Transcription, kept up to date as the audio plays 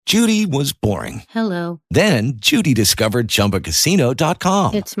Judy was boring. Hello. Then Judy discovered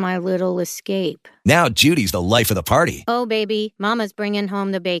ChumbaCasino.com. It's my little escape. Now Judy's the life of the party. Oh, baby, mama's bringing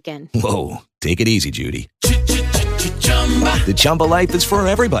home the bacon. Whoa, take it easy, Judy. The Chumba life is for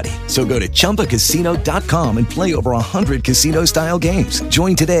everybody. So go to ChumbaCasino.com and play over 100 casino-style games.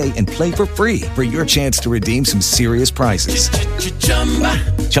 Join today and play for free for your chance to redeem some serious prizes.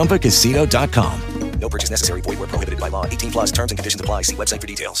 ChumbaCasino.com. No purchase necessary. Void where prohibited by law. 18 plus terms and conditions apply. See website for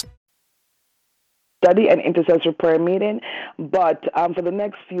details. Study and intercessory prayer meeting, but for the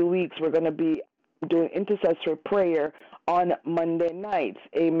next few weeks, we're going to be doing intercessory prayer on Monday nights,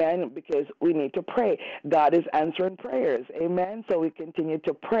 amen, because we need to pray. God is answering prayers, amen, so we continue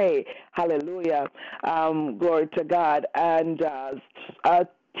to pray, hallelujah, glory to God, and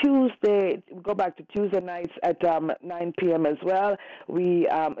Tuesday, go back to Tuesday nights at 9 p.m. as well.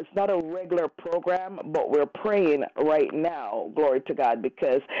 It's not a regular program, but we're praying right now, glory to God,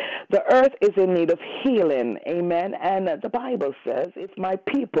 because the earth is in need of healing, amen. And the Bible says, if my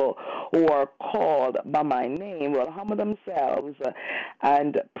people who are called by my name will humble themselves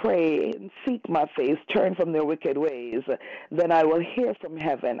and pray and seek my face, turn from their wicked ways, then I will hear from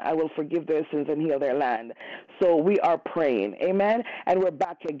heaven. I will forgive their sins and heal their land. So we are praying, amen. And we're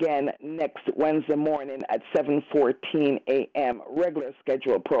back again next Wednesday morning at 7:14 a.m. regular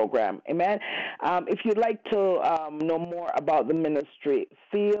scheduled program. Amen. If you'd like to know more about the ministry,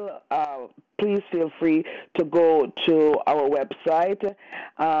 please feel free to go to our website.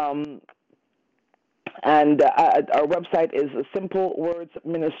 And our website is Simple Words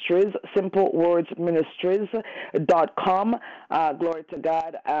Ministries, simplewordsministries.com. Glory to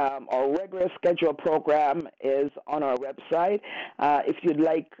God. Our regular scheduled program is on our website. If you'd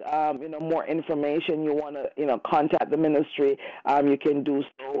like, more information, you want to, contact the ministry, you can do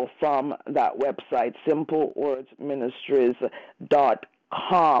so from that website,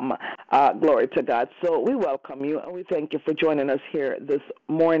 simplewordsministries.com. Glory to God. So we welcome you and we thank you for joining us here this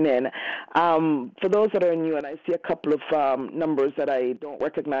morning. For those that are new, and I see a couple of numbers that I don't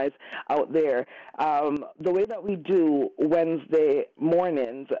recognize out there, the way that we do Wednesday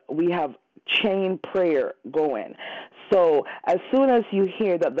mornings, we have chain prayer going. So as soon as you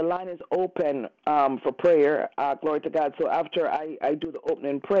hear that the line is open for prayer, glory to God, so after I do the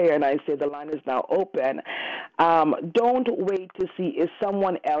opening prayer and I say the line is now open, don't wait to see is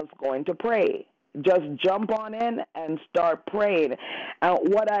someone else going to pray. Just jump on in and start praying.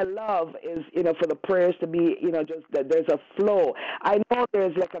 What I love is, for the prayers to be, just that there's a flow. I know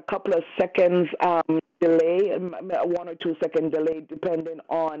there's like a couple of seconds delay, 1 or 2 second delay, depending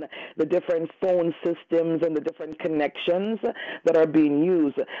on the different phone systems and the different connections that are being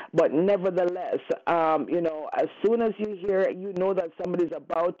used. But nevertheless, as soon as you hear it, you know that somebody's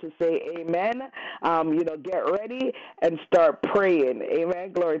about to say amen. Get ready and start praying.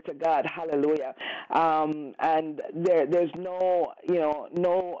 Amen. Glory to God. Hallelujah. And there's no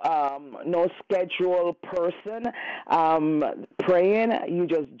scheduled person praying. You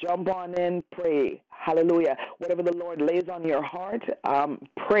just jump on in, pray. Hallelujah. Whatever the Lord lays on your heart,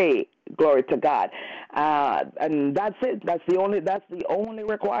 pray. Glory to God. And that's it. That's the only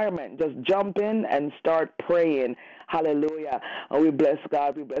requirement. Just jump in and start praying. Hallelujah. We bless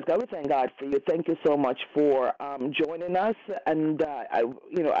God. We bless God. We thank God for you. Thank you so much for joining us. And I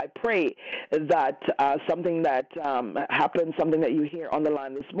pray that something that happened, something that you hear on the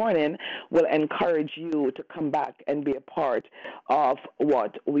line this morning, will encourage you to come back and be a part of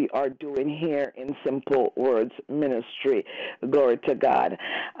what we are doing here in Simple Words Ministry. Glory to God.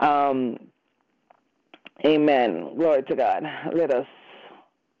 Amen. Glory to God. Let us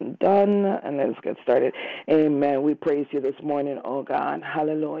done and let's get started. Amen. We praise you this morning, oh God.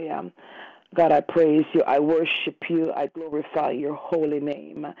 Hallelujah. God, I praise you. I worship you. I glorify your holy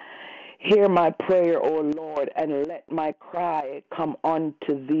name. Hear my prayer, O Lord, and let my cry come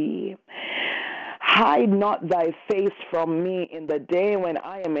unto thee. Hide not thy face from me in the day when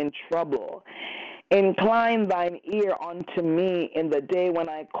I am in trouble. Incline thine ear unto me in the day when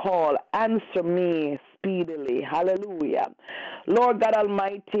I call. Answer me speedily. Hallelujah. Lord God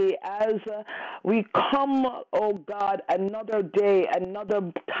Almighty, as we come, oh God, another day,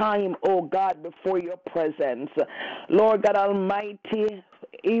 another time, oh God, before your presence. Lord God Almighty,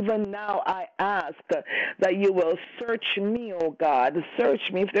 even now I ask that you will search me, oh God. Search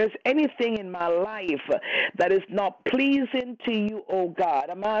me. If there's anything in my life that is not pleasing to you, oh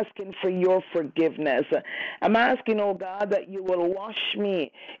God, I'm asking for your forgiveness. I'm asking, oh God, that you will wash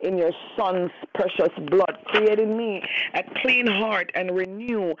me in your Son's precious blood, create in me a clean heart and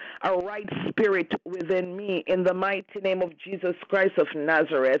renew a right spirit within me in the mighty name of Jesus Christ of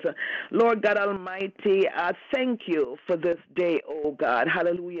Nazareth. Lord God Almighty, I thank you for this day, oh God. Hallelujah.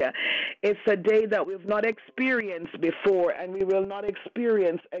 Hallelujah. It's a day that we've not experienced before and we will not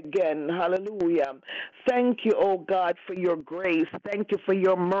experience again. Hallelujah. Thank you, oh God, for your grace. Thank you for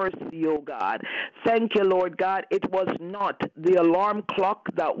your mercy, oh God. Thank you, Lord God. It was not the alarm clock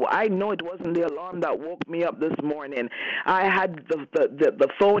that I know it wasn't the alarm that woke me up this morning. I had the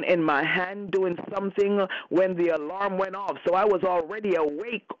phone in my hand doing something when the alarm went off. So I was already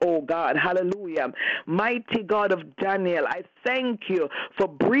awake, oh God. Hallelujah. Mighty God of Daniel, I thank you for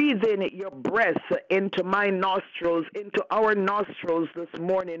breathing your breath into my nostrils, into our nostrils this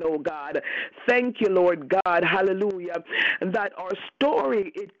morning, oh God. Thank you, Lord God. Hallelujah. That our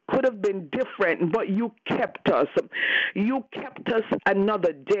story, it could have been different, but you kept us. You kept us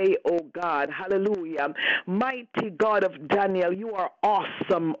another day, oh God. Hallelujah. Mighty God of Daniel, you are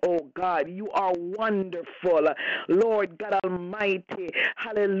awesome, oh God. You are wonderful. Lord God Almighty.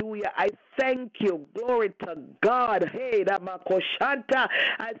 Hallelujah. I thank you. Glory to God. Hey, Ramakoshanta.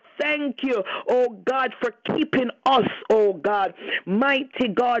 I thank you, oh God, for keeping us, oh God. Mighty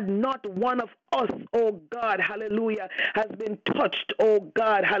God, not one of us, oh God, hallelujah, has been touched, oh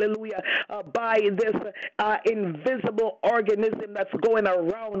God, hallelujah, by this invisible organism that's going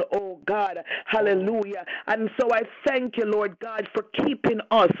around, oh God, hallelujah. And so I thank you, Lord God, for keeping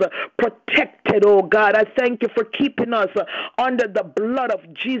us protected, oh God. I thank you for keeping us under the blood of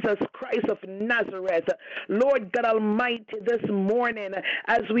Jesus Christ of Nazareth. Lord God Almighty, this morning,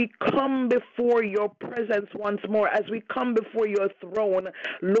 as we come before your presence once more, as we come before your throne,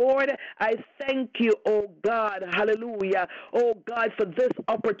 Lord, I thank you, oh God, hallelujah, oh God, for this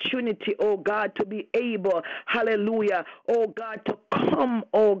opportunity, oh God, to be able, hallelujah, oh God, to come,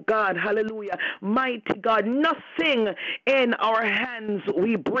 oh God, hallelujah, mighty God, nothing in our hands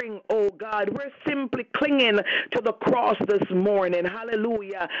we bring, oh God, we're simply clinging to the cross this morning,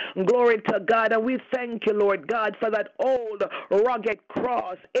 hallelujah, glory to God, and we thank you, Lord God, for that old rugged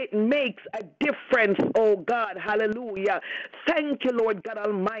cross. It makes a difference, oh God, hallelujah. Thank you, Lord God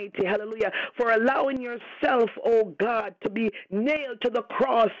Almighty, hallelujah, for allowing yourself, oh God, to be nailed to the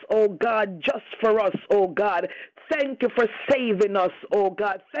cross, oh God, just for us, oh God. Thank you for saving us, oh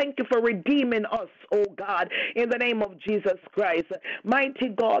God. Thank you for redeeming us, oh God, in the name of Jesus Christ. Mighty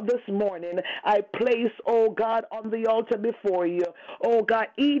God, this morning I place, oh God, on the altar before you, oh God,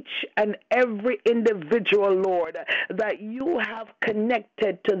 each and every individual, Lord, that you have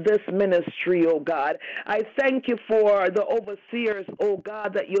connected to this ministry, oh God. I thank you for the overseers, oh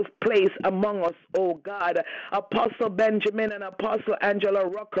God, that you've placed among us, oh God. Apostle Benjamin and Apostle Angela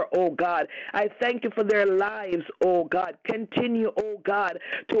Rucker, oh God. I thank you for their lives, oh God. Continue, oh God,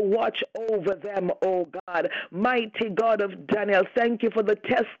 to watch over them, oh God. Mighty God of Daniel, thank you for the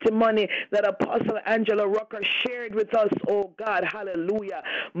testimony that Apostle Angela Rucker shared with us, oh God. Hallelujah.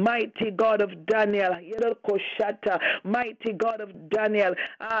 Mighty God of Daniel, mighty God of Daniel,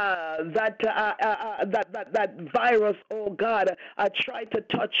 that virus, oh God, tried to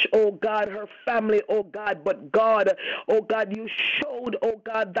touch, oh God, her family, oh God, but God, oh God, you showed, oh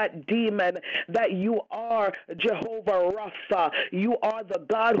God, that demon that you are Jehovah Rapha. You are the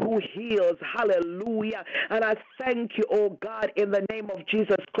God who heals. Hallelujah. And I thank you, oh God, in the name of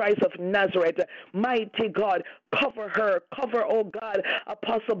Jesus Christ of Nazareth. Mighty God, cover her, cover, oh God,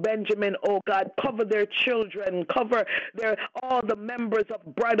 Apostle Benjamin, oh God, cover their children, cover all the members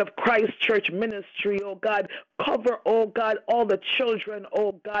of Bride of Christ Church Ministry, oh God, cover, oh God, all the children,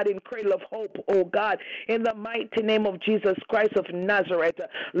 oh God, in Cradle of Hope, oh God, in the mighty name of Jesus Christ of Nazareth.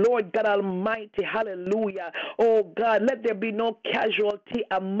 Lord God Almighty, hallelujah. Oh God, let there be no casualty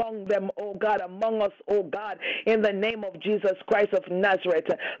among them, oh God, among us, oh God, in the name of Jesus Christ of Nazareth.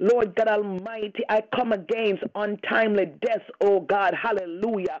 Lord God Almighty, I come against untimely death, oh God,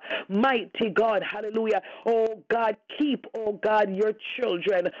 hallelujah. Mighty God, hallelujah. Oh God, keep, oh God, your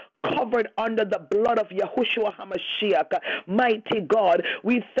children covered under the blood of Yahushua HaMashiach. Mighty God,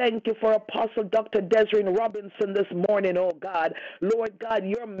 we thank you for Apostle Dr. Desiree Robinson this morning, oh God. Lord God,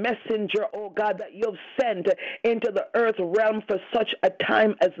 your messenger, oh God, that you've sent into the earth realm for such a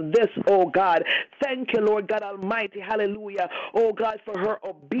time as this, oh God. Thank you, Lord God Almighty, hallelujah, oh God, for her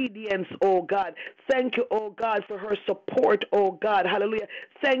obedience, oh God. Thank you, oh God, for her support, oh God, hallelujah.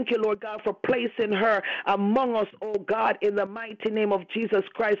 Thank you, Lord God, for placing her among us, oh God, in the mighty name of Jesus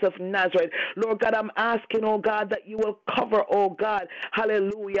Christ of Nazareth. Lord God, I'm asking, oh God, that you will cover, oh God,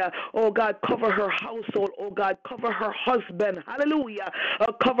 hallelujah, oh God, cover her household, oh God, cover her husband, hallelujah,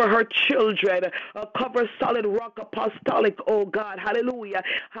 cover her children, cover Solid Rock Apostolic, oh God, hallelujah,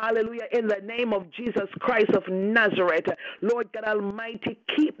 hallelujah, in the name of Jesus Christ of Nazareth. Lord God Almighty,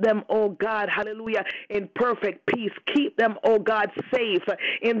 keep them, oh God, hallelujah, in perfect peace. Keep them, oh God, safe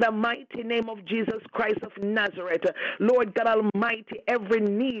in the mighty name of Jesus Christ of Nazareth. Lord God Almighty, every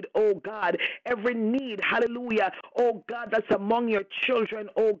need, oh God, every need, hallelujah, oh God, that's among your children,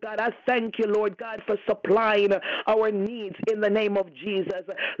 oh God. I thank you, Lord God, for supplying our needs in the name of Jesus.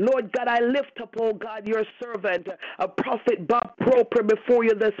 Lord God, I lift up, oh God, your servant, Prophet Bob Proper, before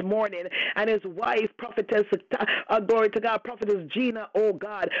you this morning, and his wife, Prophetess, glory to God, Prophetess Gina, oh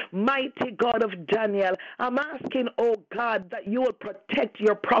God, mighty God of Daniel. I'm asking, oh God, that you will protect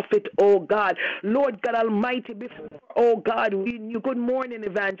your prophet, oh God. Lord God Almighty, before, oh God, we knew, good morning,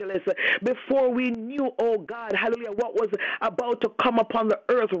 evangelist, before we knew, oh God, hallelujah, what was about to come upon the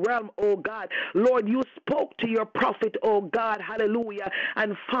earth realm, oh God, Lord, you spoke to your prophet, oh God, hallelujah,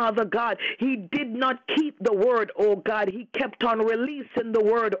 and Father God, he did not keep the word, oh God, he kept on releasing the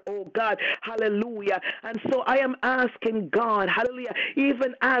word, oh God, hallelujah, and so I am asking God, hallelujah,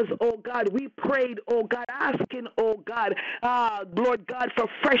 even as, oh God, we prayed, oh God, asking, oh God, Lord God, for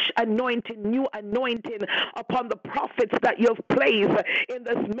fresh anointing, new anointing upon the prophets that you've placed in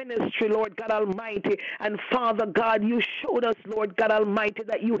this ministry, Lord God Almighty. And Father God, you showed us, Lord God Almighty,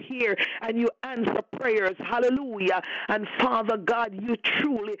 that you hear and you answer prayers. Hallelujah. And Father God, you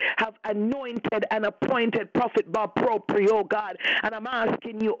truly have anointed and appointed Prophet Bob Propri, oh God. And I'm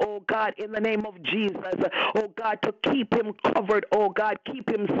asking you, oh God, in the name of Jesus, oh God, to keep him covered, oh God, keep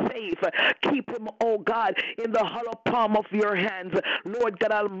him safe, keep him, oh God, in the hollow palm of your hands. Lord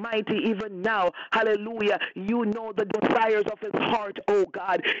God Almighty, even now, hallelujah, you know the desires of his heart, oh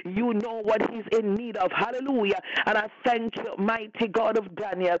God. You know what he's in need of, hallelujah. And I thank you, mighty God of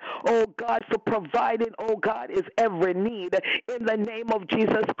Daniel, oh God, for providing, oh God, his every need in the name of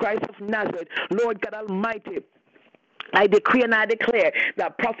Jesus Christ of Nazareth. Lord God Almighty, I decree and I declare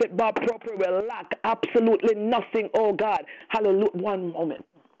that Prophet Bob Proper will lack absolutely nothing, oh God. Hallelujah. One moment.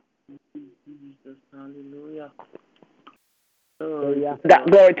 Hallelujah.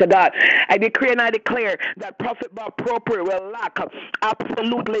 Glory to God. I decree and I declare that Prophet Bob Proper will lack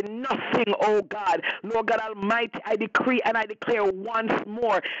absolutely nothing, oh God. Lord God Almighty, I decree and I declare once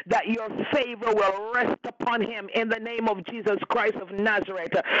more that your favor will rest upon him in the name of Jesus Christ of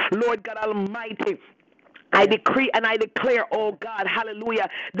Nazareth. Lord God Almighty, I decree and I declare, oh God, hallelujah,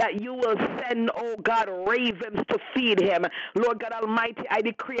 that you will send, oh God, ravens to feed him. Lord God Almighty, I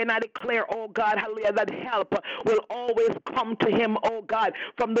decree and I declare, oh God, hallelujah, that help will always come to him, oh God,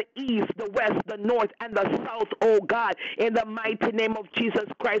 from the east, the west, the north, and the south, oh God, in the mighty name of Jesus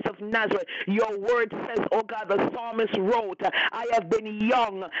Christ of Nazareth. Your word says, oh God, the psalmist wrote, I have been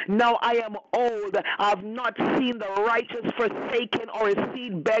young, now I am old. I have not seen the righteous forsaken or a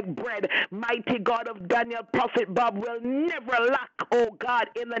seed beg bread. Mighty God of Daniel, Prophet Bob will never lack, oh God,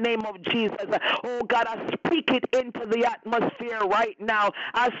 in the name of Jesus. Oh God, I speak it into the atmosphere right now.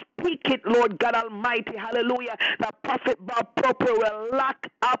 I speak it, Lord God Almighty, hallelujah, that Prophet Bob Proper will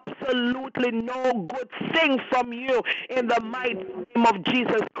lack absolutely no good thing from you in the mighty name of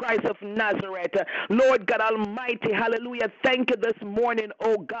Jesus Christ of Nazareth. Lord God Almighty, hallelujah, thank you this morning,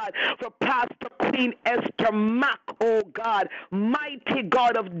 oh God, for Pastor Queen Esther Mack, oh God, mighty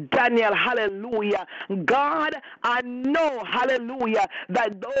God of Daniel, hallelujah. God, I know, hallelujah,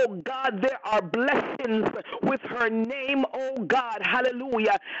 that, oh God, there are blessings with her name, oh God,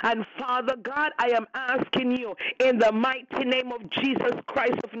 hallelujah. And Father God, I am asking you in the mighty name of Jesus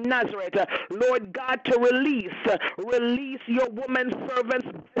Christ of Nazareth, Lord God, to release your woman servant's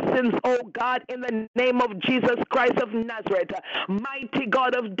blessings, oh God, in the name of Jesus Christ of Nazareth. Mighty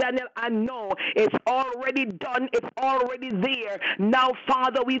God of Daniel, I know it's already done, it's already there. Now,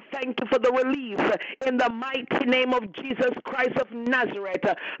 Father, we thank you for the release in the mighty name of Jesus Christ of Nazareth.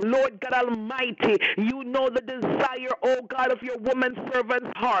 Lord God Almighty, you know the desire, oh God, of your woman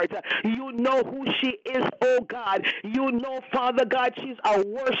servant's heart. You know who she is, oh God. You know, Father God, she's a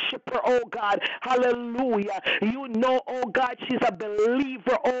worshiper, oh God. Hallelujah. You know, oh God, she's a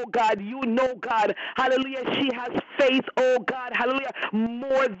believer, oh God. You know, God, hallelujah, she has faith, oh God, hallelujah,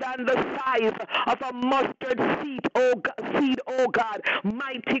 more than the size of a mustard seed, oh God.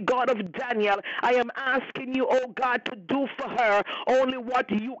 Mighty God of Daniel, I am asking you, oh God, to do for her only what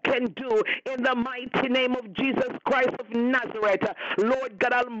you can do in the mighty name of Jesus Christ of Nazareth. Lord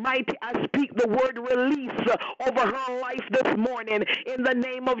God Almighty, I speak the word release over her life this morning in the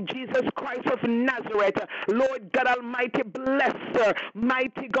name of Jesus Christ of Nazareth. Lord God Almighty, bless her.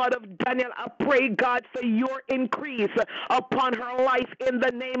 Mighty God of Daniel, I pray, God, for your increase upon her life in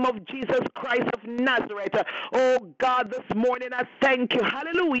the name of Jesus Christ of Nazareth. Oh God, this morning I thank you,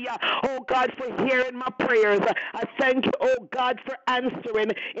 hallelujah, oh God, for hearing my prayers. I thank you, oh God, for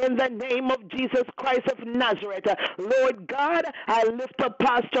answering in the name of Jesus Christ of Nazareth. Lord God, I lift up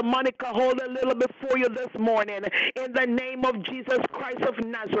Pastor Pastor Monica, hold a little before you this morning. In the name of Jesus Christ of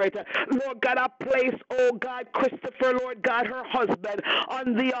Nazareth, Lord God, I place, oh God, Christopher, Lord God, her husband,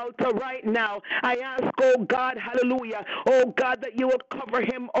 on the altar right now. I ask, oh God, hallelujah, oh God, that you will cover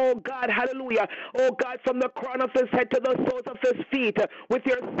him, oh God, hallelujah, oh God, from the crown of his head to the soles of his feet with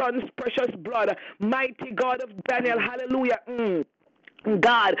your son's precious blood. Mighty God of Daniel, hallelujah.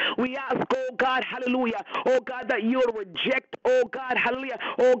 God, we ask, oh God, hallelujah, oh God, that you'll reject, oh God, hallelujah,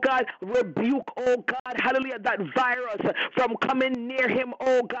 oh God, rebuke, oh God, hallelujah, that virus from coming near him,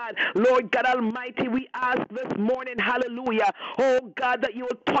 oh God, Lord God Almighty, we ask this morning, hallelujah, oh God, that you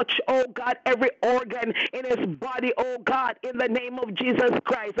will touch, oh God, every organ in his body, oh God, in the name of Jesus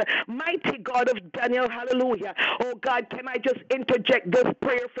Christ, mighty God of Daniel, hallelujah, oh God, can I just interject this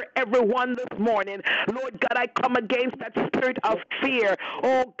prayer for everyone this morning? Lord God, I come against that spirit of fear,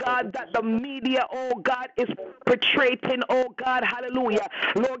 oh God, that the media, oh God, is portraying, oh God, hallelujah.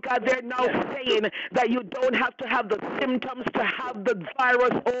 Lord God, they're now saying that you don't have to have the symptoms to have the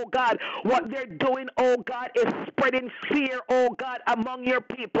virus, oh God. What they're doing, oh God, is spreading fear, oh God, among your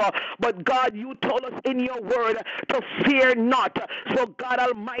people. But God, you told us in your word to fear not. So God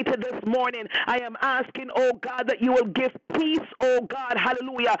Almighty, this morning, I am asking, oh God, that you will give peace, oh God,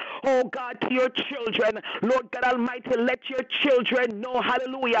 hallelujah, oh God, to your children. Lord God Almighty, let your children know,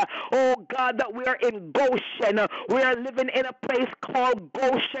 hallelujah, oh God, that we are in Goshen. We are living in a place called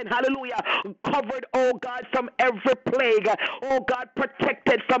Goshen, hallelujah, covered, oh God, from every plague, oh God,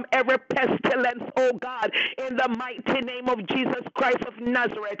 protected from every pestilence, oh God, in the mighty name of Jesus Christ of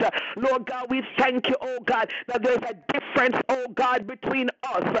Nazareth. Lord God, we thank you, oh God, that there's a difference, oh God, between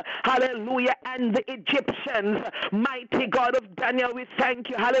us, hallelujah, and the Egyptians. Mighty God of Daniel, we thank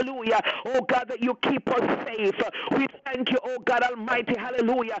you, hallelujah, oh God, that you keep us safe. We thank you, oh God Almighty,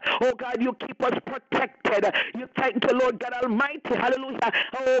 hallelujah, oh God, you keep us protected. You thank you, Lord God Almighty, hallelujah,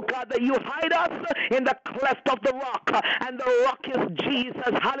 oh God, that you hide us in the cleft of the rock, and the rock is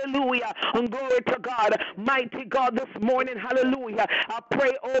Jesus, hallelujah, and glory to God. Mighty God, this morning, hallelujah, I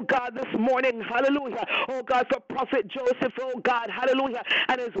pray, oh God, this morning, hallelujah, oh God, for Prophet Joseph, oh God, hallelujah,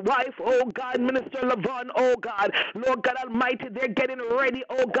 and his wife, oh God, Minister Lavon, oh God, Lord God Almighty, they're getting ready,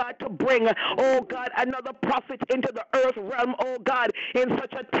 oh God, to bring, oh God, another prophet into the earth realm, oh God, in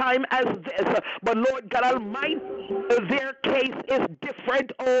such a time as this. But Lord God Almighty, their case is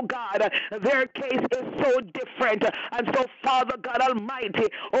different, oh God. Their case is so different. And so, Father God Almighty,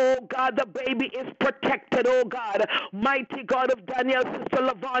 oh God, the baby is protected, oh God. Mighty God of Daniel, Sister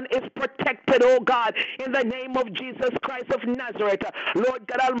Lavon is protected, oh God, in the name of Jesus Christ of Nazareth. Lord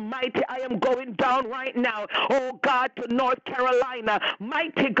God Almighty, I am going down right now, oh God, to North Carolina.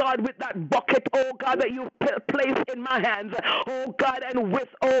 Mighty God, with that bucket, oh God, that you placed in my hands, oh God, and with,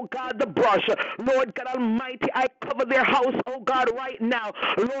 oh God, the brush. Lord God Almighty, I cover their house, oh God, right now.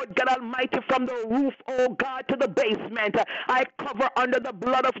 Lord God Almighty, from the roof, oh God, to the basement, I cover under the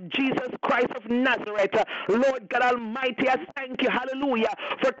blood of Jesus Christ of Nazareth. Lord God Almighty, I thank you, hallelujah,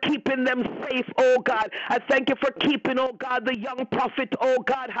 for keeping them safe, oh God. I thank you for keeping, oh God, the young prophet, oh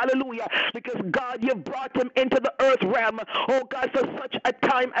God, hallelujah, because God, you've brought him into the earth realm, oh God, for such a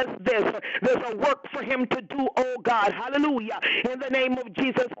time as this. There's a work for him to do, oh God, hallelujah, in the name of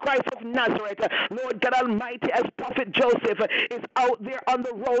Jesus Christ of Nazareth. Lord God Almighty, as Prophet Joseph is out there on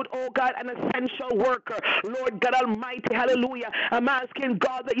the road, oh God, an essential worker, Lord God Almighty, hallelujah, I'm asking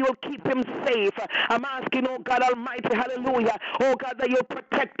God that you will keep him safe. I'm asking, oh God Almighty, hallelujah, oh God, that you'll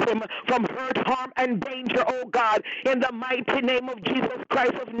protect him from hurt, harm, and danger, oh God, in the mighty name of Jesus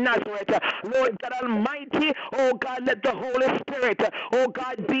Christ of Nazareth. Lord God Almighty, oh God, let the Holy Spirit, oh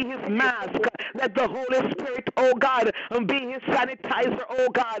God, be his mask. Let the Holy Spirit, oh God, be his sanitizer, oh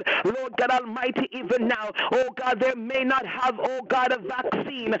God. Lord God Almighty, even now, oh God, they may not have, oh God, a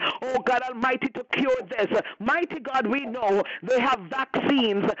vaccine, oh God Almighty, to cure this. Mighty God, we know they have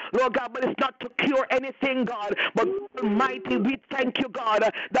vaccines, Lord God, but it's not to cure anything, God. But Almighty, we thank you, God,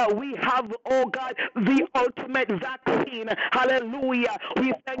 that we have, oh God, the ultimate vaccine. Hallelujah.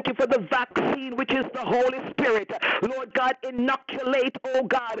 We thank you for the vaccine, which is the Holy Spirit. Lord God, inoculate, oh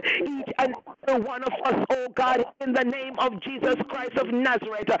God, each and every one of us, oh God, in the name of Jesus Christ of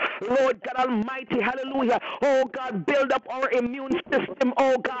Nazareth. Lord God Almighty, hallelujah. Oh God, build up our immune system,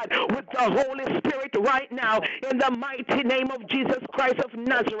 oh God, with the Holy Spirit right now, in the mighty name of Jesus Christ of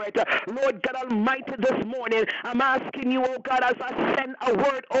Nazareth. Lord God Almighty, this morning, I'm asking you, oh God, as I send a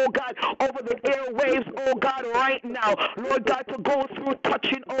word, oh God, over the airwaves, oh God, right now, Lord God, to go through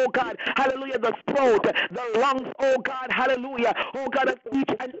touching, oh God, hallelujah, the throat, the lungs, oh God, hallelujah, oh God, of each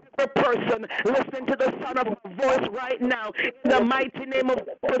and every person listening to the sound of my voice right now, in the mighty name of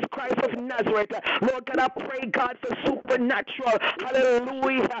Jesus Christ of Nazareth. Lord God, I pray, God, for supernatural,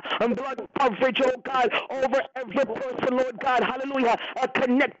 hallelujah, and blood coverage, oh God, over every person, Lord God, hallelujah,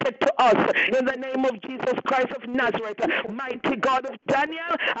 connected to us in the name of Jesus Christ of Nazareth. Mighty God of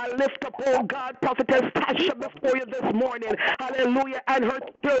Daniel, I lift up, oh God, Prophetess Tasha before you this morning, hallelujah, and her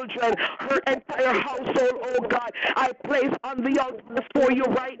children, her entire household, oh God, I place on the altar before you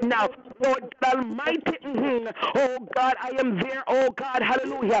right now, Lord God Almighty, oh God, I am there, oh God,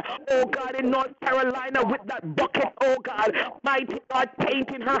 hallelujah, oh God, in North Carolina with that bucket, oh God, mighty God,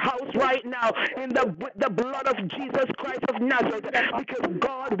 painting her house right now in the blood of Jesus Christ of Nazareth, because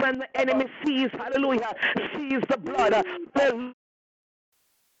God, when the enemy sees, hallelujah, sees the blood, hallelujah,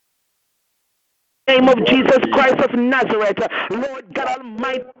 name of Jesus Christ of Nazareth, Lord God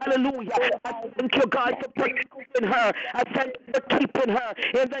Almighty, hallelujah. I thank you, God, for protecting her. I thank you for keeping her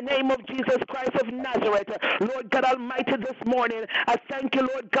in the name of Jesus Christ of Nazareth. Lord God Almighty, this morning, I thank you,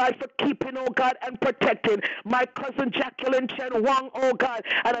 Lord God, for keeping, oh God, and protecting my cousin Jacqueline Chen Wong, oh God,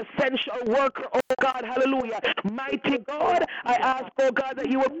 an essential worker, oh God, hallelujah. Mighty God, I ask, oh God, that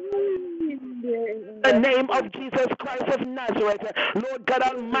you will the name of Jesus Christ of Nazareth, Lord God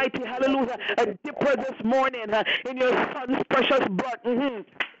Almighty, hallelujah, dip her this morning in your son's precious blood.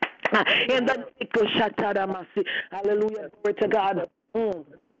 In the hallelujah, glory to God.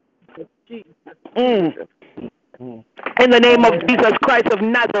 In the name of Jesus Christ of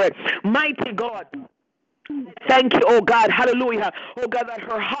Nazareth, mighty God. Thank you, oh God, hallelujah. Oh God, that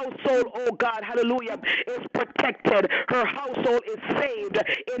her household, oh God, hallelujah, is protected. Her household is saved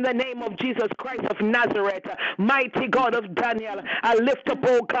in the name of Jesus Christ of Nazareth. Mighty God of Daniel, I lift up,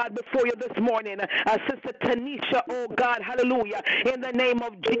 oh God, before you this morning, Sister Tanisha, oh God, hallelujah, in the name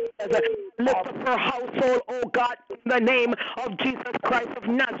of Jesus. Lift up her household, oh God, in the name of Jesus Christ of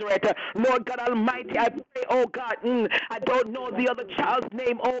Nazareth. Lord God Almighty, I pray, oh God, I don't know the other child's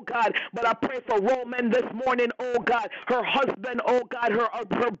name, oh God, but I pray for Roman this morning, oh God, her husband, oh God,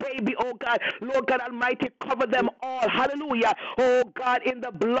 her baby, oh God, Lord God Almighty, cover them all, hallelujah, oh God, in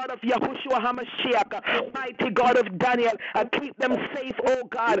the blood of Yahushua HaMashiach, mighty God of Daniel, keep them safe, oh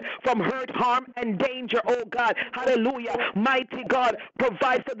God, from hurt, harm, and danger, oh God, hallelujah, mighty God,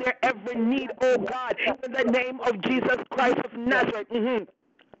 provide for their every need, oh God, in the name of Jesus Christ of Nazareth.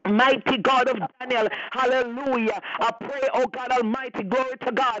 Mighty God of Daniel, hallelujah. I pray, oh God Almighty, glory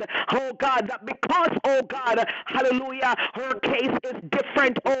to God, oh God, that because, oh God, hallelujah, her case is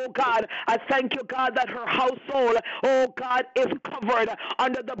different, oh God, I thank you, God, that her household, oh God, is covered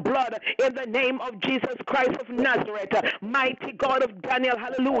under the blood in the name of Jesus Christ of Nazareth. Mighty God of Daniel,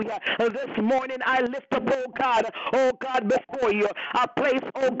 hallelujah. This morning I lift up, oh God, before you. I place,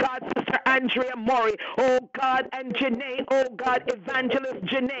 oh God, Sister Andrea Murray, oh God, and Janae, oh God, Evangelist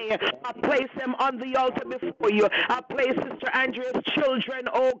Janae. I place them on the altar before you. I place Sister Andrea's children,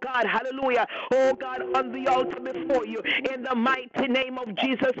 oh God, hallelujah, oh God, on the altar before you. In the mighty name of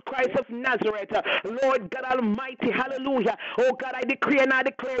Jesus Christ of Nazareth, Lord God Almighty, hallelujah, oh God, I decree and I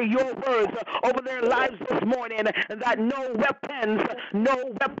declare your words over their lives this morning, that no weapons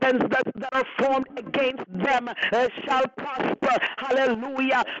that are formed against them shall prosper,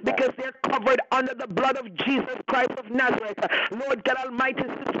 hallelujah, because they're covered under the blood of Jesus Christ of Nazareth. Lord God Almighty,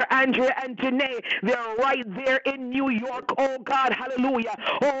 Sister Andrea and Janae, they're right there in New York, oh God, hallelujah.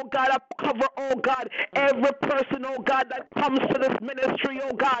 Oh God, I cover, oh God, every person, oh God, that comes to this ministry,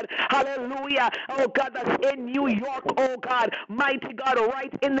 oh God, hallelujah. Oh God, that's in New York, oh God, mighty God,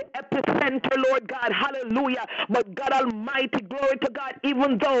 right in the epicenter, Lord God, hallelujah. But God Almighty, glory to God,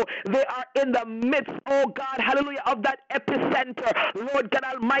 even though they are in the midst, oh God, hallelujah, of that epicenter, Lord God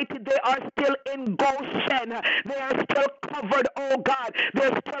Almighty, they are still in Goshen. They are still covered, oh God.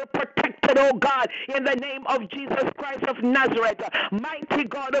 They're still protected, oh God, in the name of Jesus Christ of Nazareth. Mighty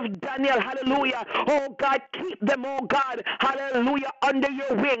God of Daniel, hallelujah. Oh God, keep them, oh God, hallelujah, under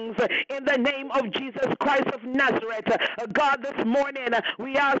your wings in the name of Jesus Christ of Nazareth. God, this morning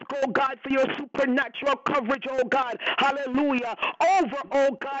we ask, oh God, for your supernatural coverage, oh God, hallelujah, over,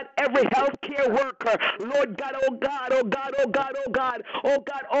 oh God, every healthcare worker, Lord God, oh God, oh God, oh God, oh God, oh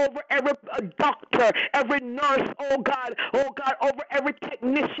God, over every doctor, every nurse, oh God, over every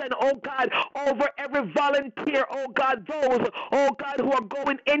technician, oh God, over every volunteer, oh God, those, oh God, who are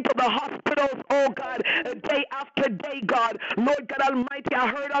going into the hospitals, oh God, day after day, God, Lord God Almighty, I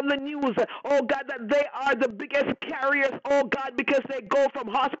heard on the news, oh God, that they are the biggest carriers, oh God, because they go from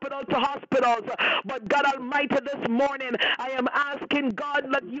hospital to hospitals, but God Almighty, this morning, I am asking God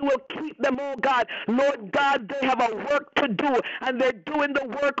God, you will keep them, oh God. Lord God, they have a work to do, and they're doing the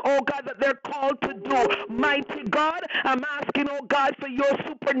work, oh God, that they're called to do. Mighty God, I'm asking, oh God, for your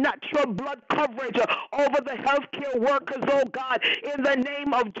supernatural blood coverage over the healthcare workers, oh God, in the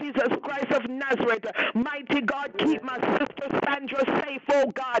name of Jesus Christ of Nazareth. Mighty God, keep my sister Sandra safe,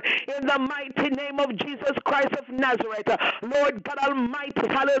 oh God, in the mighty name of Jesus Christ of Nazareth. Lord God Almighty,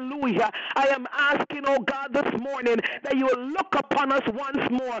 hallelujah. I am asking, oh God, this morning that you will look upon us once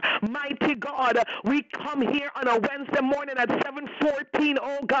more. Mighty God, we come here on a Wednesday morning at 7:14,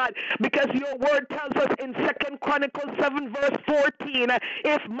 oh God, because your word tells us in 2 Chronicles 7 verse 14,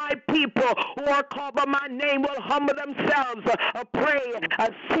 if my people who are called by my name will humble themselves, pray,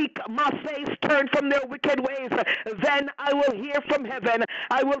 seek my face, turn from their wicked ways, then I will hear from heaven,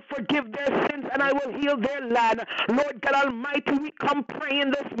 I will forgive their sins, and I will heal their land. Lord God Almighty, we come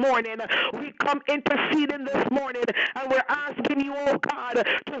praying this morning, we come interceding this morning, and we're asking you, oh God,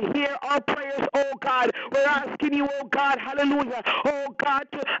 to hear our prayers, oh God. We're asking you, oh God, hallelujah, oh God,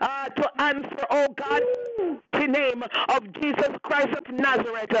 to answer, oh God, the name of Jesus Christ of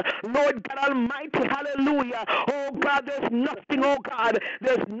Nazareth. Lord God Almighty, hallelujah. Oh God, there's nothing, oh God,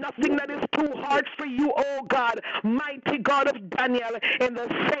 there's nothing that is too hard for you, oh God, mighty God of Daniel, in the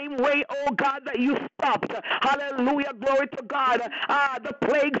same way, oh God, that you stopped, hallelujah, glory to God, the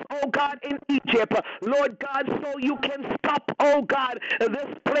plagues, oh God, in Egypt, Lord God, so you can stop, oh God, this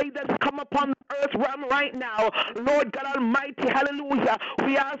plague that's come upon the earth realm right now. Lord God Almighty, hallelujah,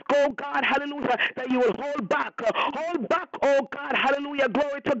 we ask, oh God, hallelujah, that you will hold back, oh God, hallelujah,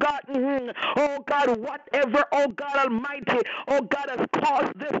 glory to God, oh God, whatever, oh God Almighty, oh God, has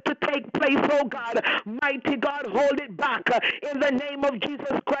caused this to take place, oh God, mighty God, hold it back, in the name of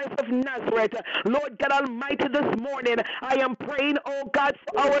Jesus Christ of Nazareth. Lord God Almighty, this morning, I am praying, oh God,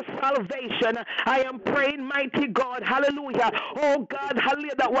 for our salvation. I am praying, mighty God, hallelujah, oh God,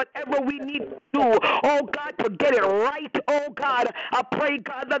 hallelujah, that whatever we need to do, oh God, to get it right, oh God, I pray,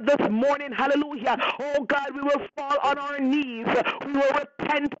 God, that this morning, hallelujah, oh God, we will fall on our knees, we will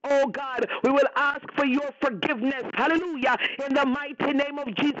repent, oh God, we will ask for your forgiveness, hallelujah, in the mighty name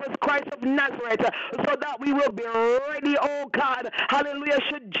of Jesus Christ of Nazareth, so that we will be ready, oh God, hallelujah,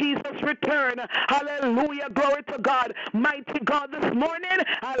 should Jesus return, hallelujah, glory to God, mighty God, this morning,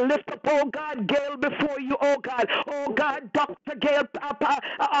 I lift up, oh God, Gail before you, oh God, Dr. Gail,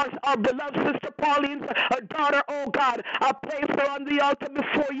 our beloved sister Pauline's daughter, oh God, I place her on the altar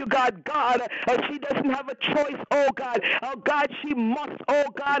before you, God, she doesn't have a choice, oh God, she must, oh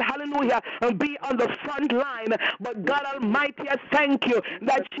God, hallelujah, be on the front line, but God Almighty, I thank you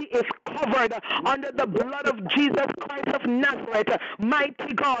that she is covered under the blood of Jesus Christ of Nazareth,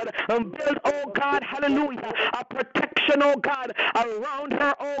 mighty God, build, oh God, hallelujah, a protection, oh God, around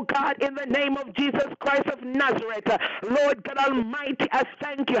her, oh God, in the name of Jesus Christ of Nazareth. Lord God Almighty, I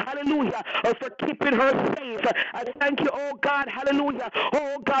thank you, hallelujah, for keeping her safe. I thank you, oh God, hallelujah,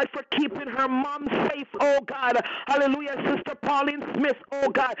 oh God, for keeping her mom safe, oh God, hallelujah, Sister Pauline Smith, oh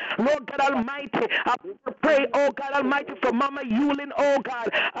God, Lord God Almighty, I pray, oh God Almighty, for Mama Yulin, oh God,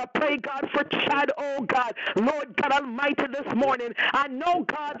 I pray, God, for Chad, oh God, Lord God Almighty, this morning, I know,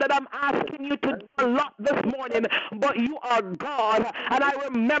 God, that I'm asking you to do a lot this morning, but you are God, and I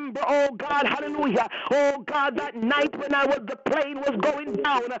remember, oh God, hallelujah, oh God, that night when the plane was going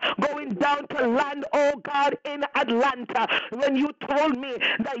down to land, oh God, in Atlanta, when you told me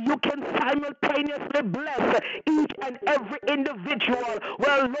that you can simultaneously bless each and every individual.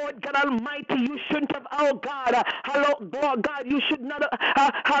 Well, Lord God Almighty, you shouldn't have, oh God, God, you should not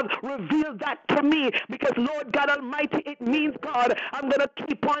have revealed that to me, because Lord God Almighty, it means, God, I'm going to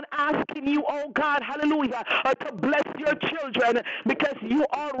keep on asking you, oh God, hallelujah, to bless your children, because you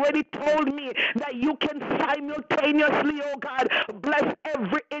already told me that you can simultaneously, oh God, bless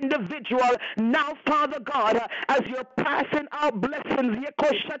every individual. Now, Father God, as you're passing out blessings,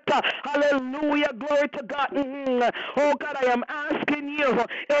 hallelujah, glory to God. Oh God, I am asking you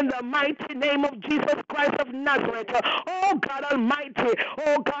in the mighty name of Jesus Christ of Nazareth, oh God Almighty,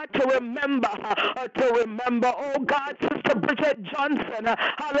 oh God, to remember, oh God, Sister Bridget Johnson,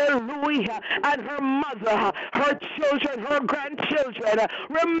 hallelujah, and her mother, her children, her grandchildren.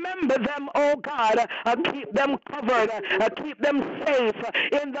 Remember them, oh God, keep them covered, keep them safe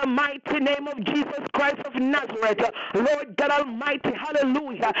in the mighty name of Jesus Christ of Nazareth. Lord God Almighty,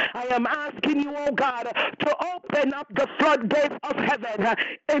 hallelujah, I am asking you, oh God, to open up the floodgates of heaven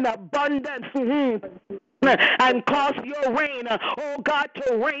in abundance. and cause your rain, oh God,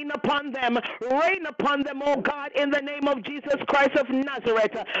 to rain upon them. Rain upon them, oh God, in the name of Jesus Christ of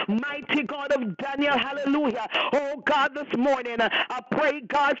Nazareth. Mighty God of Daniel, hallelujah. Oh God, this morning, I pray,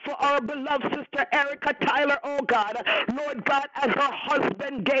 God, for our beloved sister Erica Tyler, oh God. Lord God, and her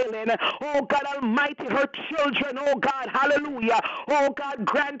husband Galen, oh God Almighty, her children, oh God, hallelujah. Oh God,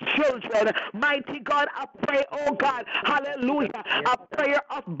 grandchildren. Mighty God, I pray, oh God, hallelujah. A prayer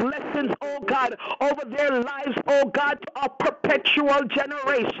of blessings, oh God, over their lives, oh God, to a perpetual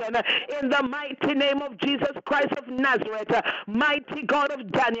generation. In the mighty name of Jesus Christ of Nazareth, mighty God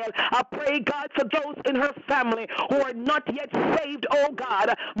of Daniel, I pray, God, for those in her family who are not yet saved, oh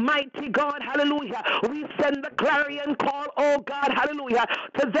God. Mighty God, hallelujah. We send the clarion call, oh God, hallelujah,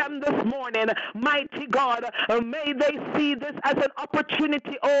 to them this morning. Mighty God, may they see this as an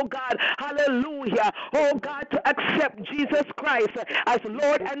opportunity, oh God, hallelujah, oh God, to accept Jesus Christ as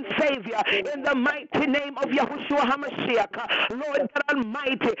Lord and Savior in the mighty name of Yahushua HaMashiach. Lord God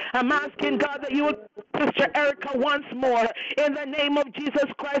Almighty, I'm asking, God, that you would Sister Erica once more in the name of Jesus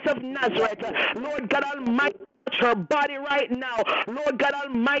Christ of Nazareth. Lord God Almighty, touch her body right now. Lord God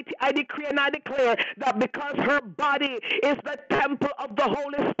Almighty, I decree and I declare that because her body is the temple of the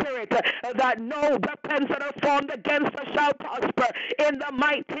Holy Spirit, that no weapons that are formed against her shall prosper. In the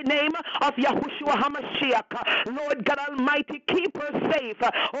mighty name of Yahushua HaMashiach, Lord God Almighty, keep her safe,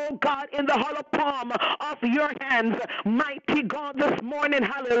 oh God, in the hollow palm of your hands. Mighty God, this morning,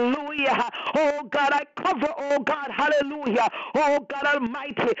 hallelujah. Oh God, I cover, oh God, hallelujah. Oh God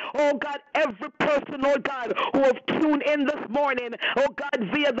Almighty, oh God, every person, oh God, who have tuned in this morning, oh God,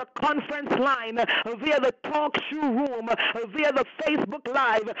 via the conference line, via the talk show room, via the Facebook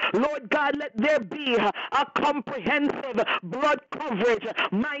Live. Lord God, let there be a comprehensive blood coverage.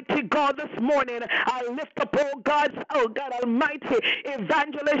 Mighty God, this morning, I lift up, oh God Almighty,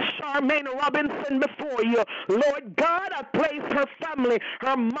 Evangelist Charmaine Robinson before you. Lord God, I place her family,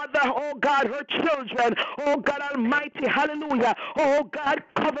 her mother, oh God, her children, oh God Almighty, hallelujah. Oh God,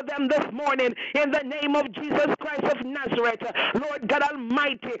 cover them this morning in the name of Jesus Christ of Nazareth. Lord God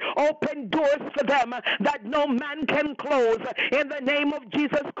Almighty, open doors for them that no man can close in the name of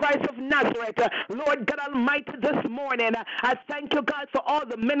Jesus Christ of Nazareth. Lord God Almighty, this morning, I thank you, God, for all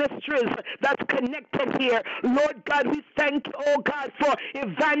the ministries that's connected here. Lord God, we thank you, oh God, for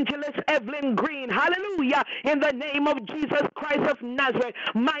Evangelist Evelyn Green. Hallelujah. In the name of Jesus Christ of Nazareth.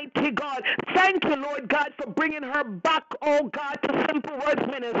 Mighty God, thank you, Lord God, for bringing her back, oh God, to Simple Words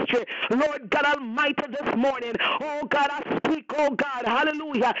Ministry. Lord God Almighty, this morning, oh God, I speak, oh God,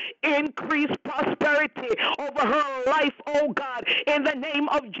 hallelujah, increase prosperity over her life, oh God, in the name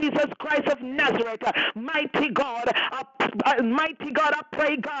of Jesus Christ of Nazareth. Mighty God, I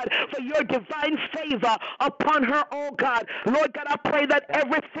pray, God, for your divine favor upon her, oh God. Lord God, I pray that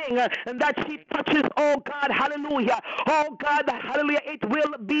everything that she touches, oh God, hallelujah, oh God, hallelujah, it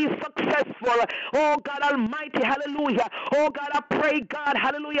will be successful. Oh God Almighty, hallelujah. Oh God, I pray, God,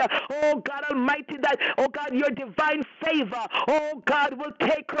 hallelujah, oh God Almighty, that, oh God, your divine favor, oh God, will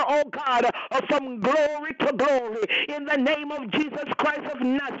take her, oh God, from glory to glory in the name of Jesus Christ of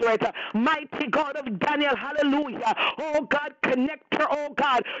Nazareth. Mighty God of Daniel, hallelujah. Oh God, connect her, oh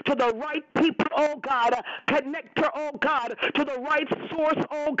God, to the right people, oh God. Connect her, oh God, to the right source,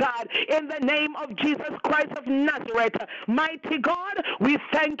 oh God, in the name of Jesus Christ of Nazareth. Mighty God, we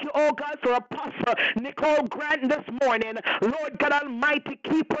thank you, oh God, for Apostle Nicole Grant this morning. Lord God Almighty,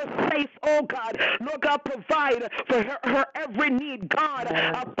 keep her safe, oh God. Lord God, provide for her every need. God,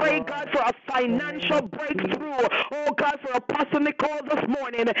 I pray, God, for a financial breakthrough, oh God, for Apostle Nicole this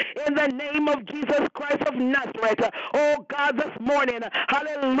morning, in the name of Jesus Christ of Nazareth. Oh God, this morning,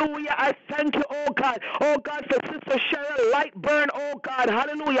 hallelujah, I thank you, oh God, for Sister Cheryl Lightburn, oh God,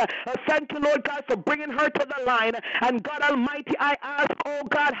 hallelujah. I thank you, Lord God, for bringing her to the line. And God Almighty, I ask, oh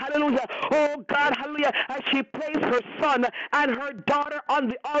God, hallelujah, as she placed her son and her daughter on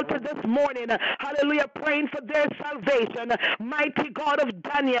the altar this morning, hallelujah, praying for their salvation. Mighty God of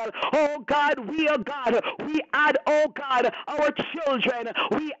Daniel, oh God, we add, oh God, our children,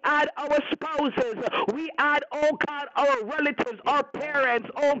 we add our spouses, we add, oh God, our relatives, our parents,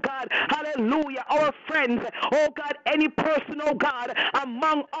 oh God, hallelujah, our friends, oh God, any person, oh God,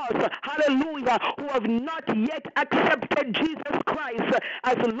 among us, hallelujah, who have not yet accepted Jesus Christ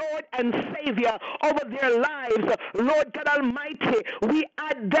as Lord and Savior over their lives. Lord God Almighty, we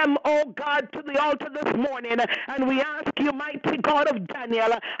add them, oh God, to the altar this morning, and we ask you, mighty God of Daniel,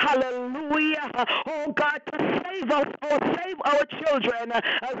 hallelujah, oh God, to save us, or save our children,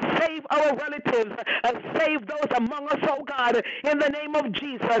 save our relatives, save those among us, oh God, in the name of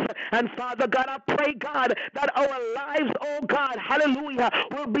Jesus. And Father God, I pray, God, that our lives, oh God, hallelujah,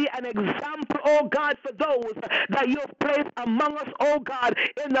 will be an example, oh God, for those that you have placed among us, oh God,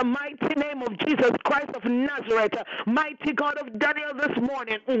 in the mighty name of Jesus Christ of Nazareth. Mighty God of Daniel, this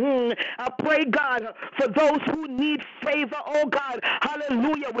morning, I pray, God, for those who need favor, oh God,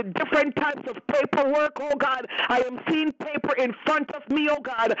 hallelujah, with different types of paperwork, oh God. I am seeing paper in front of me, oh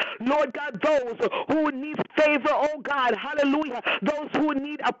God. Lord God, those who need favor, oh God, hallelujah, those who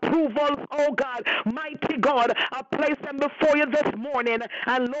need approvals, oh God, mighty God, I place them before you this morning.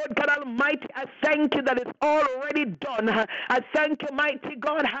 And Lord God Almighty, I thank you that it's already done. I thank you, mighty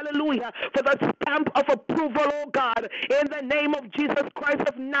God, hallelujah, for the stamp of approval, oh God, in the name of Jesus Christ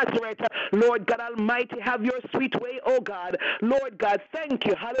of Nazareth. Lord God Almighty, have your sweet way, oh God. Lord God, thank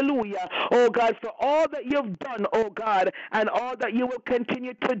you, hallelujah, oh God, for all that you've done, oh God, and all that you will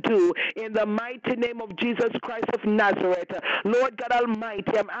continue to do in the mighty name of Jesus Christ of Nazareth. Lord God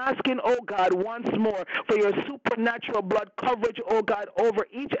Almighty, I'm asking, oh God, once more for your supernatural blood coverage, oh God, over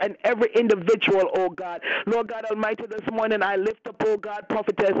each and every individual, oh God. Lord God Almighty, this morning I lift up, oh God,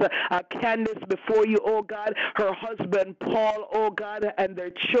 prophetess Candace before you, oh God, her husband Paul, oh God, and their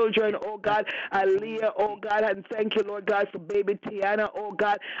children, oh God, Aaliyah, oh God, and thank you, Lord God, for baby Tiana, oh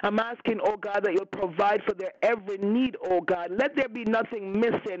God. I'm asking, oh God, that you'll provide for their every need, oh God. Let there be nothing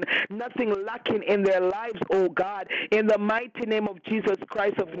missing, nothing lacking in their lives, oh God, in the mighty name of Jesus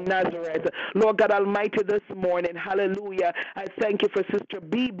Christ of Nazareth. Lord God Almighty, this morning, hallelujah, I thank you for Sister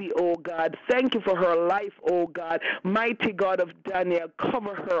Bibi, oh God. Thank you for her life, oh God. Mighty God of Daniel,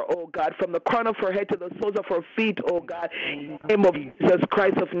 cover her, oh God, from the crown of her head to the soles of her feet, oh God, in the name of Jesus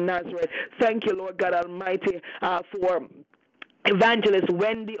Christ of Nazareth. Thank you, Lord God Almighty, for Evangelist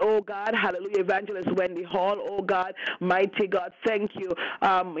Wendy, oh God, hallelujah, Evangelist Wendy Hall, oh God, mighty God, thank you,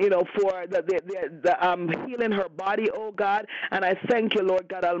 for the healing her body, oh God, and I thank you, Lord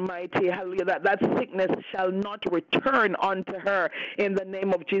God Almighty, hallelujah, that sickness shall not return unto her in the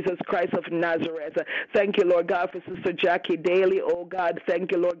name of Jesus Christ of Nazareth. Thank you, Lord God, for Sister Jackie Daly, oh God,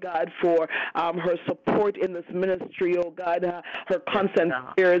 thank you, Lord God, for her support in this ministry, oh God, her constant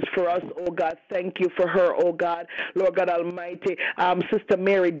prayers for us, oh God, thank you for her, oh God, Lord God Almighty. Sister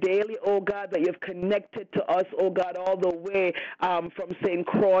Mary Daly, oh God, that you've connected to us, oh God, all the way from St.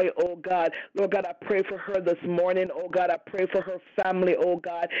 Croix, oh God. Lord God, I pray for her this morning, oh God. I pray for her family, oh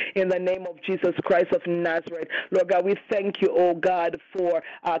God, in the name of Jesus Christ of Nazareth. Lord God, we thank you, oh God, for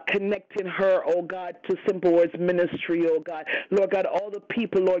connecting her, oh God, to Simple Words Ministry, oh God. Lord God, all the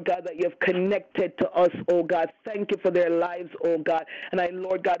people, Lord God, that you've connected to us, oh God, thank you for their lives, oh God. And I,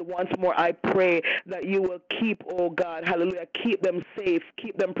 Lord God, once more, I pray that you will keep, oh God, hallelujah, keep them safe,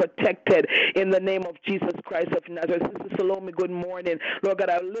 keep them protected in the name of Jesus Christ of Nazareth. Sister Salome, good morning. Lord God,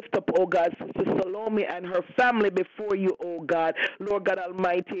 I lift up, oh God, Sister Salome and her family before you, oh God. Lord God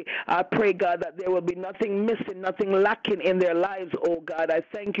Almighty, I pray, God, that there will be nothing missing, nothing lacking in their lives, oh God. I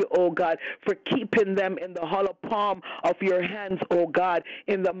thank you, oh God, for keeping them in the hollow palm of your hands, oh God,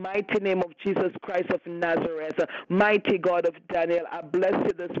 in the mighty name of Jesus Christ of Nazareth. Mighty God of Daniel, I bless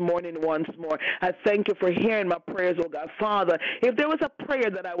you this morning once more. I thank you for hearing my prayers, oh God. Father, if there was a prayer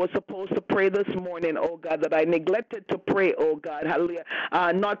that I was supposed to pray this morning, oh God, that I neglected to pray, oh God, hallelujah,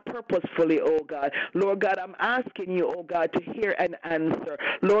 not purposefully, oh God, Lord God, I'm asking you, oh God, to hear and answer.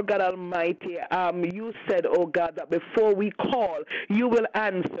 Lord God Almighty, you said, oh God, that before we call, you will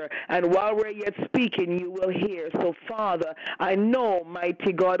answer, and while we're yet speaking, you will hear. So, Father, I know,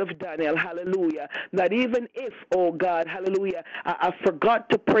 mighty God of Daniel, hallelujah, that even if, oh God, hallelujah, I forgot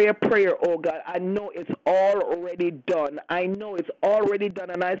to pray a prayer, oh God, I know it's already done. I know it's already done,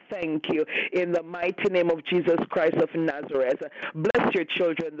 and I thank you in the mighty name of Jesus Christ of Nazareth. Bless your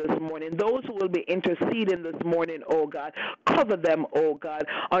children this morning. Those who will be interceding this morning, oh God, cover them, oh God,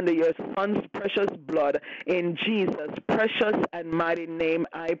 under your Son's precious blood. In Jesus' precious and mighty name,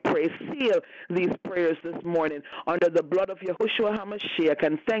 I pray. Seal these prayers this morning under the blood of Yahushua HaMashiach,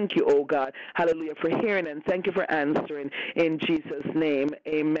 and thank you, oh God, hallelujah, for hearing, and thank you for answering. In Jesus' name,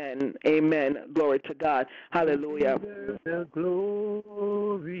 amen. Amen. Glory to God. Hallelujah. The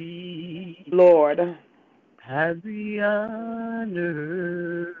glory, Lord, have the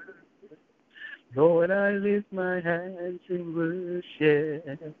honor. Lord, I lift my hands in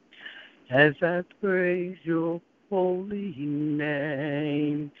worship as I praise your holy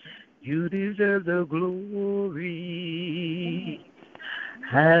name. You deserve the glory,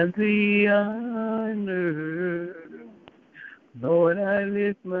 have the honor. Lord, I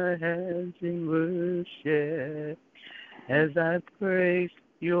lift my hands in worship as I praise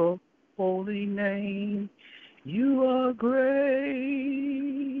your holy name. You are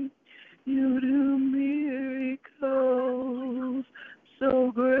great. You do miracles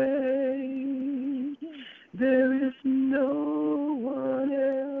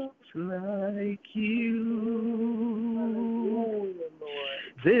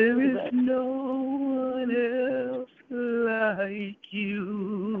There is no one else like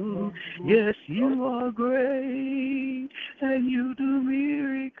you. Yes, you are great, and you do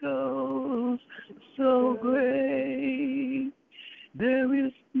miracles so great. There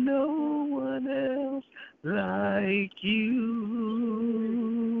is no one else like you.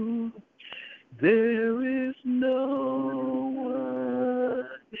 There is no one else.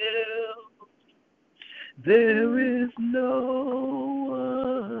 There is no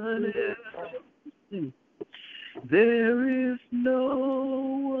one else. There is no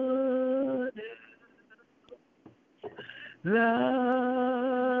one else like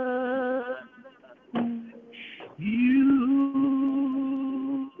you.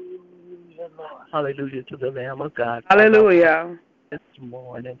 Hallelujah to the Lamb of God. Hallelujah. This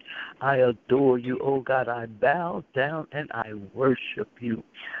morning, I adore you, oh God. I bow down and I worship you.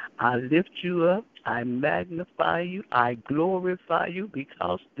 I lift you up. I magnify you. I glorify you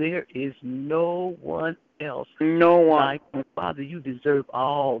because there is no one else. No one. Like you. Father, you deserve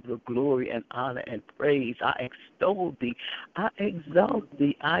all the glory and honor and praise. I extol thee. I exalt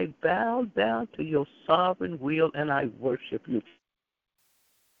thee. I bow down to your sovereign will and I worship you.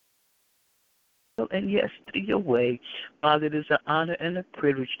 And yes, to your way. Father, it is an honor and a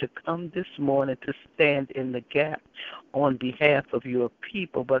privilege to come this morning to stand in the gap on behalf of your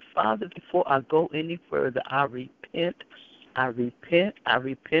people. But Father, before I go any further, I repent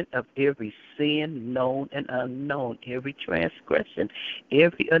of every sin, known and unknown, every transgression,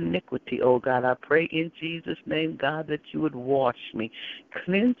 every iniquity. Oh God, I pray in Jesus' name, God, that you would wash me.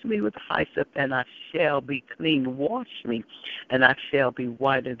 Cleanse me with hyssop, and I shall be clean. Wash me, and I shall be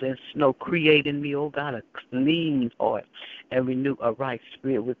whiter than snow. Create in me, oh God, a clean heart, and renew a right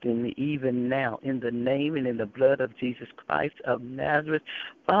spirit within me, even now, in the name and in the blood of Jesus Christ of Nazareth.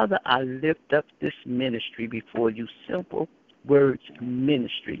 Father, I lift up this ministry before you, Simple Words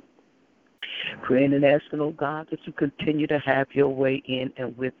Ministry. Praying and asking, oh God, that you continue to have your way in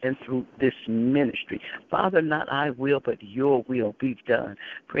and with and through this ministry. Father, not I will, but your will be done.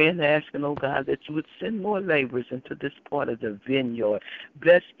 Praying and asking, oh God, that you would send more laborers into this part of the vineyard.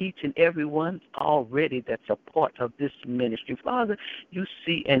 Bless each and every one already that's a part of this ministry. Father, you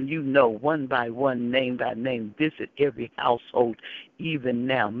see and you know one by one, name by name. Visit every household even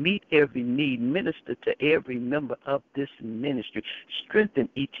now. Meet every need. Minister to every member of this ministry. Strengthen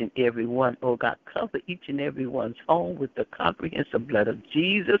each and every one, oh God. Cover each and every one's home with the comprehensive blood of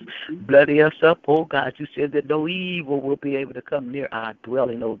Jesus. Bloody us up, oh God. You said that no evil will be able to come near our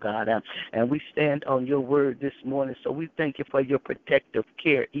dwelling, oh God. And we stand on your word this morning, so we thank you for your protective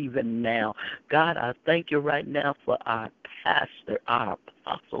care even now. God, I thank you right now for our pastor, our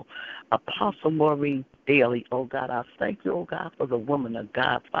Apostle Maureen Daly, oh God. I thank you, oh God, for the woman of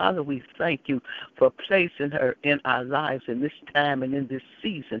God. Father, we thank you for placing her in our lives in this time and in this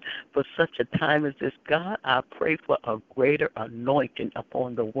season for such a time as this. God, I pray for a greater anointing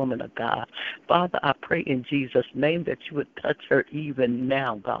upon the woman of God. Father, I pray in Jesus' name that you would touch her even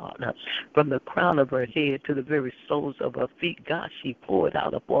now, God, from the crown of her head to the very soles of her feet. God, she poured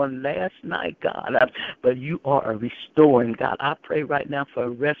out upon last night, God, but you are a restoring God. I pray right now for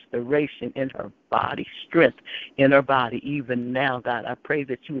restoration in her body, strength in her body even now, God. I pray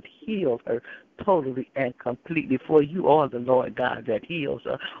that you would heal her totally and completely, for you are the Lord God that heals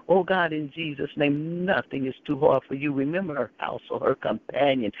her. Oh God, in Jesus' name, nothing is too hard for you. Remember her household, her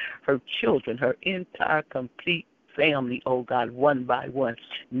companion, her children, her entire complete family, oh God, one by one,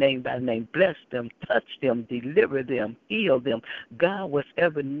 name by name. Bless them, touch them, deliver them, heal them. God,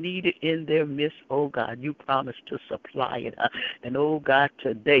 whatever needed in their midst, oh God, you promised to supply it. And oh God,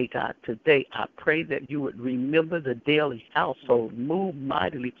 today, I pray that you would remember the daily household, move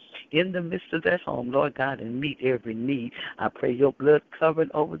mightily in the midst of that home, Lord God, and meet every need. I pray your blood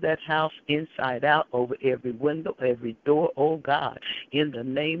covering over that house, inside out, over every window, every door, oh God, in the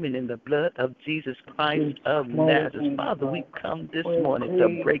name and in the blood of Jesus Christ of Nazareth. Father, we come this morning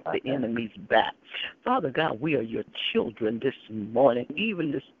to break the enemy's back. Father God, we are your children this morning,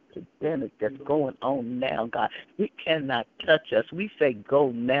 even this pandemic that's going on now, God. It cannot touch us. We say go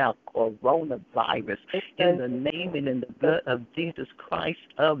now, coronavirus, in the name and in the blood of Jesus Christ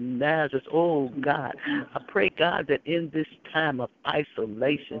of Nazareth. Oh, God, I pray, God, that in this time of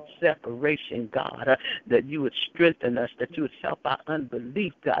isolation, separation, God, that you would strengthen us, that you would help our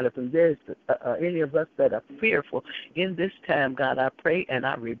unbelief, God. If there's any of us that are fearful in this time, God, I pray and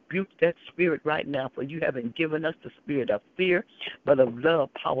I rebuke that spirit right now, for you haven't given us the spirit of fear, but of love,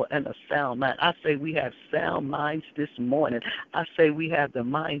 power, power and a sound mind. I say we have sound minds this morning. I say we have the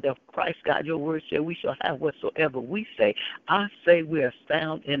mind of Christ. God, your word said we shall have whatsoever we say. I say we are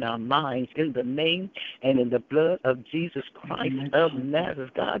sound in our minds in the name and in the blood of Jesus Christ of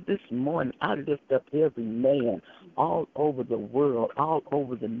Nazareth. God, this morning I lift up every man all over the world, all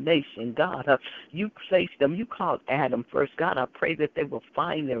over the nation. God, you placed them. You called Adam first. God, I pray that they will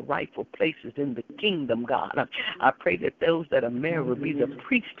find their rightful places in the kingdom, God. I pray that those that are married will be the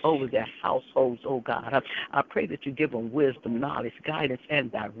priest over their households, oh God. I pray that you give them wisdom, knowledge, guidance,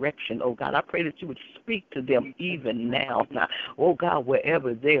 and direction, oh God. I pray that you would speak to them even now. Oh God,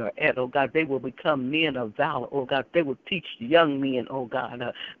 wherever they are at, oh God, they will become men of valor, oh God. They will teach young men, oh God,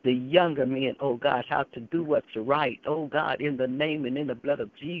 the younger men, oh God, how to do what's right, oh God, in the name and in the blood of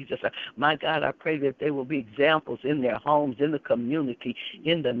Jesus. My God, I pray that they will be examples in their homes, in the community,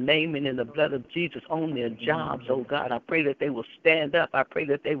 in the name and in the blood of Jesus, on their jobs, oh God. I pray that they will stand up. I pray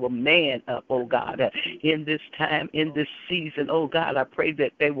that they will man up, oh God, in this time, in this season, oh God. I pray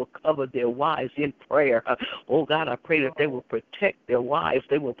that they will cover their wives in prayer. Oh God, I pray that they will protect their wives.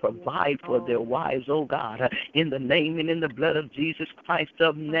 They will provide for their wives, oh God, in the name and in the blood of Jesus Christ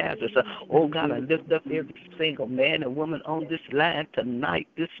of Nazareth. Oh God, I lift up every single man and woman on this line tonight,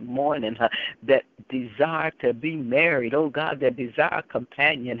 this morning, that desire to be married, oh God, that desire a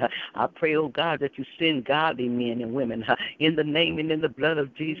companion. I pray, oh God, that you send godly men and women in the name and in the blood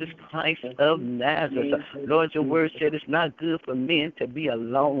of Jesus Christ of Nazareth. Lord, your word said it's not good for men to be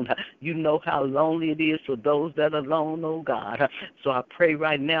alone. You know how lonely it is for those that are alone, oh God. So I pray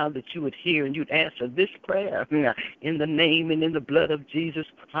right now that you would hear and you'd answer this prayer in the name and in the blood of Jesus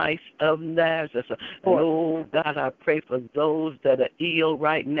Christ of Nazareth. And oh God, I pray for those that are ill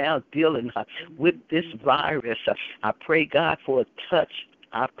right now, dealing with this virus. I pray, God, for a touch.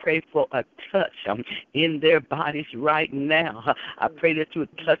 I pray for a touch in their bodies right now. I pray that you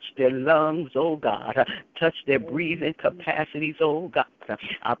would touch their lungs, oh God, touch their breathing capacities, oh God.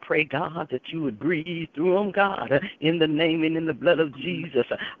 I pray, God, that you would breathe through them, God, in the name and in the blood of Jesus.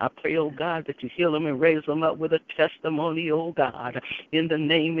 I pray, oh God, that you heal them and raise them up with a testimony, oh God, in the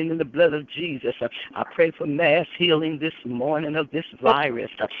name and in the blood of Jesus. I pray for mass healing this morning of this virus.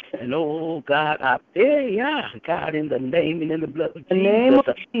 And, oh God, I pray, God, in the name and in the blood of Jesus.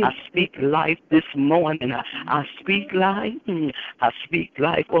 I speak life this morning. I speak life. I speak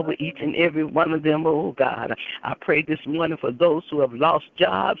life over each and every one of them, oh God. I pray this morning for those who have lost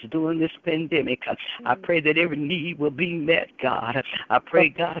jobs during this pandemic. I pray that every need will be met, God. I pray,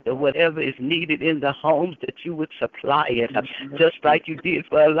 God, that whatever is needed in the homes, that you would supply it, just like you did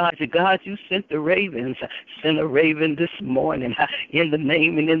for Elijah. God, you sent the ravens. Send a raven this morning in the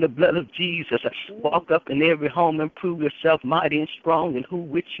name and in the blood of Jesus. Walk up in every home and prove yourself mighty and strong in who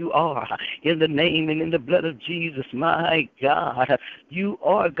which you are, in the name and in the blood of Jesus. My God, you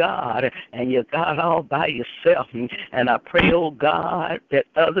are God, and you're God all by yourself. And I pray, oh God, that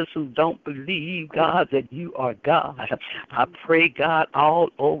others who don't believe, God, that you are God, I pray, God, all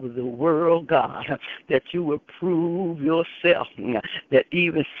over the world, God, that you will prove yourself, that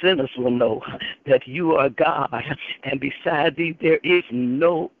even sinners will know that you are God, and beside thee there is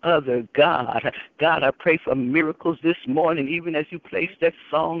no other God. God, I pray for miracles this morning, even as you place that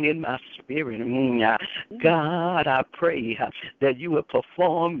song in my spirit. God, I pray that you will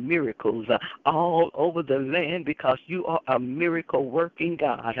perform miracles all over the land, because you are a miracle working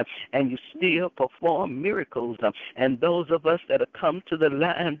God, and you still perform miracles. And those of us that have come to the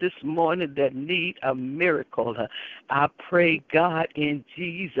line this morning that need a miracle, I pray, God, in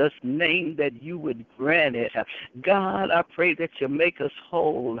Jesus' name, that you would grant it. God, I pray that you make us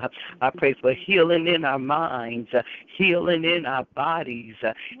whole. I pray for healing in our minds, healing in our bodies,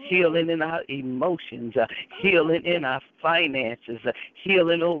 healing in our emotions, healing in our finances,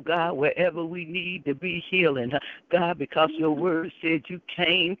 healing, oh God, wherever we need to be healing. God, because your word said you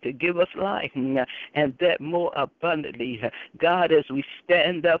came to give us life, and that more abundantly. God, as we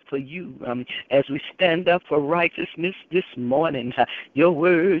stand up for you, as we stand up for righteousness this morning, your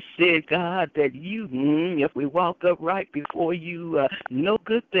word said, God, that you, if we walk upright before you, no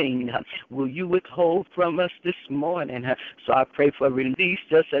good thing will you withhold from us this morning. So I pray for release,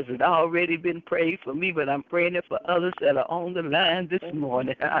 just as it already been prayed for me, but I'm praying it for others that are on the line this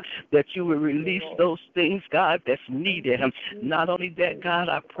morning, that you will release those things, God, that's needed. Not only that, God,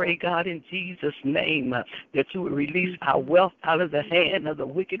 I pray, God, in Jesus' name, that you will release our wealth out of the hand of the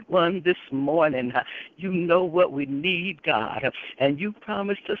wicked one this morning. You know what we need, God, and you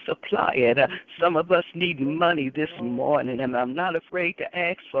promised to supply it. Some of us need money this morning, and I'm not afraid to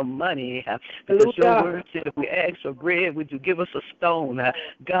ask for money, because your word said if we ask for bread, would you give us a stone sown.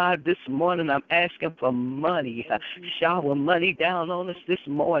 God, this morning I'm asking for money. Shower money down on us this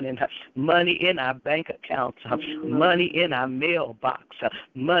morning. Money in our bank accounts. Money in our mailbox.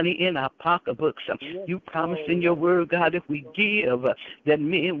 Money in our pocketbooks. You promised in your word, God, if we give, that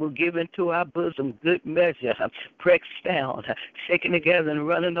men will give into our bosom good measure, pressed down, shaken together and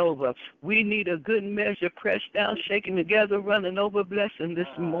running over. We need a good measure, pressed down, shaken together, running over blessing this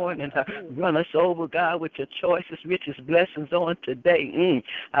morning. Run us over, God, with your choicest, richest blessings on today.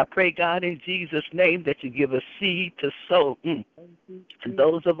 I pray, God, in Jesus' name that you give us seed to sow. And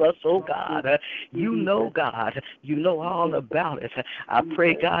those of us, oh God, you know, God, you know all about it. I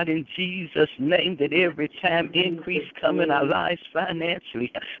pray, God, in Jesus' name that every time increase come in our lives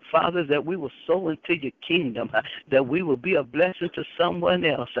financially, Father, that we will sow into your kingdom, that we will be a blessing to someone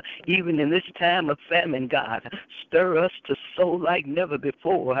else, even in this time of famine, God. Stir us to sow like never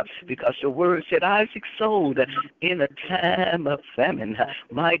before, because your word said Isaac sowed in a time of famine,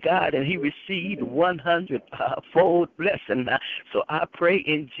 my God, and he received 100-fold blessing. So I pray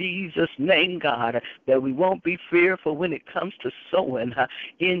in Jesus' name, God, that we won't be fearful when it comes to sowing.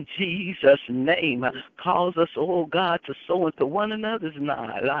 In Jesus' name, cause us, oh God, to sow into one another's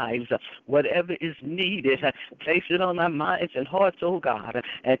lives. Whatever is needed, place it on our minds and hearts, oh God,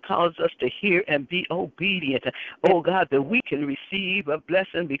 and cause us to hear and be obedient. Oh God, that we can receive a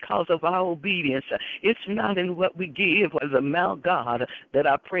blessing because of our obedience. It's not in what we give or the amount, God, that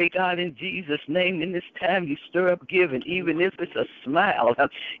I pray, God, in Jesus' name, in this time you stir up giving, even if it's a smile,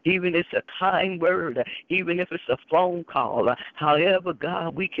 even if it's a kind word, even if it's a phone call. However,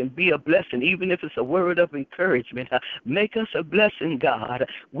 God, we can be a blessing, even if it's a word of encouragement. Make us a blessing, God.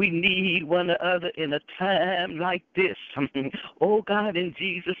 We need one another in a time like this. Oh, God, in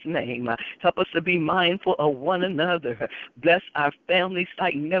Jesus' name, help us to be mindful of one another. Bless our families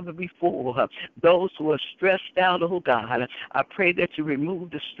like never before. Those who are stressed out, oh, God, I pray that you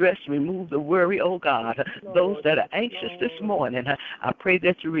remove the stress, remove the worry, oh, God. Those that are anxious this morning, I pray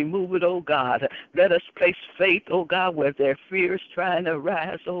that you remove it, oh, God. Let us place faith, oh, God, where their fear is trying to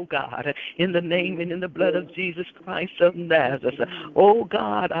rise, oh, God, in the name and in the blood of Jesus Christ of Nazareth. Oh,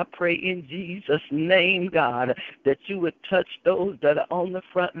 God, I pray in Jesus' name, God, that you would touch those that are on the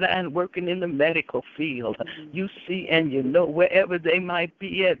front line working in the medical field. You see and you know wherever they might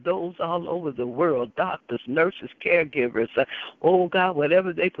be at, those all over the world, doctors, nurses, caregivers. Oh, God,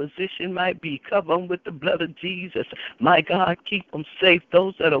 whatever their position might be, cover them with the blood of Jesus. My God, keep them safe.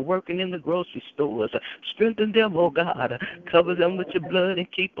 Those that are working in the grocery stores, strengthen them, oh, God. Cover them with your blood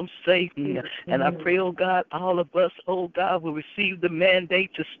and keep them safe. And I pray, oh, God, all of us, oh, God, will receive the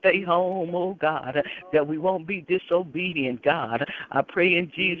mandate to stay home, oh, God, that we won't be disobedient, God. I pray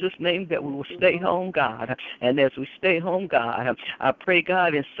in Jesus' name that we will stay home, God. And as we stay home, God, I pray,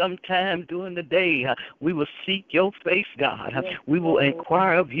 God, in some time during the day, we will seek your face, God. We will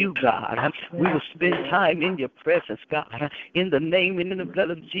inquire of you, God. We will spend time in your presence, God, in the name and in the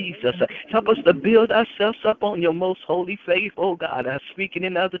blood of Jesus. Help us to build ourselves up on your most holy faith, oh, God, speaking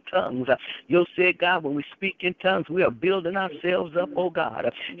in other tongues. You said, God, when we speak in tongues, we are building ourselves up, oh,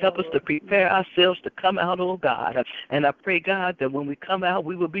 God. Help us to prepare ourselves to come out, oh, God. And I pray, God, that when we come out,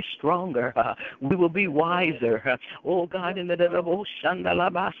 we will be stronger. We will be wiser. Oh, God, in the name of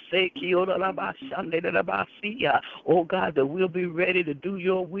oh, God, that we'll be ready to do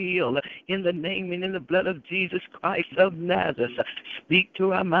your will in the name and in the blood of Jesus Christ of Nazareth. Speak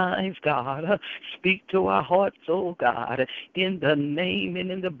to our minds, God. Speak to our hearts, oh, God, in the name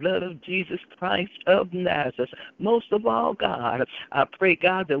and in the blood of Jesus Christ of Nazareth. Most of all, God, I pray,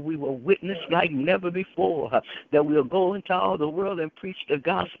 God, that we will witness like never before, that we'll go into all the world and preach the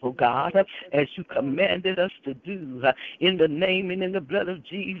gospel, God, as you commanded us to do, in the name and in the blood of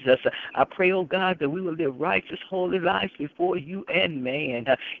Jesus. I pray, oh, God, that we will live righteous, holy lives before you and man,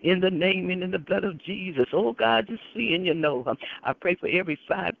 in the name and in the blood of Jesus. Oh, God, you see and you know. I pray for every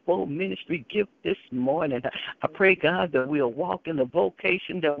fivefold ministry gift this morning. I pray, God, that we'll walk in the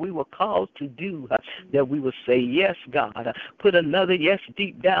vocation that we were called to do, that we will say yes, God. Put another yes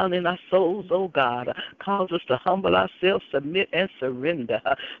deep down in our souls, oh, God. Cause us to humble ourselves, submit, and surrender.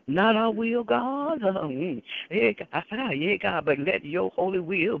 Not our will, God. Yeah, God, but let your holy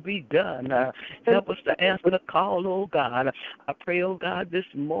will be done. Help us to answer the call, oh, God. I pray, oh, God, this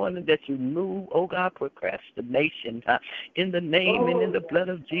morning that you move, oh, God, procrastination in the name and in the blood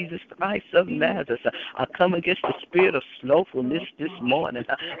of Jesus Christ of Nazareth. I come against the spirit of slowfulness this morning.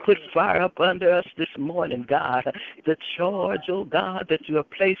 Put fire up under us this morning, God. The charge, oh, God, that you have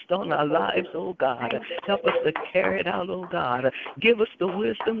placed on our lives, oh, God. Help us to carry it out, oh, God. Give us the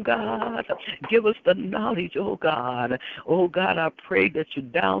wisdom, God. Give us the knowledge, oh, God. Oh, God, I pray that you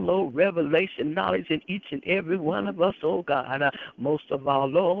download revelation knowledge in each and every one of us us, oh God. Most of all,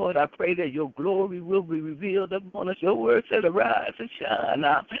 Lord, I pray that your glory will be revealed upon us. Your word said, arise and shine,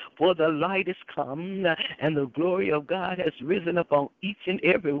 for the light is come, and the glory of God has risen upon each and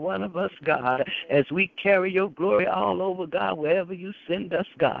every one of us, God, as we carry your glory all over, God, wherever you send us,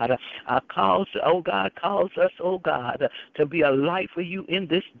 God. Calls us, oh God, to be a light for you in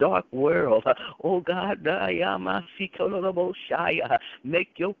this dark world. Oh God,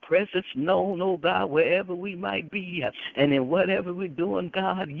 make your presence known, oh God, wherever we might be, and in whatever we're doing,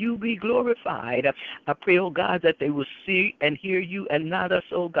 God, you be glorified. I pray, oh God, that they will see and hear you and not us,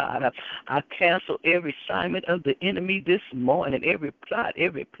 oh God. I cancel every assignment of the enemy this morning, every plot,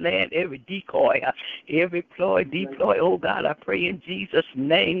 every plan, every decoy, every ploy, deploy, oh God, I pray in Jesus'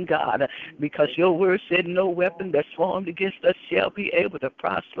 name, God, because your word said no weapon that's formed against us shall be able to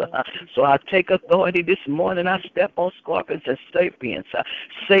prosper. So I take authority this morning. I step on scorpions and serpents.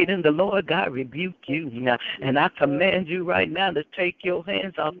 Satan, the Lord God, rebuke you. And I command you right now to take your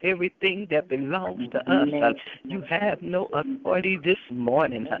hands off everything that belongs to us. You have no authority this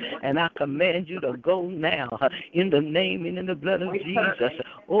morning. And I command you to go now in the name and in the blood of Jesus.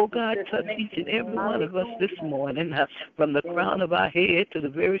 Oh God, touch each and every one of us this morning, from the crown of our head to the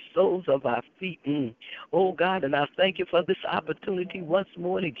very soles of our feet. Oh God, and I thank you for this opportunity once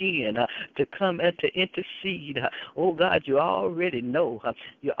more and again to come and to intercede. Oh God, you already know.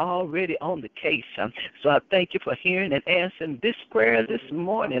 You're already on the case. So I thank you for hearing and answering this prayer this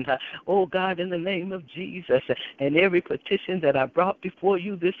morning. Oh God, in the name of Jesus, and every petition that I brought before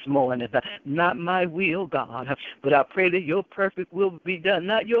you this morning, not my will, God, but I pray that your perfect will be done,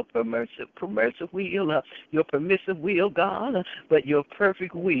 not your permissive will, your permissive will, God, but your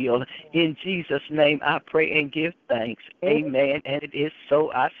perfect will. In Jesus' name I pray and give thanks. Amen. And it is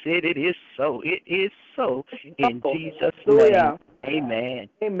so. I said it is so. It is so. In Jesus' name. Amen.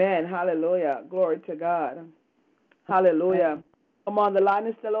 Amen. Hallelujah. Glory to God. Hallelujah. Come on, the line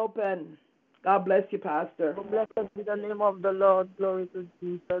is still open. God bless you, Pastor. Blessed be the name of the Lord. Glory to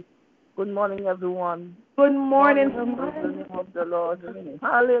Jesus. Good morning, everyone. Good morning. Good morning, the name of the Lord.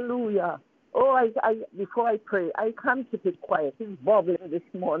 Hallelujah. Oh, before I pray, I can't keep it quiet. It's bubbling this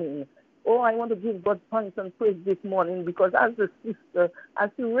morning. Oh, I want to give God thanks and praise this morning because as a sister, as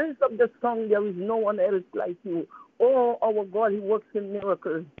you raise up the song, there is no one else like you. Oh, our God, he works in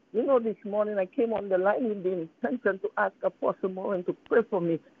miracles. You know, this morning I came on the line with the intention to ask Apostle Moran to pray for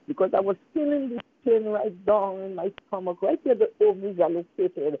me because I was feeling this pain right down in my stomach, right where the ovaries are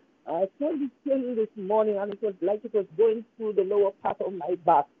located. I felt this pain this morning and it was like it was going through the lower part of my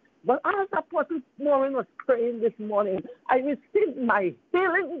back. But as Apostle Moran was praying this morning, I received my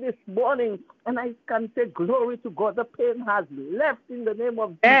healing this morning, and I can say glory to God. The pain has left in the name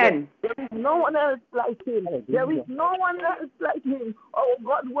of Jesus. There is no one else like him. There is no one else like him. Oh,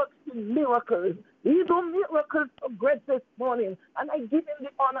 God works in miracles. He do miracles so great this morning, and I give him the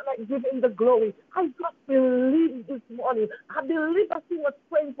honor, and I give him the glory. I just believe this morning. I believe that he was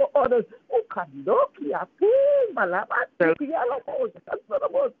praying for others. Oh, Kadokia,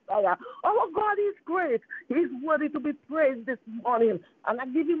 our God is great. He's worthy to be praised this morning, and I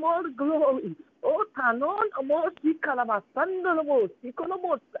give him all the glory. Oh, Tanon, Amosi, Kalabasandalamosi,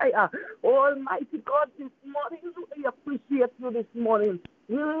 Kolomosaya. Almighty God, this morning, we appreciate you this morning.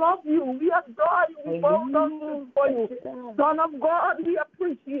 We love you. We adore you. We bow down before you. Son of God, we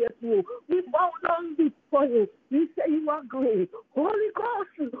appreciate you. We bow down before you. We say you are great. Holy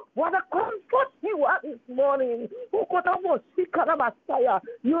Ghost, what a comfort you are this morning. You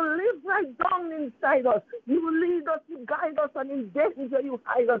live right down inside us. You lead us, you guide us, and in danger you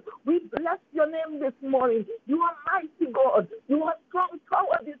hide us. We bless your name this morning. You are mighty God. You are strong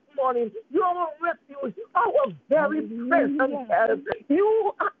power this morning. You are our refuge, our very present help.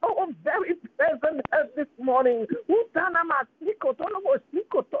 You are our very present help this morning.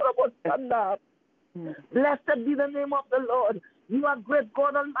 Blessed be the name of the Lord. You are great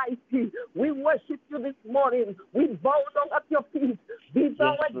God Almighty. We worship you this morning. We bow down at your feet. Be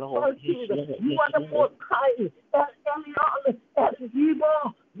thou exalted. You are the most high. El Elyon, El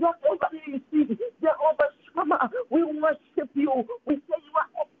Gibor, Jehovah Nissi, Jehovah Shammah. We worship you. We say you are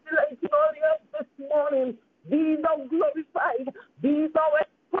excellent in all the earth this morning. Be thou glorified. Be thou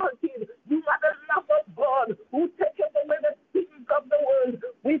exalted. You are the love of God who taketh away the sins of the world.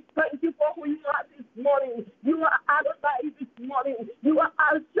 We thank you for who you are this morning. You are Adonai this morning. You are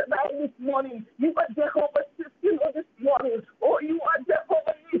Al Shaddai this morning. You are Jehovah Siskino this morning. Oh, you are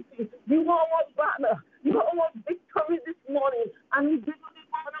Jehovah Nissi. You are our banner. You are our victory this morning. And we give you the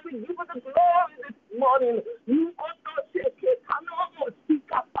honor. We give you the glory this morning. You are not shaking.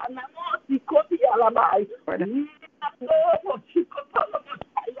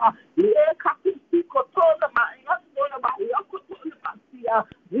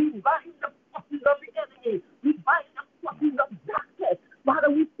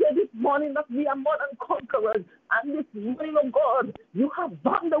 morning that we are more than conquerors. And this morning, oh God, you have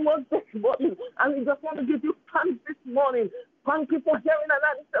done the work this morning. And we just want to give you thanks this morning. Thank you for hearing and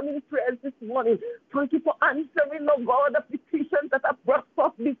answering prayers this morning. Thank you for answering, oh God, the petitions that are brought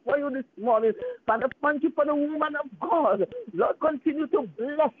forth before you this morning. Father, thank you for the woman of God. Lord, continue to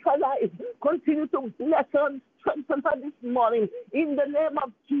bless her life. Continue to bless her and strengthen her this morning. In the name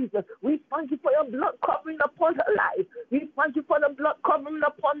of Jesus, we thank you for your blood covering upon her life. We thank you for the blood covering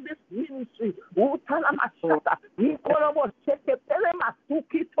upon this ministry.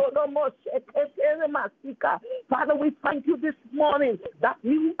 Father, we thank you this morning that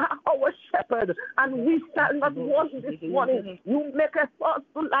you are our shepherd and we shall not want this morning. You make us force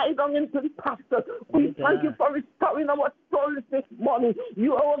to lie down into the pasture. We thank you for restoring our souls this morning.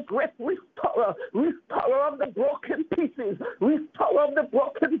 You are a great restorer, restorer of the broken pieces, restorer of the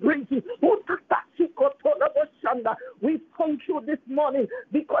broken bridges. We thank you this morning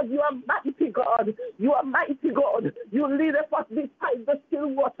because you are mighty God. You are mighty God. You lead us beside the still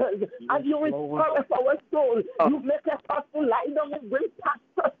waters and you restore us our soul. You make us to lie down in green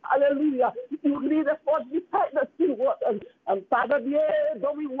pastures. Hallelujah. You lead us beside the still waters. And Father,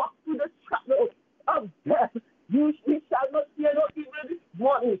 though we walk through the shadow of death, we shall not fear no evil this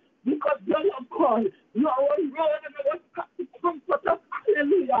morning because you are God. You are our Lord and our path to comfort us.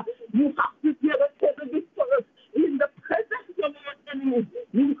 Hallelujah. You have to hear the table before us in the presence of our enemies.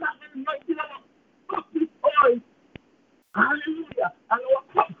 You have anointed our cup with oil. Hallelujah. And our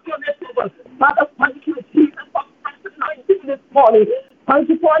cups are full. Father, thank you, Jesus, for fresh anointing this morning. Thank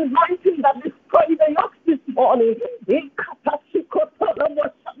you for anointing that destroyed the yokes this morning. We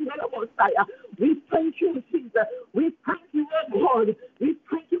thank you, Jesus. We thank you, Lord. We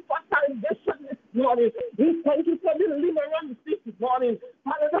thank you for salvation this morning. We thank you for deliverance this morning.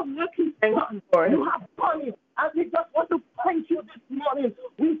 Father, the work is done. You have done it. And we just want to thank you this morning.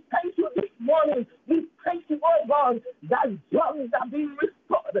 We thank you this morning. We thank you, oh God, that jobs are being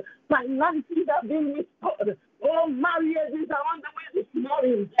restored. Finances are being restored. Oh, marriages are on the way this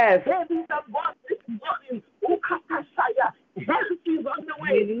morning. Yes. Babies are born this morning. Health is on the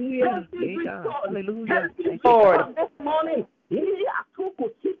way. Health is restored. Health is restored this morning.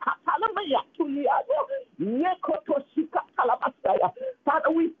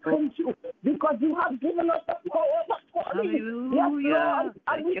 Father, we thank you because you have given us the power of authority. Yes, Lord.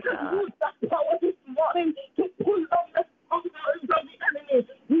 And we can use that power this morning to pull down the strongholds of the enemy.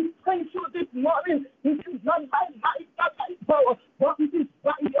 We thank you this morning. It is not by might, not by power, but it is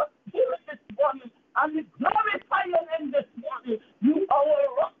by your spirit this morning. And we glorify your name this morning. You are a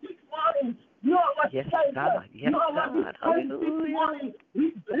rock this morning. You are a shelter. You are a defense this morning.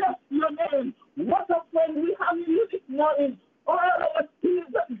 We bless your name. What a friend we have in you this morning. All our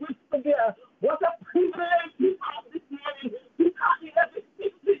sins and griefs to bear. What a privilege we have this morning to come in every to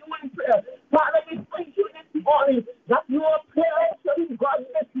you in prayer. Father, we thank you this morning that you are prayer God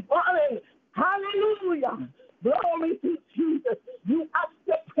this morning. Hallelujah. Glory to Jesus. You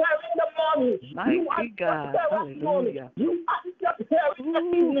answer prayer in the morning. Mighty God. Hallelujah. You answer prayer in the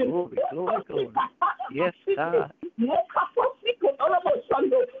evening. Glory. Yes, God.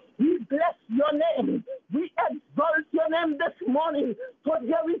 We bless your name. We exalt your name this morning. For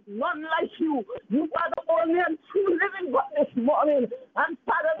there is none like you. You are the only and true living God this morning. And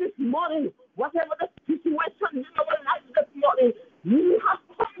Father, this morning, whatever the situation in our life this morning, you have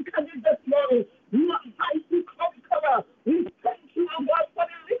conquered it this morning. You are mighty conqueror. We thank you, O God, for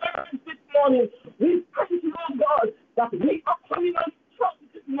deliverance this morning. We thank you, O God, that we are coming out strong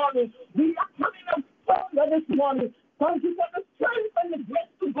this morning. We are coming out stronger this morning. Thank you for the strength and the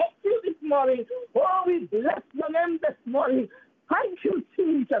grace to go through this morning. Oh, we bless your name this morning. Thank you,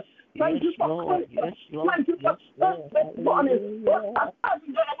 Jesus. Thank you for comfort. Thank you for strength this morning.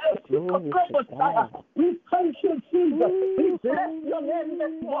 We thank you, Jesus. We bless your name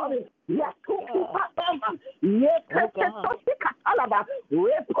this morning. Yes,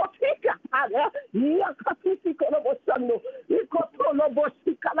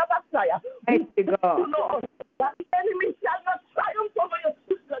 that the enemy shall not triumph over your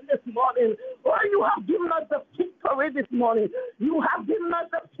children this morning. Oh, you have given us the victory this morning. You have given us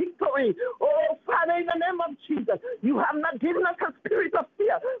the victory. Oh, Father, in the name of Jesus, you have not given us a spirit of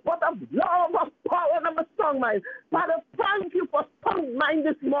fear, but of love, of power, and of a strong mind. Father, thank you for strong mind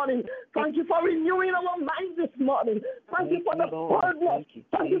this morning. Thank you for renewing our mind this morning. Thank you for the boldness.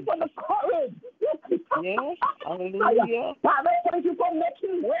 Thank you for the courage. Yes, hallelujah. Father, thank you for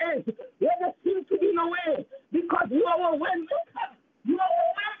making ways where there seems to be no way, because you are a way maker. You are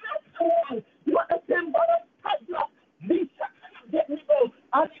a way maker. You are the same God of Pedro, the second of Abednego,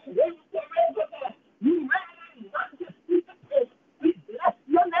 and you reign forever. You reign in majesty. We bless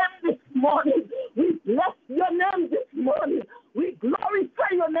your name this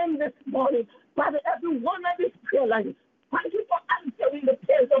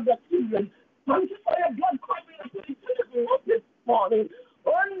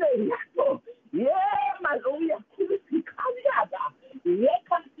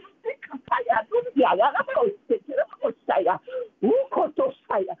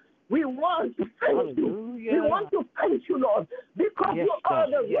We want to thank you. We want to thank you, Lord, because you are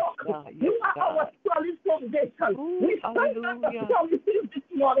the rock. You are our solid foundation. We stand on the promises this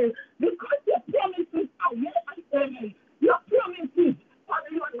morning because your promises are yes and amen. Your promises,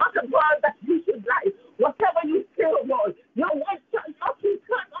 Father, you are not a God that you should lie. Whatever you say, Lord, your word shall not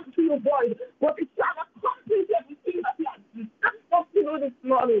return unto you void, but it shall accomplish everything that you have sent us to do this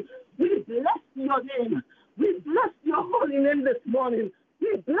morning. We bless your name. We bless your holy name this morning.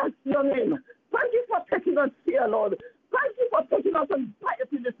 We bless your name. Thank you for taking us here, Lord. Thank you for taking us on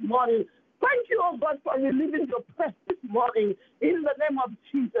piety this morning. Thank you, oh God, for relieving your press this morning. In the name of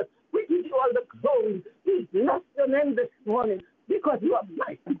Jesus, we give you all the glory. We bless your name this morning because you are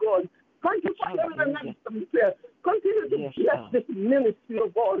mighty God. Thank you for hearing the night from prayer. Continue to bless this ministry, oh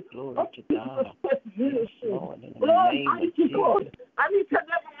God. Continue to bless ministry. Lord, mighty God. And each and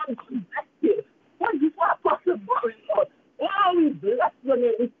everyone connected. Thank you for Apostle Boris, Lord. Oh, we bless your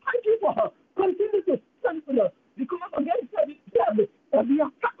name. We thank you for her. Continue to strengthen us. Because against every devil, every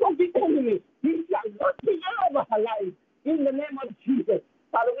attack of the enemy, he shall not be over her life. In the name of Jesus.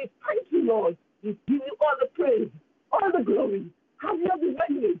 Father, we thank you, Lord. We give you all the praise, all the glory. Have your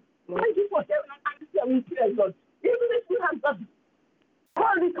way. Thank you for hearing and answering prayers, Lord. Even if we have not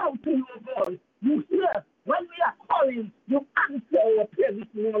called it out to you, God, you hear when we are calling, you answer our prayer this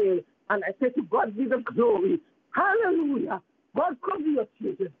morning. And I say to God be the glory. Hallelujah. God, cover your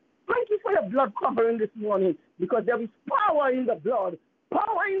children. Thank you for your blood covering this morning because there is power in the blood.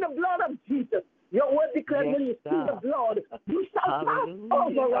 Power in the blood of Jesus. Your word declares when you see the blood, you shall pass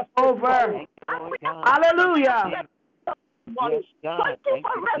over us. Over. Hallelujah. Thank you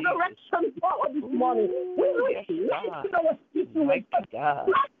for resurrection power this morning. We light in our situation.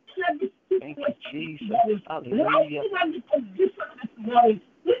 Thank you, Jesus. Hallelujah. Light in every position this morning.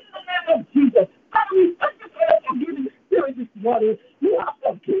 In the name of Jesus. Father, we thank you for your forgiving spirit this morning. You have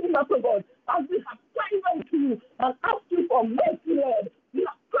forgiven us, O God, as we have prayed unto you and asked you for mercy, Lord. We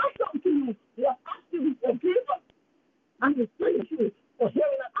have cried unto you. We have asked you to forgive us. And we thank you for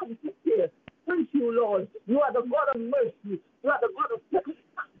hearing and answering prayer. Thank you, Lord. You are the God of mercy. You are the God of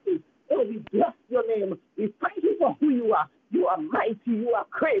circumstances. Oh, we bless your name. We thank you for who you are. You are mighty. You are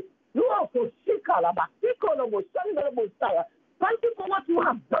great. You are for Thank you for what you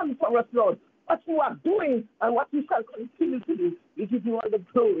have done for us, Lord. What you are doing and what you shall continue to do. We give you all the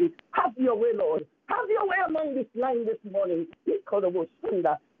glory. Have your way, Lord. Have your way among this line this morning.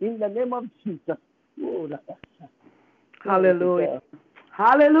 In the name of Jesus. Hallelujah.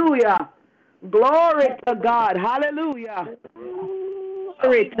 Hallelujah. Glory to God. Hallelujah.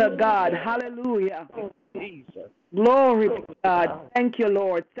 Glory to God. Hallelujah. Glory to God. Thank you,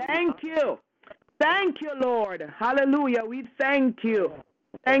 Lord. Thank you. Thank you, Lord. Hallelujah. We thank you.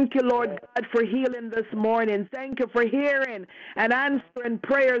 Thank you, Lord God, for healing this morning. Thank you for hearing and answering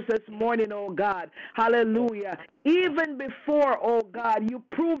prayers this morning, oh God. Hallelujah. Even before, oh God, you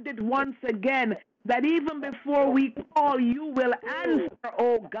proved it once again that even before we call, you will answer,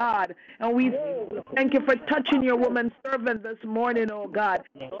 oh God. And we thank you for touching your woman servant this morning, oh God.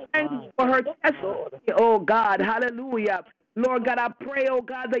 Thank you for her testimony, oh God. Hallelujah. Lord God, I pray, oh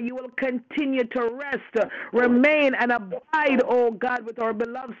God, that you will continue to rest, remain, and abide, oh God, with our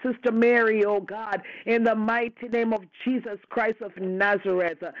beloved sister Mary, oh God, in the mighty name of Jesus Christ of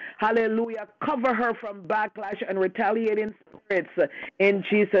Nazareth. Hallelujah. Cover her from backlash and retaliating spirits in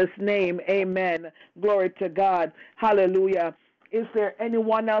Jesus' name. Amen. Glory to God. Hallelujah. Is there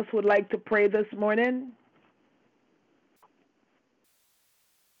anyone else who would like to pray this morning?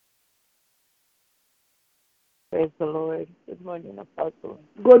 Praise the Lord. Good morning, Apostle.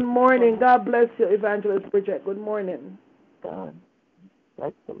 Good morning. God bless you, Evangelist Bridget. Good morning. God,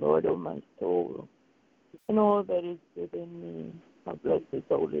 bless the Lord, O my soul, and all that is within me. I bless his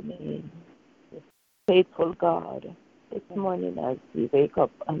holy name. Faithful God, this morning as we wake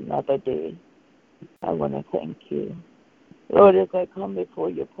up another day, I want to thank you. Lord, as I come before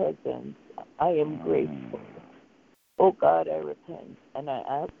your presence, I am grateful. Oh God, I repent and I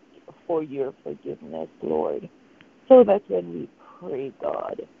ask for your forgiveness, Lord, so that when we pray,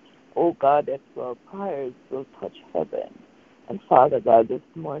 God, oh God, that our prayers will touch heaven. And Father God, this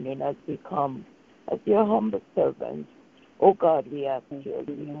morning as we come as your humble servants, oh God, we ask your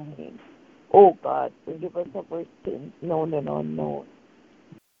name. Oh God, forgive us of our sins, known and unknown.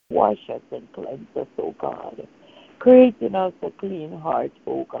 Wash us and cleanse us, oh God. Create in us a clean heart,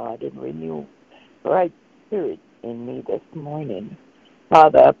 oh God, and renew right spirit in me this morning.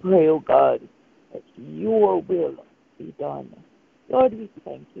 Father, I pray, oh God, that your will be done Lord, we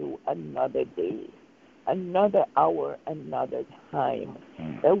thank you another day, another hour, another time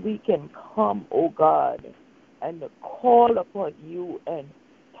that we can come, oh God, and call upon you and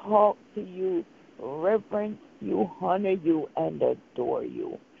talk to you, reverence you, honor you, and adore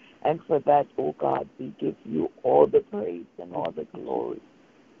you. And for that, oh God, we give you all the praise and all the glory.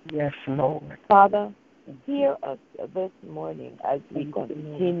 Yes, Lord. Father, hear us this morning as we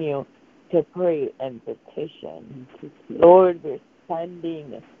continue to pray and petition. Lord, we're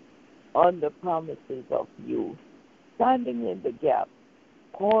standing on the promises of you, standing in the gap,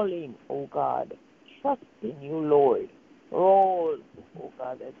 calling, oh God, trusting you, Lord, for all, oh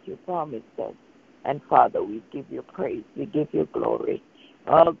God, that you promised us. And Father, we give you praise, we give you glory.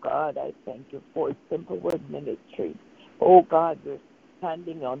 Oh God, I thank you for Simple Word Ministry. Oh God, we're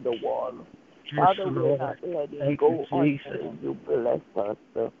standing on the wall. Yes, Father, we're Lord. not letting Thank go you, until you bless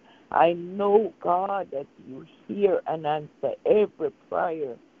us. I know, God, that you hear and answer every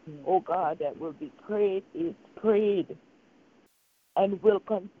prayer, oh God, that will be prayed is prayed and will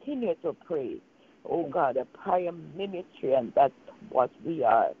continue to pray. Oh God, a prayer ministry, and that's what we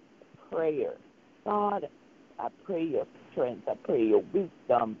are, prayer. God, I pray your strength, I pray your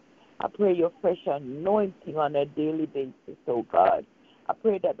wisdom, I pray your fresh anointing on a daily basis, oh God. I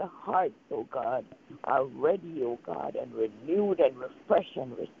pray that the hearts, oh God, are ready, oh God, and renewed and refreshed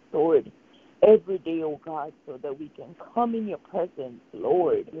and restored every day, oh God, so that we can come in your presence,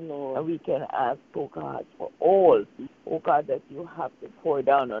 Lord, and we can ask, oh God, for all, oh God, that you have to pour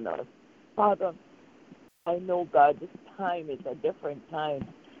down on us. Father, I know, God, this time is a different time,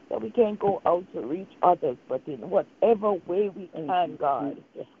 that we can't go out to reach others, but in whatever way we can, God,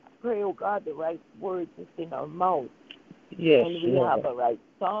 I pray, oh God, the right words is in our mouth. Yes, and we have a right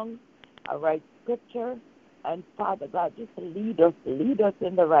song, a right scripture, and Father God, just lead us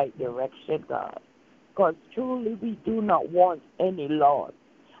in the right direction, God, because truly we do not want any loss.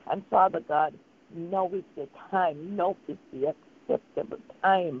 And Father God, now is the time, now is the acceptable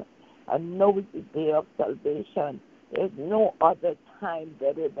time, and now is the day of salvation. There's no other time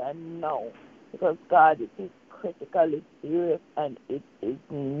better than now, because God, it is critically serious and it is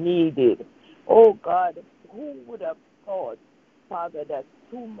needed. Oh God, who would have thought, Father, that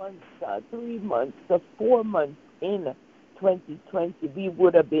 2 months, 3 months, 4 months in 2020, we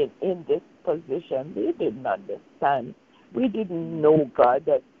would have been in this position? We didn't understand. We didn't know, God,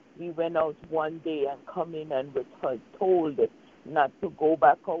 that we went out one day and come in and were told not to go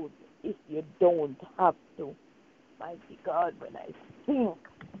back out if you don't have to. Mighty God, when I think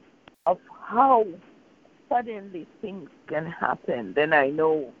of how suddenly things can happen, then I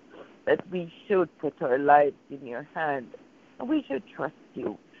know that we should put our lives in your hand, and we should trust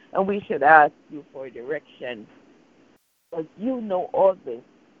you, and we should ask you for direction, because you know all this,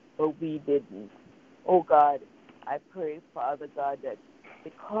 but we didn't. Oh God, I pray, Father God, that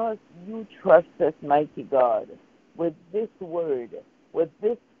because you trust us, mighty God, with this word, with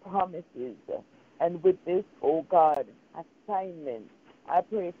this promises, and with this, oh God, assignment, I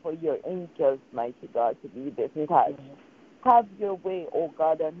pray for your angels, mighty God, to be dispatched. Have your way, oh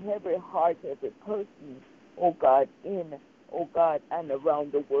God, on every heart, every person, oh God, in, oh God, and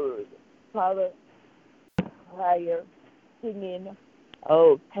around the world. Father, prayer, singing,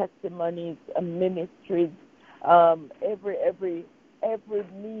 oh, testimonies, ministries, every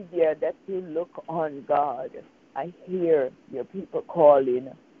media that you look on, God, I hear your people calling.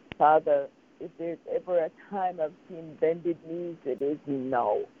 Father, if there's ever a time I've seen bended knees, it is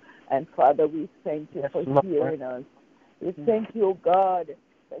now. And Father, we thank you for hearing us. We thank you, God,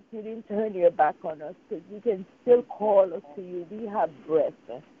 that you didn't turn your back on us, because you can still call us to you. We have breath.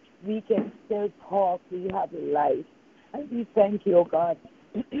 We can still talk. We have life. And we thank you, God,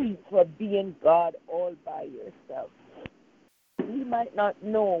 for being God all by yourself. We might not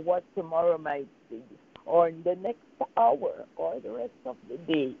know what tomorrow might be, or in the next hour, or the rest of the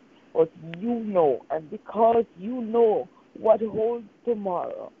day, but you know. And because you know what holds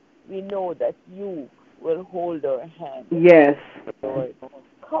tomorrow, we know that you will hold our hand. Yes. Lord,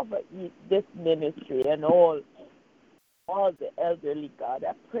 cover this ministry and all the elderly, God.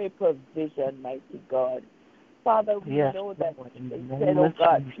 I pray provision, mighty God. Father, we know that they said, oh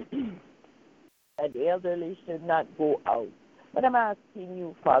God, that the elderly should not go out. But I'm asking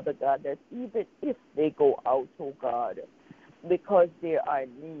you, Father God, that even if they go out, oh God, because there are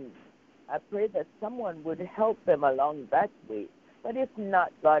needs, I pray that someone would help them along that way. But if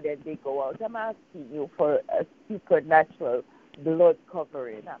not, God, and they go out, I'm asking you for a supernatural blood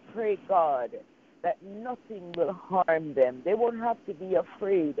covering. I pray, God, that nothing will harm them. They won't have to be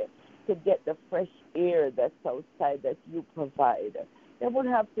afraid to get the fresh air that's outside that you provide. They won't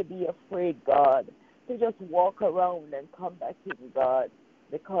have to be afraid, God, to just walk around and come back in, God,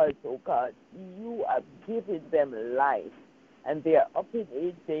 because, oh God, you have given them life, and they are up in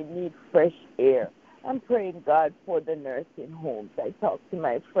age, they need fresh air. I'm praying, God, for the nursing homes. I talked to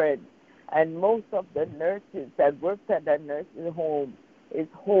my friend, and most of the nurses that worked at the nursing home is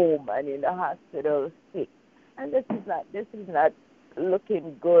home and in the hospital sick. And this is not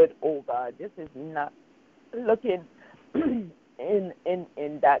looking good, oh God. This is not looking in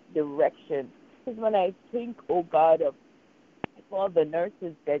that direction. Because when I think, oh God, of all the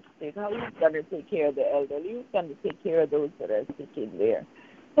nurses that sick, how who's going to take care of the elderly? Who's going to take care of those that are sick in there?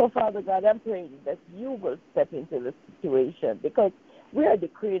 So, Father God, I'm praying that you will step into the situation, because we are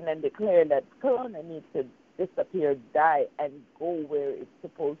decreeing and declaring that Corona needs to disappear, die, and go where it's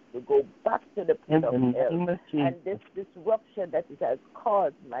supposed to go, back to the pit of hell. And this disruption that it has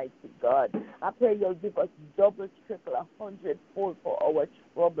caused, mighty God, I pray you'll give us double, triple, 100-fold for our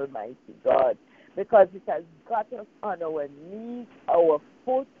trouble, mighty God, because it has got us on our knees, our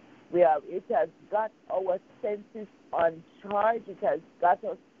foot. It has got our senses on charge. It has got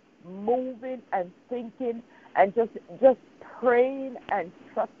us moving and thinking and just praying and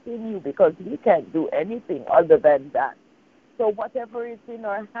trusting you, because we can't do anything other than that. So whatever is in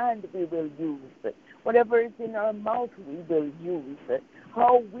our hand, we will use it. Whatever is in our mouth, we will use it.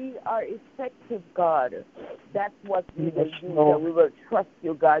 How we are effective, God, that's what we will use. And we will trust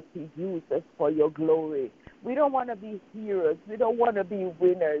you, God, to use us for your glory. We don't want to be heroes. We don't want to be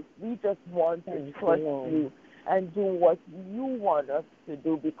winners. We just want to trust you and do what you want us to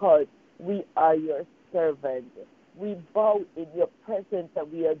do, because we are your servants. We bow in your presence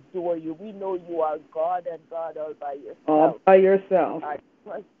and we adore you. We know you are God and God all by yourself. All by yourself. I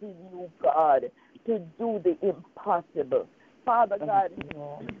trust in you, God, to do the impossible. Father God,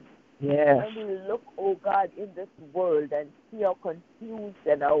 when we look, oh God, in this world and see how confused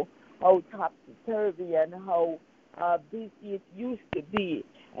and how topsy-turvy and how busy it used to be,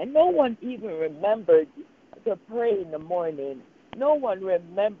 and no one even remembered to pray in the morning. No one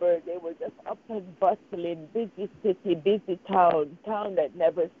remembered. They were just up and bustling, busy city, busy town that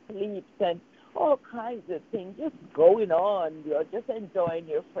never sleeps, and all kinds of things just going on. You're just enjoying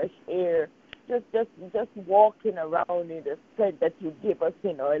your fresh air, just walking around in the strength that you give us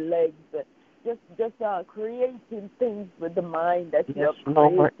in our legs, just creating things with the mind that you have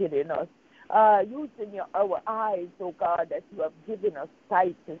created in us. Using our eyes, oh God, that you have given us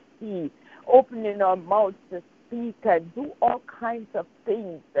sight to see, opening our mouths to speak and do all kinds of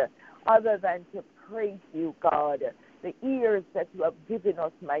things other than to praise you, God. The ears that you have given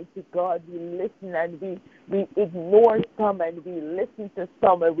us, mighty God, we listen and we ignore some and we listen to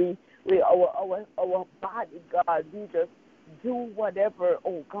some, and our body, God, we just do whatever,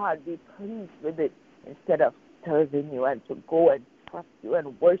 oh God, we please with it instead of serving you and to go and trust you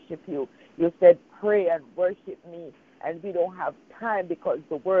and worship you. You said pray and worship me, and we don't have time because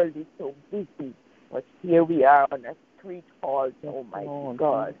the world is so busy. But here we are on a street halt, Almighty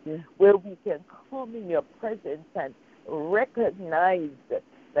God, where we can come in your presence and recognize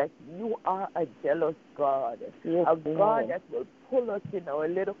that you are a jealous God, a God that will pull us in our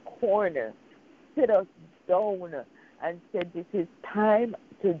little corner, sit us down, and say, this is time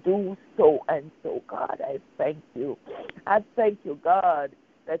to do so and so. God, I thank you. I thank you, God,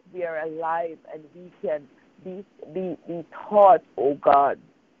 that we are alive and we can be taught, oh God.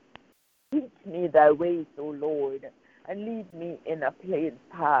 Teach me thy ways, O Lord, and lead me in a plain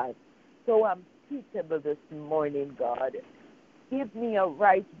path. So I'm teachable this morning, God. Give me a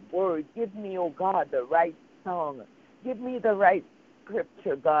right word. Give me, oh God, the right song. Give me the right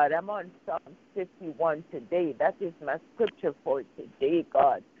scripture, God. I'm on Psalm 51 today. That is my scripture for today,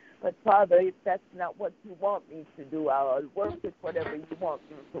 God. But, Father, if that's not what you want me to do, I'll work with whatever you want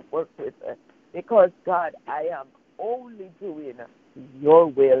me to work with. Because, God, I am only doing your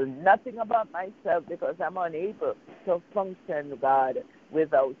will, nothing about myself, because I'm unable to function, God,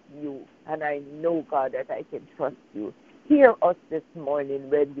 without you. And I know, God, that I can trust you. Hear us this morning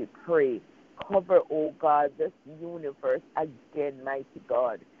when we pray. Cover, oh God, this universe again, mighty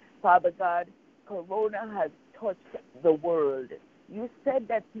God. Father God, Corona has touched the world. You said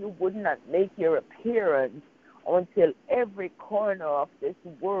that you would not make your appearance until every corner of this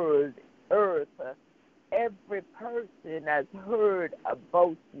world, earth, every person has heard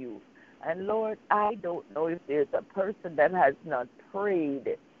about you. And Lord, I don't know if there's a person that has not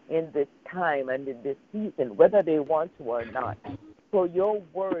prayed in this time and in this season, whether they want to or not. So your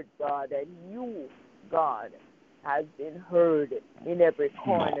word, God, and you, God, has been heard in every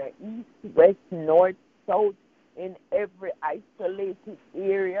corner, east, west, north, south, in every isolated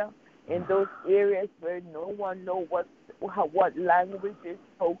area, in those areas where no one knows what language is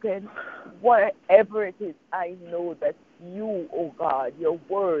spoken, whatever it is, I know that you, oh God, your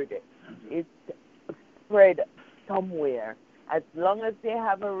word is spread somewhere. As long as they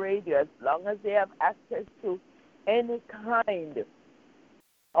have a radio, as long as they have access to any kind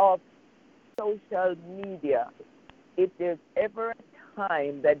of social media, if there's ever a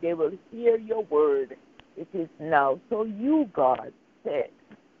time that they will hear your word, it is now. So you, God, said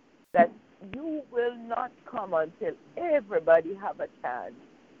that you will not come until everybody have a chance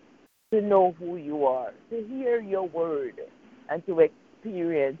to know who you are, to hear your word, and to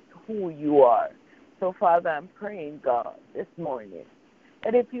experience who you are. So, Father, I'm praying, God, this morning,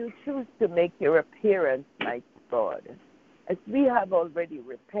 that if you choose to make your appearance, mighty God, as we have already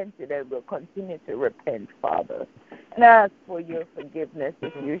repented and will continue to repent, Father, and ask for your forgiveness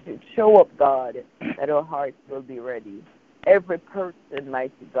if you should show up, God, that our hearts will be ready. Every person,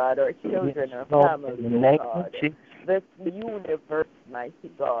 mighty God, our children, our families, God, this universe,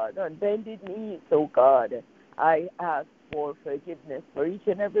 mighty God, on bended knees, oh God, I ask for forgiveness for each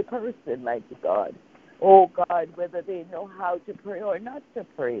and every person, mighty God. Oh God, whether they know how to pray or not to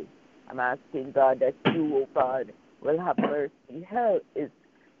pray, I'm asking, God, that you, oh God, will have mercy. Hell is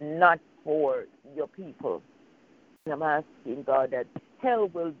not for your people. And I'm asking, God, that hell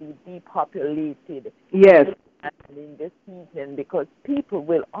will be depopulated. Yes. In this season, because people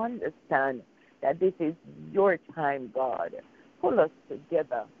will understand that this is your time, God. Pull us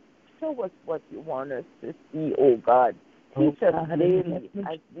together. Show us what you want us to see, oh God. Teach us daily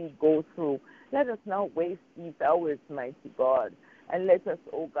as we go through. Let us not waste these hours, mighty God. And let us,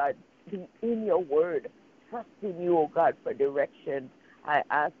 oh God, be in your word, trusting you, oh God, for direction. I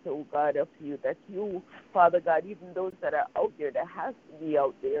ask, oh God, of you that you, Father God, even those that are out there, that has to be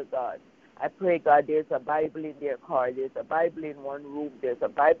out there, God, I pray, God, there's a Bible in their car, there's a Bible in one room, there's a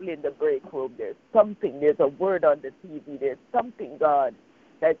Bible in the break room, there's something, there's a word on the TV, there's something, God,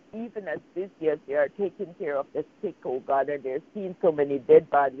 that even as busy as they are taking care of the sick, oh God, and they're seeing so many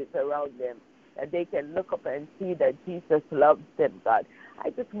dead bodies around them, that they can look up and see that Jesus loves them, God. I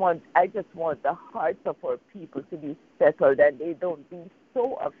just want the hearts of our people to be settled, and they don't be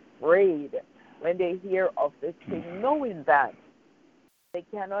so afraid when they hear of this thing, knowing that they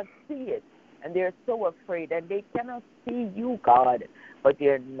cannot see it, and they're so afraid, and they cannot see you, God, but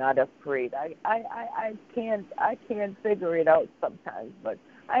they're not afraid. I can't figure it out sometimes, but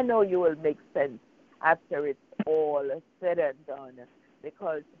I know you will make sense after it's all said and done,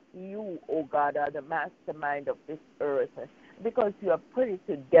 because you, oh God, are the mastermind of this earth. Because you have put it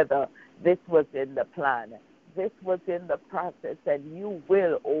together, this was in the plan. This was in the process, and you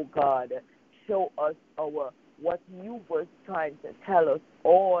will, oh God, show us what you were trying to tell us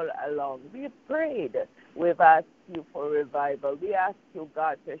all along. We've prayed. We've asked you for revival. We asked you,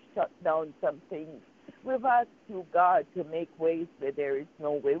 God, to shut down some things. We've asked you, God, to make ways where there is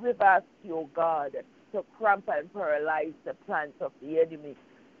no way. We've asked you, oh God, to cramp and paralyze the plans of the enemy.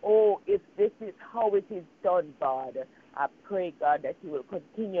 Oh, if this is how it is done, God, I pray, God, that you will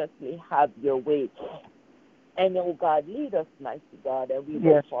continuously have your way. And, oh God, lead us, mighty God, and we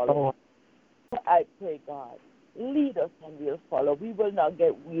will follow. I pray, God, lead us and we'll follow. We will not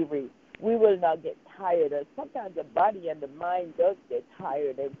get weary. We will not get tired. And sometimes the body and the mind does get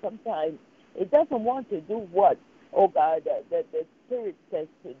tired, and sometimes it doesn't want to do what, oh God, the Spirit says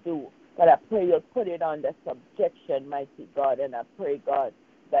to do. But I pray you'll put it under subjection, mighty God, and I pray, God,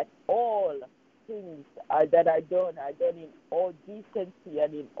 that all things that are done in all decency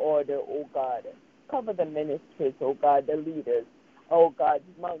and in order, oh God. Cover the ministries, oh God, the leaders. Oh God,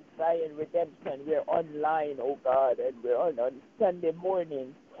 Mount Zion Redemption, we're online, oh God, and we're on Sunday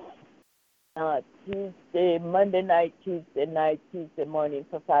morning, Tuesday, Monday night, Tuesday night, Tuesday morning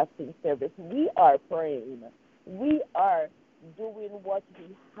for fasting service. We are praying. We are doing what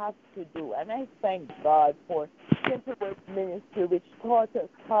we have to do. And I thank God for Simple Work Ministry, which taught us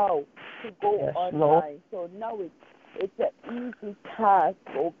how to go online. Lord. So now it's an easy task,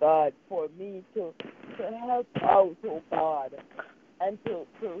 oh God, for me to help out, oh God, and to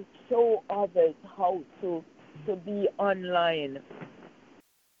show others how to be online.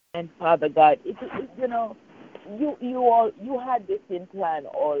 And Father God, you had this in plan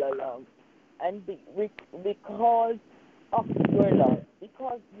all along, and because of your love,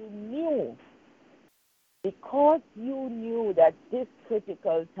 because you knew that this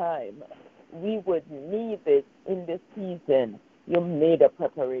critical time we would need it in this season, you made a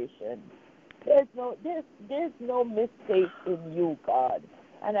preparation. There's no mistake in you, God.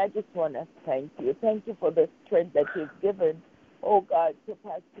 And I just want to thank you. Thank you for the strength that you've given, oh God, to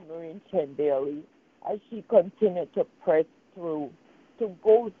Pastor Maureen Chandeli as she continued to press through, to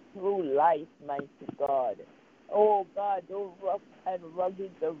go through life, mighty God. Oh God, though rough and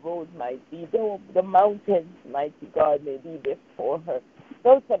rugged the road might be, though the mountains, mighty God, may be before her,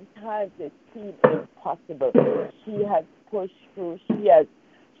 though sometimes it seems impossible, she has pushed through. She has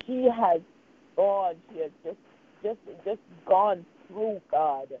gone. She has just gone through,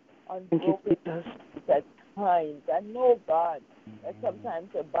 God, unbroken at times. I know, God, that sometimes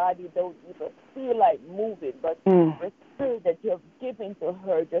her body don't even feel like moving, but the spirit that you have given to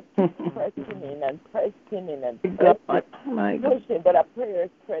her just keep pressing in and pressing in and pushing. But I pray her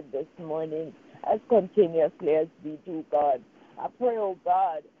strength this morning as continuously as we do, God. I pray, oh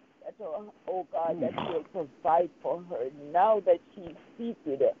God, that that you'll provide for her now that she's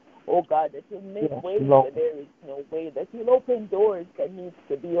seated. Oh God, that you'll make ways where there is no way, that you'll open doors that needs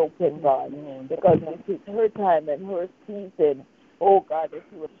to be opened, God, because this is her time and her season. Oh God, that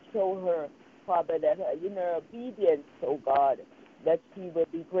you will show her, Father, that in her obedience, oh God, that she will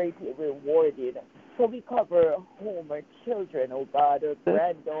be greatly rewarded. So we cover her home, her children, oh God, her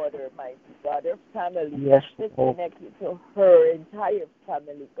granddaughter, mighty God, her family, just connected to her entire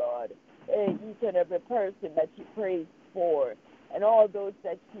family, God. Each and every person that she prays for, and all those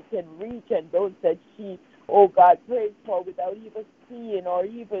that she can reach and those that she, oh God, prays for without even seeing or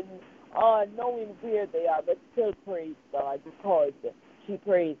even knowing where they are, but still praise God because she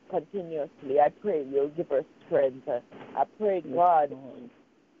prays continuously. I pray you'll give her strength. I pray, God,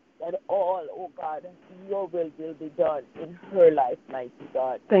 that all, oh God, your will be done in her life, mighty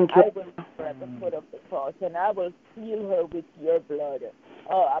God. Thank you. I will be at the foot of the cross, and I will seal her with your blood,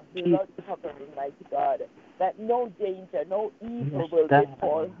 a blood covering, mighty God, that no danger, no evil will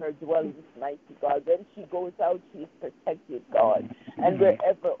befall her dwellings, mighty God. When she goes out, she is protected, God. And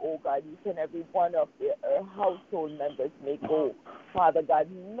wherever, oh God, each and every one of her household members may go, Father God,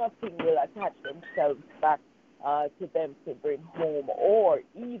 nothing will attach themselves back to them to bring home, or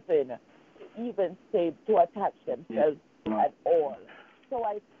even say to attach themselves at all. So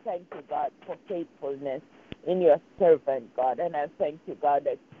I thank you, God, for faithfulness in your servant, God, and I thank you, God,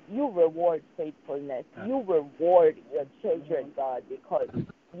 that you reward faithfulness. You reward your children, God, because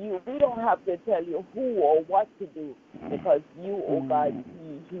we don't have to tell you who or what to do, because you, oh God,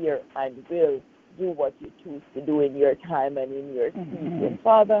 see, hear, and will do what you choose to do in your time and in your season.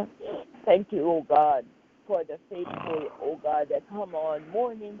 Father, thank you, oh God, for the faithful, oh God, that come on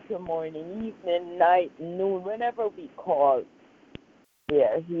morning to morning, evening, night, noon, whenever we call. They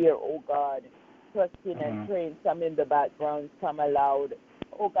are here, oh God, trusting and praying, some in the background, some aloud.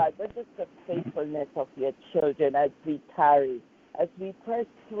 Oh God, but just the faithfulness of your children as we tarry, as we press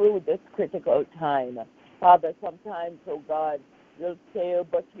through this critical time. Father, sometimes, oh God, you'll say, oh,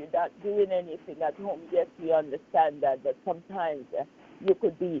 but you're not doing anything at home. Yes, we understand that, but sometimes you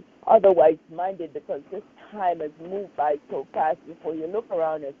could be otherwise minded because this time has moved by so fast. Before you look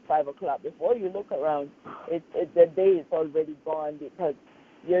around, it's 5 o'clock. Before you look around, the day is already gone because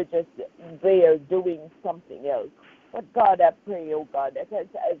you're just there doing something else. But God, I pray, oh God, that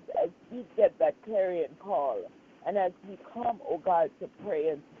as we get that clarion call, and as we come, oh God, to pray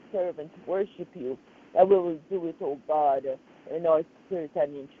and to serve and to worship you, that we will do it, oh God, in our spirit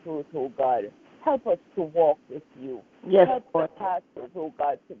and in truth, oh God. Help us to walk with you. Yes, help the pastors, oh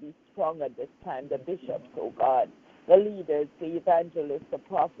God, to be strong at this time, the bishops, oh God, the leaders, the evangelists, the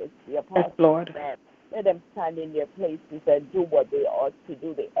prophets, the apostles, Lord. Let them stand in their places and do what they ought to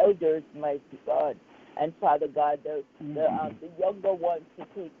do. The elders, mighty God, and Father God, the younger ones to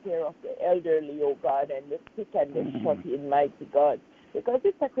take care of the elderly, oh God, and the sick and the shut in, mighty God. Because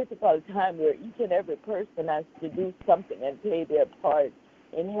it's a critical time where each and every person has to do something and play their part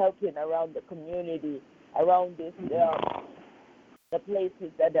in helping around the community, around this, the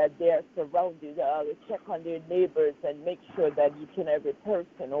places that are there surrounded, check on their neighbors and make sure that each and every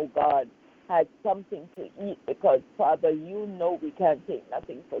person, oh God, has something to eat, because, Father, you know we can't take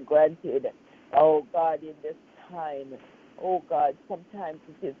nothing for granted. Oh God, in this time, oh God, sometimes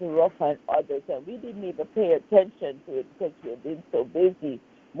it is rough on others, and we didn't even pay attention to it because we've been so busy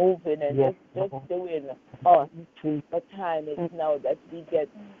moving and just doing us. The time is now that we get,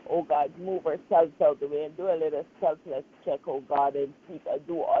 oh God, move ourselves out of the way and do a little selfless check, oh God, and seek and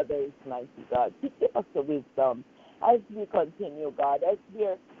do others, mighty God. Give us the wisdom as we continue, God, as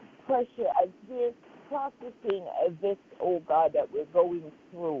we're pressure, as we're processing this, oh God, that we're going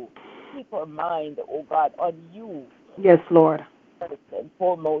through. Keep our mind, oh God, on you. Yes, Lord. First and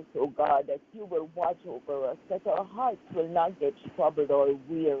foremost, oh God, that you will watch over us, that our hearts will not get troubled or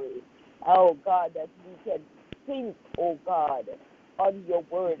weary. Oh God, that we can think, oh God, on your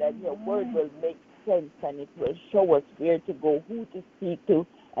word, and your word will make sense, and it will show us where to go, who to speak to,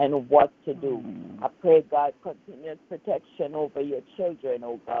 and what to do. I pray, God, continuous protection over your children,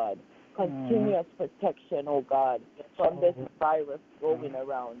 oh God. continuous protection, oh God, from this virus going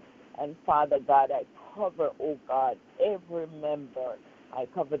around. And Father God, I cover, oh God, every member. I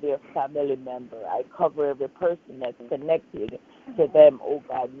cover their family member. I cover every person that's connected to them, oh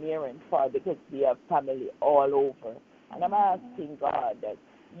God, near and far, because we have family all over. And I'm asking, God, that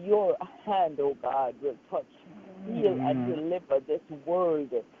your hand, oh God, will touch, heal, and deliver this world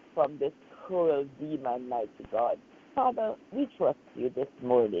from this cruel demon, mighty God. Father, we trust you this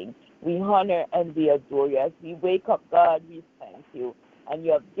morning. We honor and we adore you. As we wake up, God, we thank you. And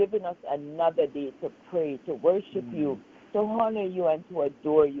you have given us another day to pray, to worship you, to honor you, and to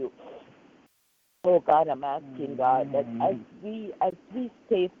adore you. Oh God, I'm asking, God, that as we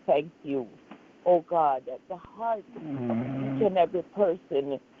say thank you, oh God, that the heart of each and every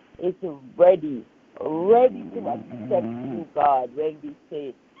person is ready to accept you, God, when we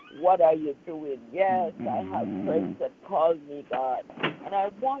say, what are you doing? Yes, I have friends that call me, God, and I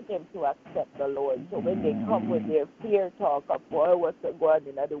want them to accept the Lord. So when they come with their fear talk of, boy, what's going on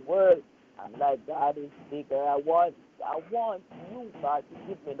in the world, I'm like, God is bigger. I want you, God, to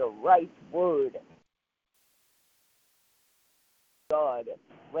give me the right word, God,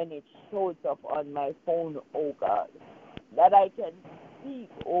 when it shows up on my phone, oh God, that I can speak,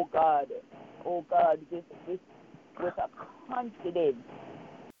 oh God, with a confidence,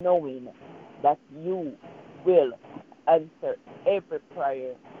 knowing that you will answer every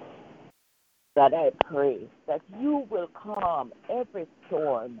prayer that I pray, that you will calm every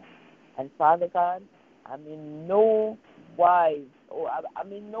storm. And Father God, I'm in no wise,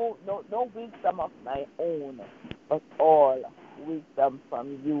 I'm in no wisdom of my own, but all wisdom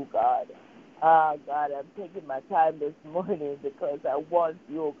from you, God. God, I'm taking my time this morning because I want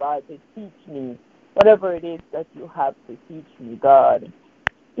you, oh God, to teach me whatever it is that you have to teach me, God.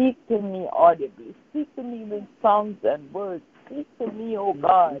 Speak to me audibly. Speak to me with songs and words. Speak to me, oh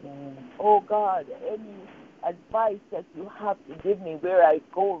God. Oh God, any advice that you have to give me where I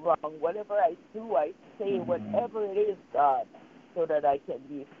go wrong, whatever I do, I say, whatever it is, God, so that I can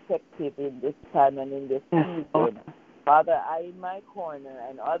be effective in this time and in this season. Father, I in my corner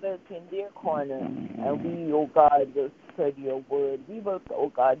and others in their corner, and we, oh God, will spread your word. We will, oh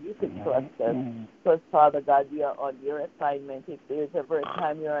God, you can trust us. Because, Father God, we are on your assignment. If there's ever a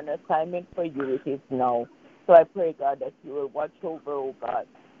time you're on assignment for you, it is now. So I pray, God, that you will watch over, oh God,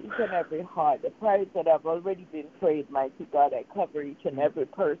 each and every heart. The prayers that have already been prayed, mighty God, I cover each and every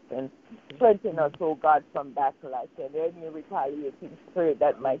person. Strengthen us, oh God, from backlash and any retaliating spirit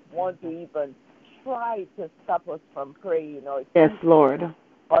that might want to even try to stop us from praying or Lord,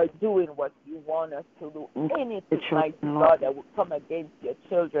 or doing what you want us to do. Anything, mighty God, that will come against your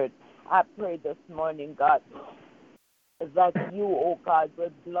children. I pray this morning, God, that you, oh God, will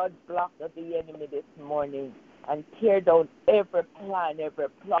blood block of the enemy this morning and tear down every plan, every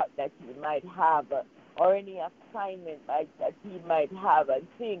plot that he might have, or any assignment that he might have, and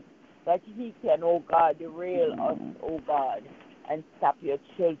think that he can, oh God, derail us, oh God, and stop your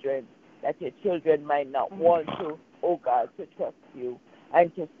children, that your children might not want to, oh God, to trust you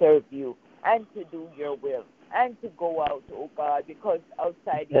and to serve you and to do your will and to go out, oh God, because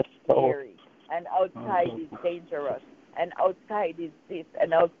outside is scary and outside is dangerous and outside is this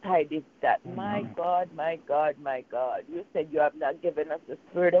and outside is that. My God, my God, my God. You said you have not given us the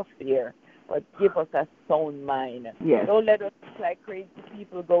spirit of fear, but give us a sound mind. Yes. Don't let us look like crazy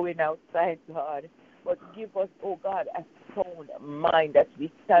people going outside, God, but give us, oh God, a sound mind that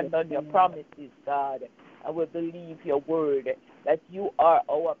we stand on your promises, God, and we believe your word, that you are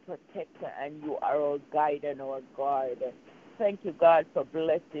our protector and you are our guide and our guard. Thank you, God, for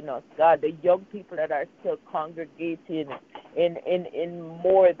blessing us. God, the young people that are still congregating in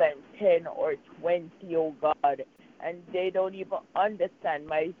more than 10 or 20, oh God, and they don't even understand.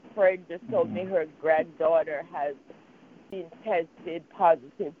 My friend just told me her granddaughter has been tested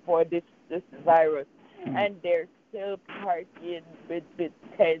positive for this virus, and they're still partying with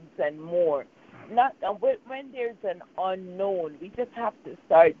tens and more. Not when there's an unknown, we just have to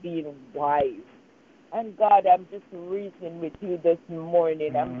start being wise. And God, I'm just reasoning with you this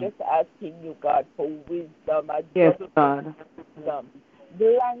morning. I'm just asking you, God, for wisdom. Yes, God. Wisdom.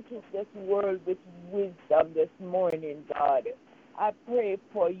 Blanket this world with wisdom this morning, God. I pray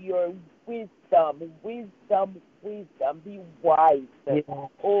for your wisdom. Be wise. Yes.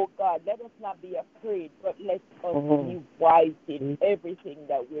 Oh, God, let us not be afraid, but let us be wise in everything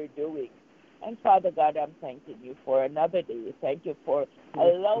that we're doing. And, Father God, I'm thanking you for another day. Thank you for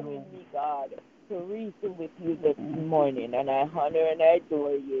allowing me, God, to reason with you this morning. And I honor and I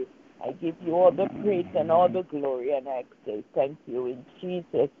adore you. I give you all the praise and all the glory, and I say thank you in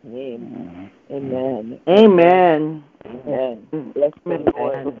Jesus' name. Amen. Amen. Amen. Bless the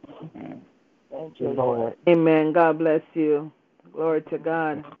Lord. Thank you, Lord. Amen. God bless you. Glory to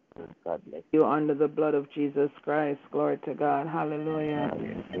God. God bless you under the blood of Jesus Christ. Glory to God. Hallelujah.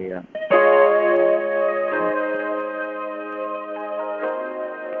 Hallelujah.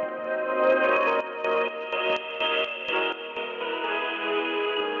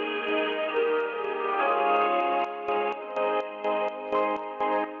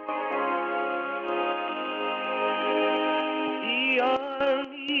 The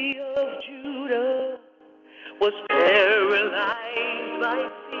army of Judah was paralyzed by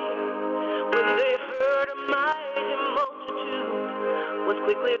fear when they heard a mighty multitude was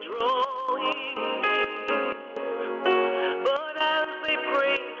quickly drawing near. But as they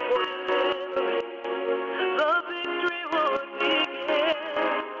prayed for deliverance, the victory would begin.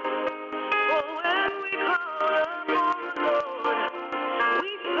 For when we call upon the Lord,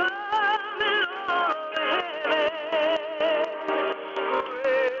 we come in all the heaven.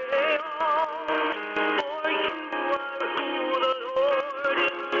 Pray on, for you are who the Lord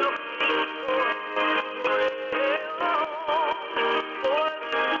is looking for. Pray on, for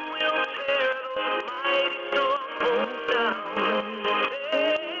this will tear those mighty strongholds down.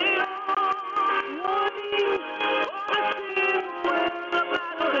 Stay on your knees, for this is where the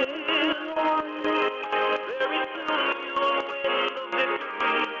battle is won. Very soon you'll win the victory.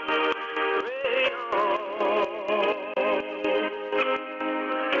 Pray on.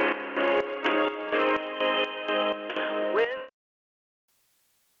 When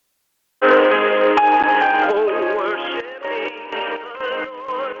worshiping the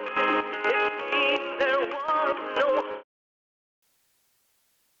Lord, it seemed there was no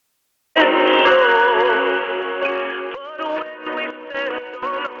but when we stand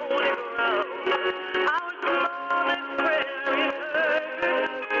on holy ground, our song and prayer is heard.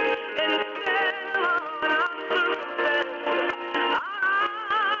 Instead of our circumstance, our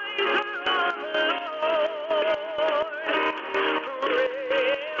eyes are on the Lord.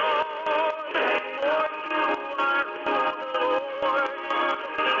 Pray on, for you are who the Lord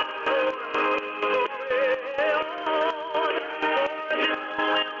is looking for. Pray on, for this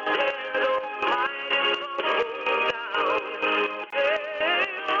will tear those mighty strongholds down. Stay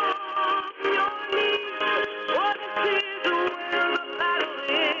on your knees, for this is where the battle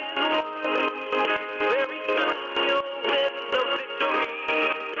is won. Very soon you'll win the victory.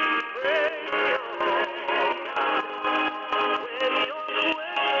 Pray on. When your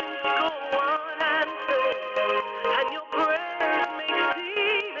questions go unanswered and your prayers may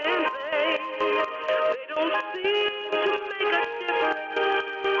seem in vain, they don't seem to make a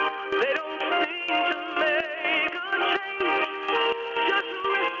difference. They don't seem to make a change. Just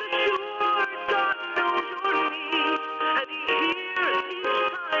rest assured God knows your needs and He hears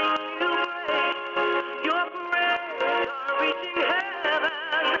each time you pray. Your prayers are reaching heaven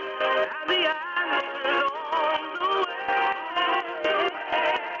and the answer's on the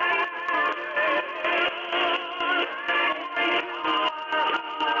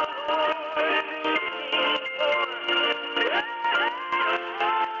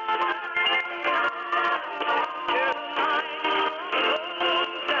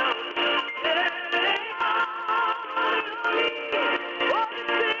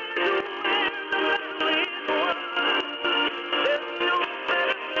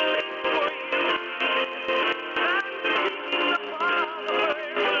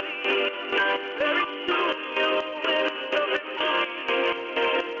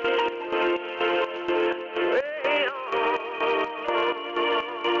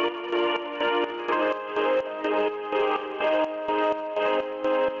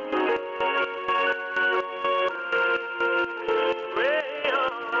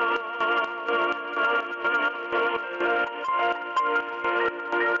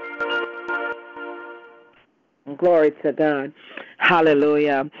Glory to God.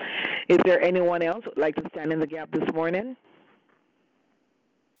 Hallelujah. Is there anyone else who would like to stand in the gap this morning?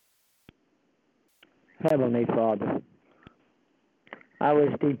 Heavenly Father, I was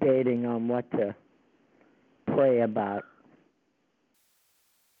debating on what to pray about.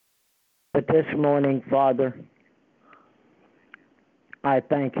 But this morning, Father, I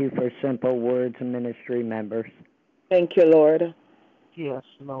thank you for Simple Words ministry members. Thank you, Lord. Yes,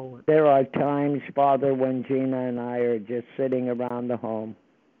 Lord. There are times, Father, when Gina and I are just sitting around the home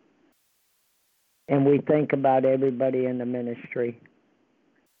and we think about everybody in the ministry.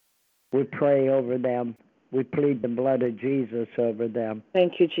 We pray over them. We plead the blood of Jesus over them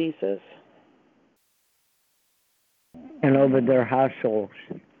Thank you, Jesus. and over their households.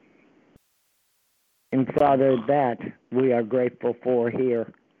 And Father, that we are grateful for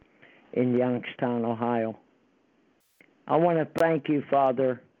here in Youngstown, Ohio. I want to thank you,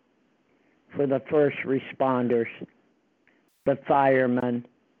 Father, for the first responders, the firemen,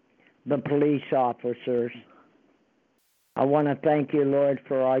 the police officers. I want to thank you, Lord,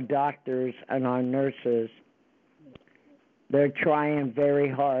 for our doctors and our nurses. They're trying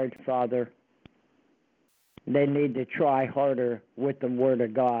very hard, Father. They need to try harder with the Word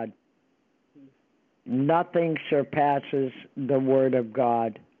of God. Nothing surpasses the Word of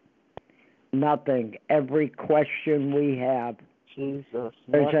God. Nothing. Every question we have, Jesus.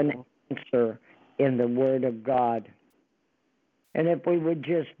 there's an answer in the Word of God. And if we would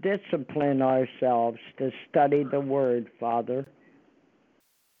just discipline ourselves to study the Word, Father,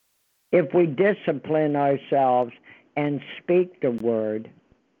 if we discipline ourselves and speak the Word,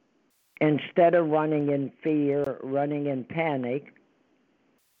 instead of running in fear, running in panic,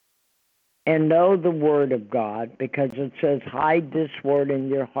 and know the Word of God, because it says, hide this Word in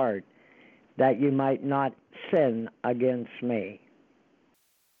your heart, that you might not sin against me.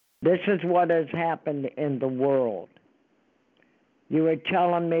 This is what has happened in the world. You were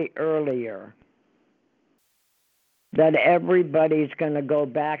telling me earlier that everybody's going to go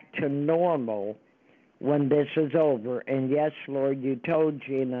back to normal when this is over. And yes, Lord, you told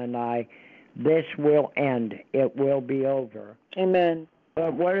Gina and I, this will end. It will be over. Amen.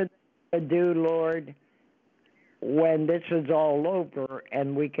 But what are they going to do, Lord, when this is all over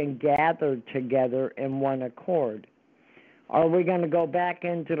and we can gather together in one accord? Are we going to go back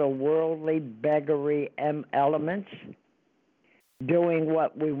into the worldly beggary elements, doing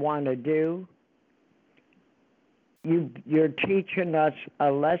what we want to do? You're teaching us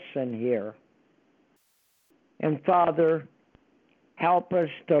a lesson here. And Father, help us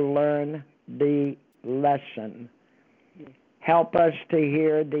to learn the lesson. Help us to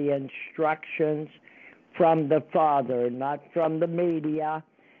hear the instructions from the Father, not from the media,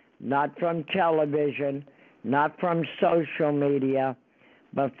 not from television, not from social media,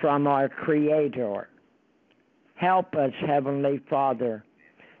 but from our Creator. Help us, Heavenly Father,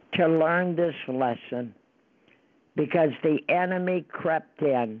 to learn this lesson, because the enemy crept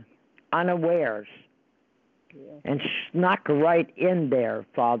in unawares and snuck right in there,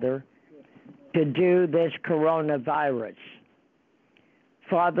 Father, to do this coronavirus.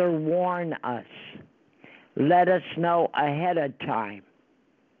 Father, warn us. Let us know ahead of time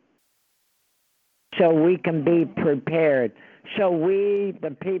so we can be prepared. So we,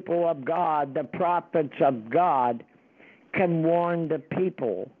 the people of God, the prophets of God, can warn the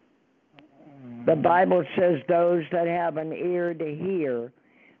people. The Bible says those that have an ear to hear,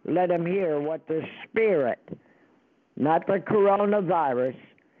 let them hear what the Spirit, not the coronavirus,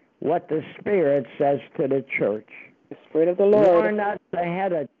 what the Spirit says to the church. The Spirit of the Lord. Warn us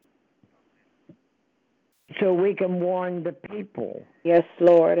ahead of so we can warn the people. Yes,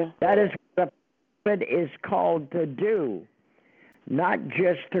 Lord. That is what a prophet is called to do. Not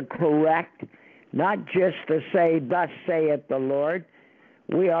just to correct, not just to say, thus saith the Lord.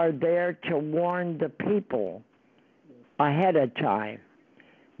 We are there to warn the people ahead of time.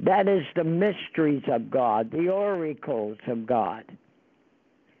 That is the mysteries of God, the oracles of God.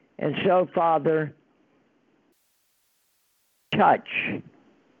 And so, Father, touch,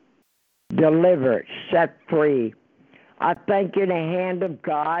 deliver, set free. I thank you the hand of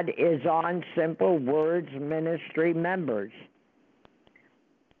God is on Simple Words Ministry members.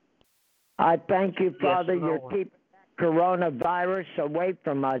 I thank you, Father, Yes, you're Lord. keeping coronavirus away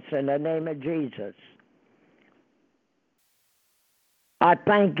from us in the name of Jesus. I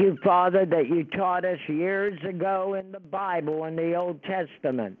thank you, Father, that you taught us years ago in the Bible, in the Old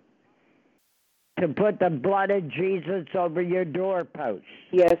Testament, to put the blood of Jesus over your doorposts.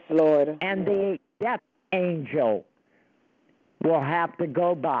 Yes, Lord. And the death angel will have to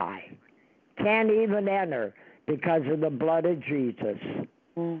go by. Can't even enter because of the blood of Jesus.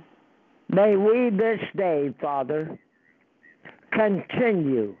 Mm. May we this day, Father,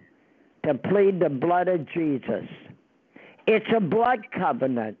 continue to plead the blood of Jesus. It's a blood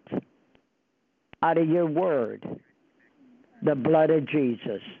covenant out of your word, the blood of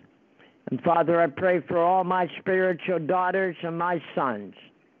Jesus. And Father, I pray for all my spiritual daughters and my sons.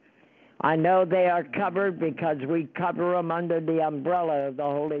 I know they are covered because we cover them under the umbrella of the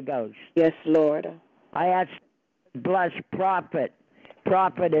Holy Ghost. Yes, Lord. I ask, bless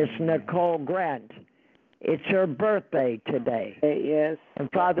Prophetess Nicole Grant. It's her birthday today. Yes. And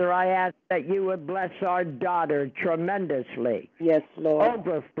Father, I ask that you would bless our daughter tremendously. Yes, Lord.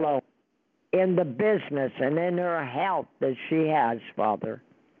 Overflow in the business and in her health that she has, Father.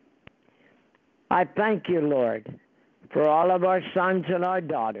 I thank you, Lord, for all of our sons and our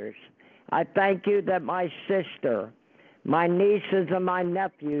daughters. I thank you that my sister, my nieces and my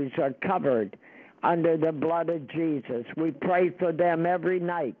nephews are covered under the blood of Jesus. We pray for them every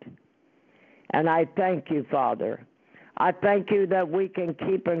night. And I thank you, Father. I thank you that we can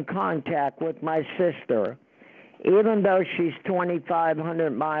keep in contact with my sister, even though she's 2,500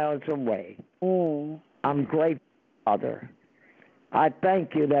 miles away. I'm grateful, Father. I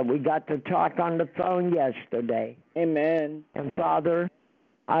thank you that we got to talk on the phone yesterday. Amen. And Father,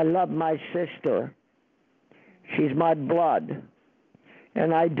 I love my sister. She's my blood.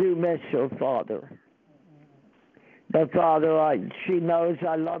 And I do miss her, Father. But Father, she knows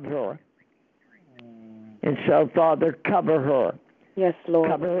I love her. And so, Father, cover her. Yes,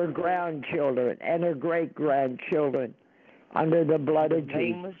 Lord. Cover her grandchildren and her great-grandchildren under the blood of In the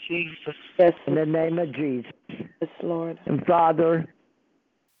name of Jesus. Jesus. Yes, In the name of Jesus. yes, Lord. And Father,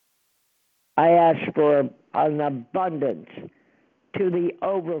 I ask for an abundance to the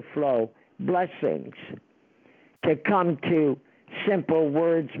overflow blessings to come to Simple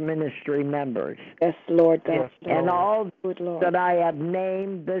Words Ministry members. Yes, Lord God. Yes, And all Good Lord. that I have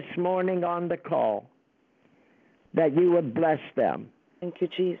named this morning on the call, that you would bless them Thank you,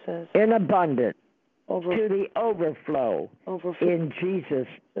 Jesus. in abundance Over, to the overflow overflow. in Jesus.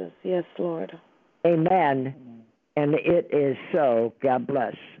 Yes, Lord. Amen. And it is so. God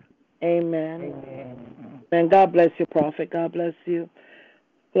bless. Amen. And God bless you, Prophet. God bless you.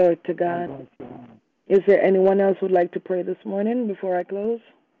 Glory to God. Is there anyone else who would like to pray this morning before I close?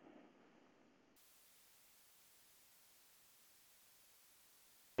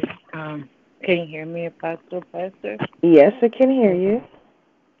 Can you hear me, Apostle Pastor? Yes, I can hear you.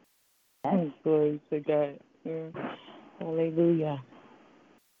 Glory to God. Hallelujah.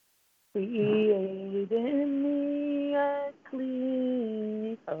 Create in me a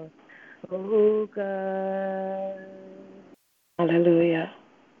clean heart, oh God. Hallelujah.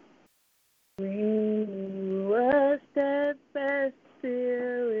 Renew a steadfast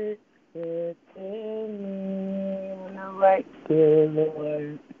spirit within me, and a right spirit,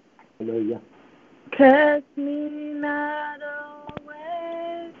 Lord. Hallelujah. Cast me not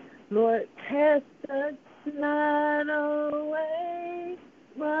away, Lord, cast us not away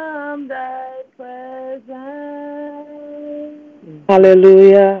from thy presence.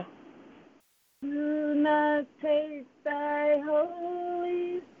 Hallelujah. Do not take thy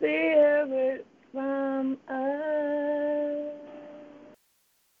Holy Spirit from us.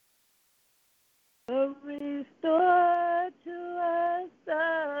 But restore to us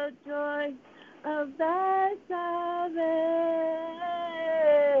the joy of thy salvation,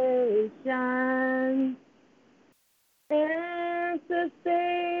 and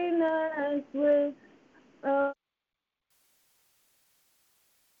sustain us with a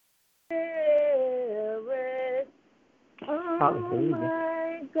spirit, oh Hallelujah.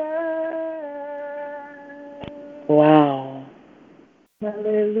 my God. Wow.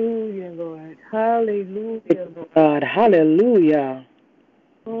 Hallelujah, Lord. Hallelujah, Lord. God. Hallelujah.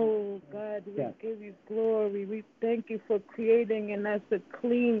 Oh, God, we give you glory. We thank you for creating in us a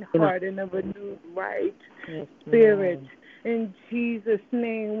clean heart and a renewed right spirit. In Jesus'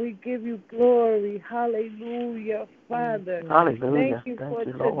 name, we give you glory. Hallelujah, Father. Hallelujah. Thank you Thank for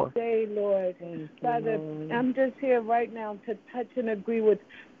you, Lord. today, Lord. Father, I'm just here right now to touch and agree with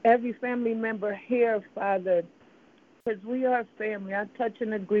every family member here, Father, because we are family. I touch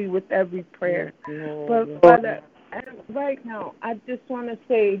and agree with every prayer. But, Father, right now, I just want to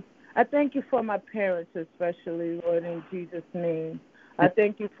say I thank you for my parents especially, Lord, in Jesus' name. I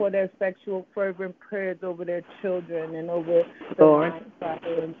thank you for their effectual, fervent prayers over their children and over the line,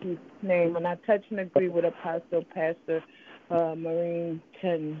 Father, in Jesus' name. And I touch and agree with Apostle Pastor Maureen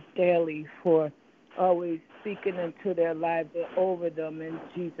Ten Daly for always speaking into their lives and over them in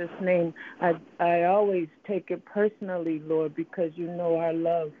Jesus' name. I always take it personally, Lord, because you know our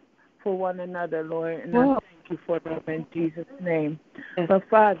love for one another, Lord, and I thank you for them in Jesus' name. But,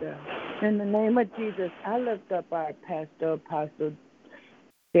 Father, in the name of Jesus, I lift up our pastor, Apostle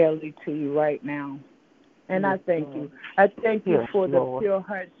Daily, to you right now. And I thank you. I thank you for the pure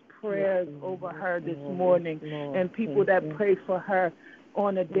heart's prayers over her this morning and people that pray for her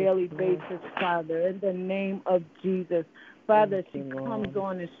on a daily basis, Father, in the name of Jesus. Father, she comes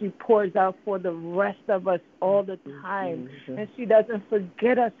on and she pours out for the rest of us all the time. And she doesn't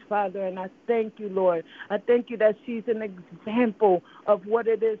forget us, Father. And I thank you, Lord. I thank you that she's an example of what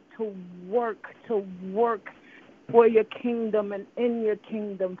it is to work for your kingdom and in your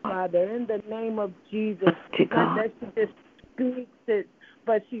kingdom, Father, in the name of Jesus. Not that she just speaks it,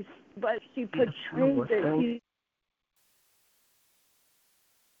 but she portrays it.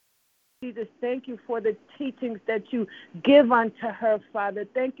 Jesus, thank you for the teachings that you give unto her, Father.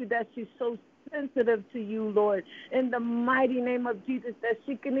 Thank you that she's so sensitive to you, Lord, in the mighty name of Jesus, that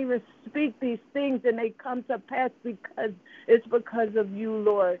she can even speak these things and they come to pass because it's because of you,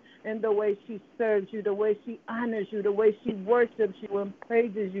 Lord, and the way she serves you, the way she honors you, the way she worships you and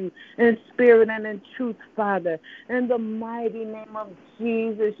praises you in spirit and in truth, Father. In the mighty name of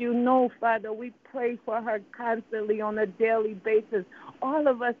Jesus, you know, Father, we pray for her constantly on a daily basis. All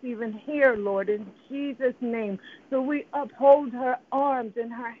of us even here, Lord, in Jesus' name. So we uphold her arms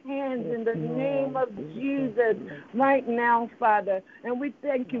and her hands in the name of Jesus right now, Father. And we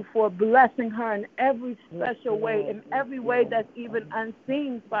thank you for blessing her in every special way, in every way that's even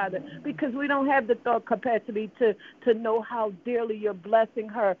unseen, Father, because we don't have the thought capacity to know how dearly you're blessing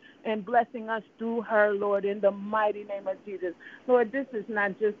her and blessing us through her, Lord, in the mighty name of Jesus. Lord, this is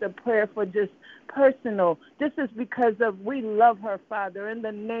not just a prayer for just personal. This is because of we love her, Father, in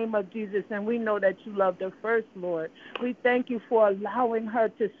the name of Jesus, and we know that you loved her first, Lord. We thank you for allowing her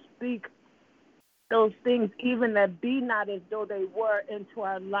to speak those things, even that be not as though they were, into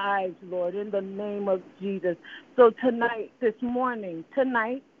our lives, Lord, in the name of Jesus. So tonight, this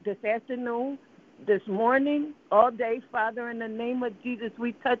afternoon, this morning, all day, Father, in the name of Jesus,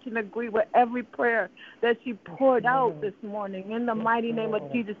 we touch and agree with every prayer that she poured out this morning, in the mighty name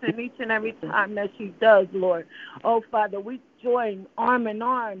of Jesus, and each and every time that she does, Lord. Oh, Father, we join arm in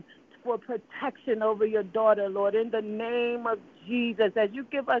arm for protection over your daughter, Lord, in the name of Jesus, as you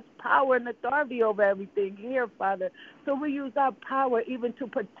give us power and authority over everything here, Father. So we use our power even to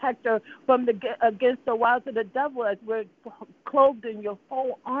protect her from against the wiles of the devil, as we're clothed in your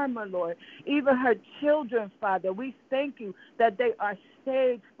whole armor, Lord. Even her children, Father, we thank you that they are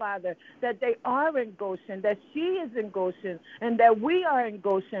saved, Father, that they are in Goshen, that she is in Goshen, and that we are in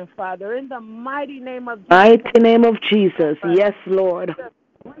Goshen, Father, in the mighty name of Jesus. Mighty name of Jesus. Yes, Lord.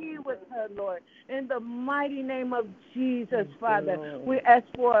 Be with her, Lord. In the mighty name of Jesus, Father, we ask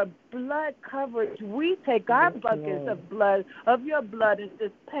for blood coverage. We take our buckets of blood, of your blood, and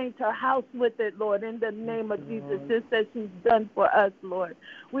just paint her house with it, Lord, in the name of Jesus, just as she's done for us, Lord.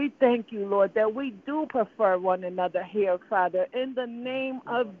 We thank you, Lord, that we do prefer one another here, Father, in the name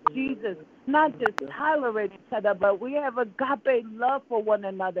of Jesus. Not just tolerate each other, but we have agape love for one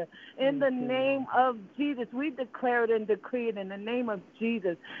another. In the name of Jesus, we declare it and decree it in the name of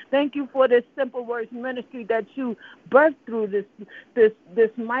Jesus. Thank you for this Simple Words ministry that you birthed through this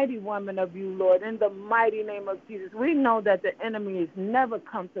mighty woman of you, Lord. In the mighty name of Jesus, we know that the enemy is never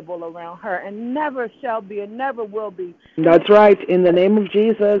comfortable around her and never shall be and never will be. That's right. In the name of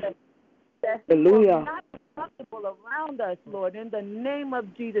Jesus. Hallelujah. Not comfortable around us, Lord, in the name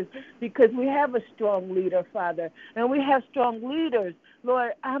of Jesus, because we have a strong leader, Father, and we have strong leaders,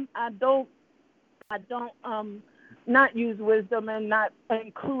 Lord. I don't not use wisdom and not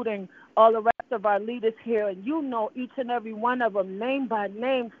including all the rest of our leaders here, and you know each and every one of them name by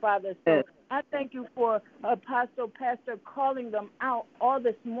name, Father. So I thank you for Apostle Pastor calling them out all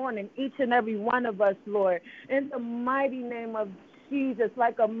this morning, each and every one of us, Lord, in the mighty name of Jesus,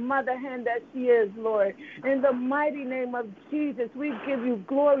 like a mother hen that she is, Lord. In the mighty name of Jesus, we give you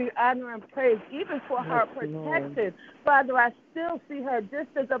glory, honor, and praise, even for her protection. Father, I still see her, just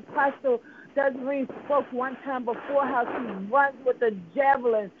as Apostle Desiree spoke one time before, how she runs with a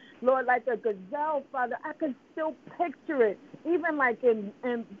javelin, Lord, like a gazelle, Father. I can still picture it, even like in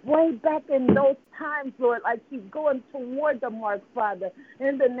way back in those times, Lord, like she's going toward the mark, Father.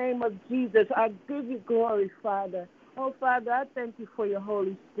 In the name of Jesus, I give you glory, Father. Oh, Father, I thank you for your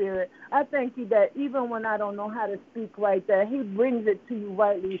Holy Spirit. I thank you that even when I don't know how to speak right, that he brings it to you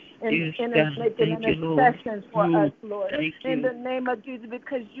rightly and making intercessions for us, Lord. In the name of Jesus,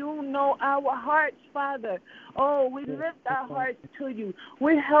 because you know our hearts, Father. Oh, we lift our hearts to you.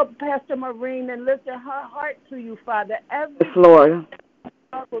 We help Pastor Maureen and lift her heart to you, Father. Every Lord.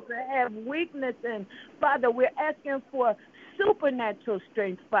 Struggle to have weakness in, Father, we're asking for supernatural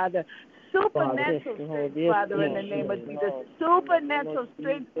strength, Father. Supernatural strength, Father, in the name of Jesus. Supernatural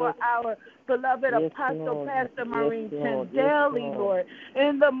strength for our beloved Apostle Pastor Maureen daily, Lord.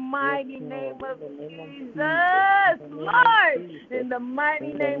 In the mighty name of Jesus, Lord. In the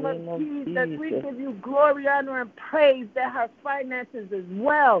mighty name of Jesus, we give you glory, honor, and praise that her finances is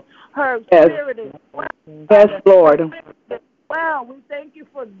well. Her spirit is well. Yes, Lord. Wow, we thank you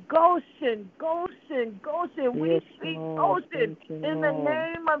for Goshen. We speak Goshen in the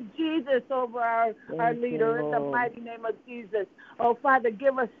name of Jesus over our leader, in the mighty name of Jesus. Oh, Father,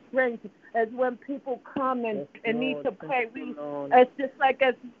 give us strength as when people come and need to pray. It's just like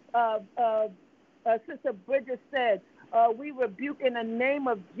as Sister Bridget said, we rebuke in the name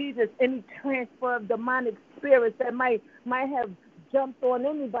of Jesus any transfer of demonic spirits that might have jumped on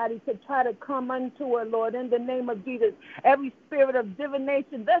anybody to try to come unto her, Lord, in the name of Jesus. Every spirit of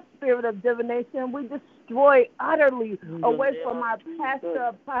divination, that spirit of divination, we destroy utterly away from our pastor,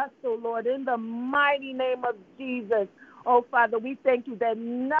 apostle, Lord, in the mighty name of Jesus. Oh, Father, we thank you that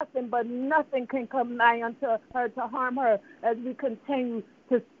nothing but nothing can come nigh unto her to harm her as we continue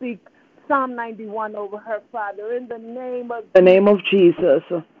to speak Psalm 91 over her, Father, in the name of Jesus.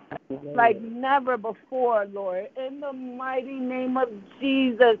 like never before, Lord, in the mighty name of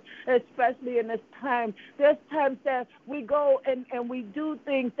Jesus, especially in this time. There's times that we go and we do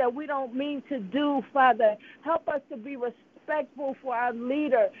things that we don't mean to do, Father. Help us to be respectful for our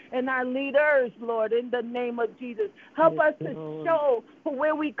leader and our leaders, Lord, in the name of Jesus. Help us to show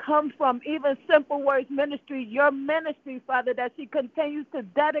where we come from, even Simple Words Ministry, your ministry, Father, that she continues to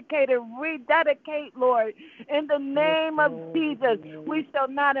dedicate and rededicate, Lord, in the name of Jesus. We shall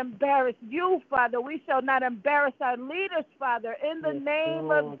not embarrass you, Father. We shall not embarrass our leaders, Father, in the name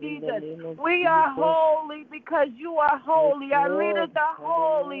of Jesus. We are holy because you are holy. Our leaders are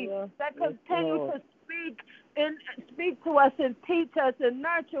holy that continue to speak to us and teach us and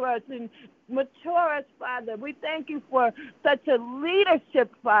nurture us and mature us, Father. We thank you for such a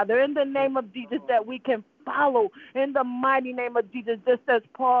leadership, Father, in the name of Jesus, that we can follow in the mighty name of Jesus, just as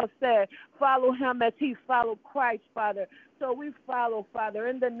Paul said, follow him as he followed Christ, Father. So we follow, Father,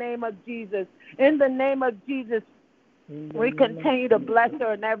 in the name of Jesus. In the name of Jesus, we continue to bless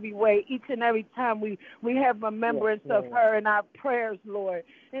her in every way, each and every time we have remembrance of her in our prayers, Lord.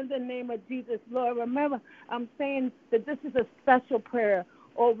 In the name of Jesus, Lord, remember, I'm saying that this is a special prayer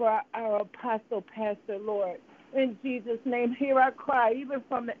over our apostle, Pastor, Lord. In Jesus' name, hear our cry, even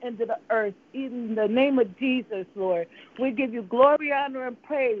from the end of the earth. In the name of Jesus, Lord, we give you glory, honor, and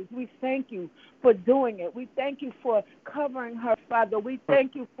praise. We thank you for doing it. We thank you for covering her, Father. We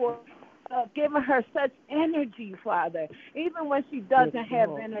thank you for giving her such energy, Father. Even when she doesn't have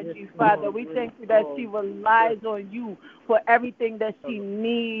energy, Father, we thank you that she relies on you for everything that she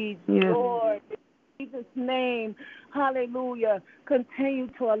needs, Lord. In Jesus' name, hallelujah. Continue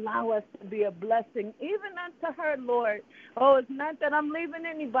to allow us to be a blessing, even unto her, Lord. Oh, it's not that I'm leaving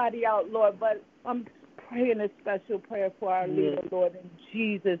anybody out, Lord, but I'm praying a special prayer for our leader, Lord, in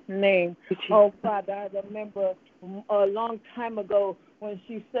Jesus' name. Oh, Father, I remember a long time ago when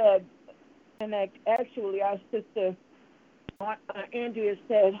she said, and actually our sister Andrea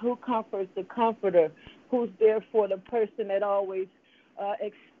said, who comforts the comforter? Who's there for the person that always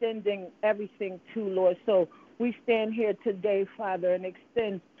extending everything to, Lord? So we stand here today, Father, and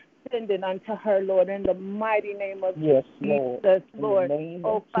extend it unto her, Lord, in the mighty name of Jesus, Lord.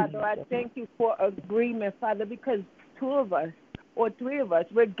 Oh, Father, I thank you for agreement, Father, because two of us or three of us,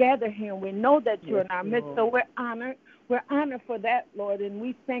 we're gathered here, and we know that you're in our midst, so we're honored. We're honored for that, Lord, and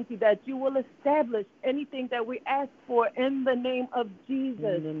we thank you that you will establish anything that we ask for in the name of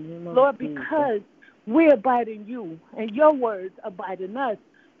Jesus, Lord, because we abide in you, and your words abide in us.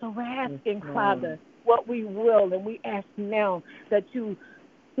 So we're asking, Father, what we will, and we ask now that you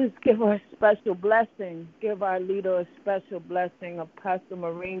just give her a special blessing. Give our leader a special blessing, Apostle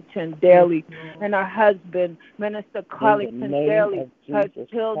Maureen Daly, and her husband, Minister Carly Daly, her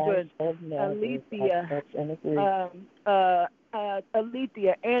children, Alethea,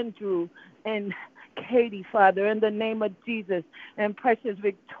 Andrew, and Katie, Father, in the name of Jesus, and precious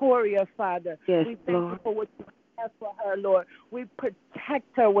Victoria, Father. We thank you for what you have for her, Lord. We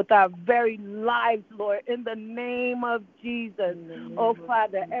protect her with our very lives, Lord, in the name of Jesus. Oh,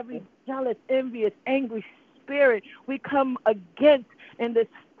 Father, every jealous, envious, angry spirit we come against in this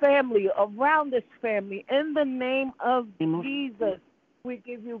family, around this family, in the name of Jesus. We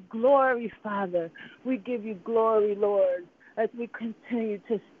give you glory, Father. We give you glory, Lord, as we continue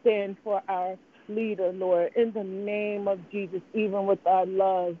to stand for our leader, Lord, in the name of Jesus, even with our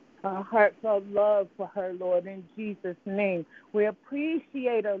love, our heartfelt love for her, Lord, in Jesus' name. We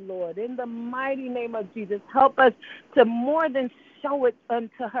appreciate her, Lord, in the mighty name of Jesus. Help us to more than show it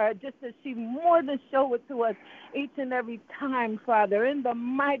unto her, just as she more than show it to us each and every time, Father, in the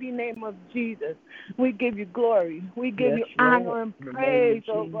mighty name of Jesus. We give you glory. We give you honor and praise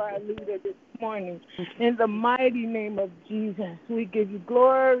over our leader this morning. In the mighty name of Jesus, we give you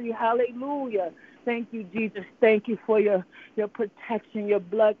glory. Hallelujah. Thank you, Jesus. Thank you for your protection, your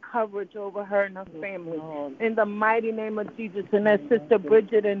blood coverage over her and her family. In the mighty name of Jesus. And as Sister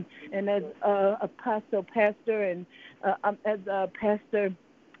Bridget and as Apostle Pastor and as Pastor,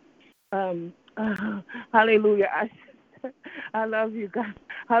 hallelujah. I love you, God.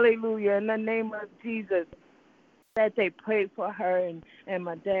 Hallelujah. In the name of Jesus, that they prayed for her and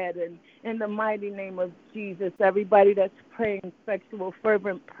my dad in the mighty name of Jesus. Everybody that's praying effectual,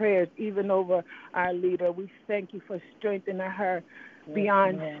 fervent prayers, even over our leader, we thank you for strengthening her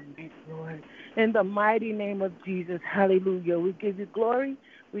beyond strength, Lord. In the mighty name of Jesus, hallelujah. We give you glory,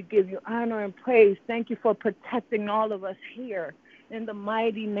 we give you honor and praise. Thank you for protecting all of us here. In the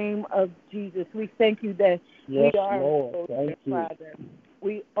mighty name of Jesus, we thank you that we are in Goshen, Father.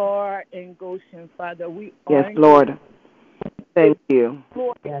 We are in Goshen, Father. We are Yes, in Lord. Goshen. Thank you.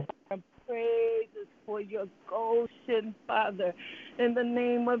 Lord, and praises for your Goshen, Father. In the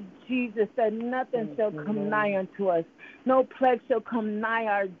name of Jesus, that nothing shall come nigh unto us. No plague shall come nigh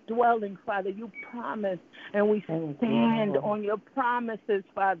our dwelling, Father. You promised, and we stand on your promises,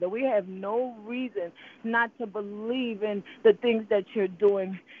 Father. We have no reason not to believe in the things that you're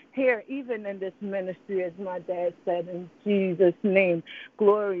doing here, even in this ministry, as my dad said, in Jesus' name.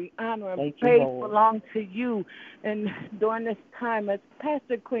 Glory, honor, and praise belong to you. And during this time, as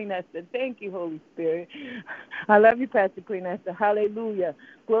Pastor Queen Esther, thank you, Holy Spirit. I love you, Pastor Queen Esther. Hallelujah.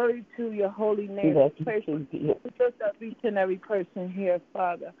 Glory to your holy name. We lift up each and every person here,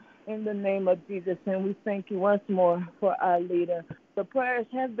 Father, in the name of Jesus. And we thank you once more for our leader. The prayers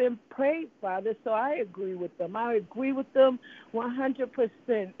have been prayed, Father, so I agree with them. I agree with them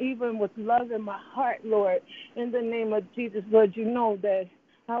 100%, even with love in my heart, Lord. In the name of Jesus, Lord, you know that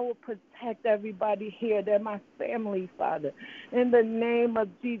I will protect everybody here. They're my family, Father. In the name of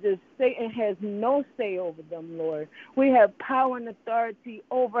Jesus, Satan has no say over them, Lord. We have power and authority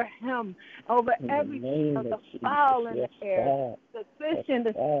over him, over everything, of the fowl in the air, the fish in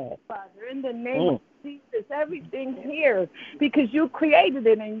the sea, Father. In the name of Jesus, everything here, because you created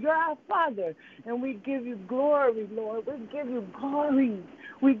it and you're our Father. And we give you glory, Lord. We give you glory.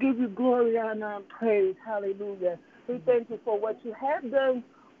 We give you glory, honor, and praise. Hallelujah. We thank you for what you have done,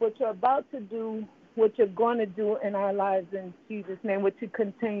 what you're about to do, what you're going to do in our lives in Jesus' name, what you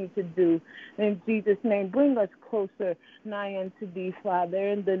continue to do. In Jesus' name, bring us closer nigh unto thee, Father,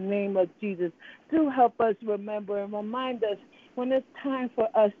 in the name of Jesus. Do help us remember and remind us when it's time for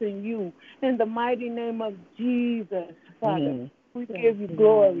us and you. In the mighty name of Jesus, Father, we give you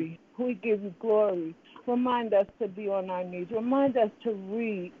glory. We give you glory. Remind us to be on our knees. Remind us to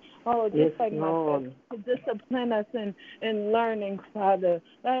read. Oh, just like myself, to discipline us in learning, Father.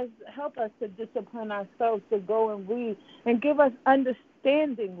 Help us to discipline ourselves to go and read and give us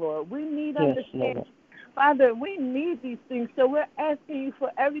understanding, Lord. We need understanding. Lord. Father, we need these things, so we're asking you for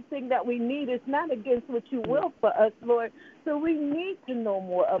everything that we need. It's not against what you will for us, Lord. So we need to know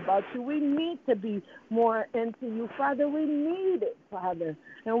more about you. We need to be more into you, Father. We need it, Father.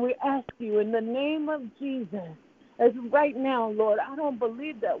 And we ask you in the name of Jesus. As right now, Lord, I don't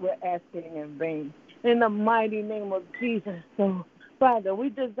believe that we're asking in vain. In the mighty name of Jesus. So, Father, we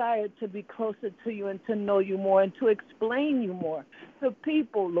desire to be closer to you and to know you more and to explain you more to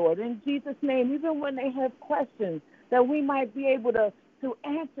people, Lord. In Jesus' name, even when they have questions, that we might be able to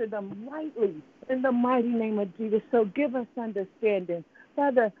answer them rightly in the mighty name of Jesus. So give us understanding.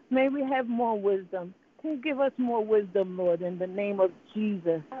 Father, may we have more wisdom. Can you give us more wisdom, Lord, in the name of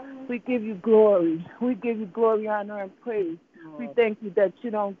Jesus? We give you glory. We give you glory, honor, and praise. We thank you that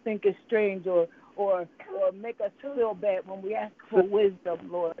you don't think it's strange or make us feel bad when we ask for wisdom,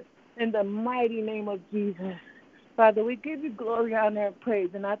 Lord. In the mighty name of Jesus. Father, we give you glory, honor, and praise.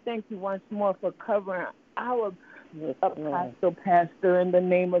 And I thank you once more for covering our apostle pastor in the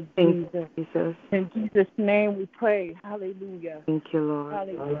name of Jesus. In Jesus' name we pray. Hallelujah. Thank you, Lord.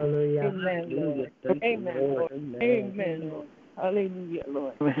 Hallelujah. Amen, Lord. Amen, Lord. Amen, Lord. Hallelujah,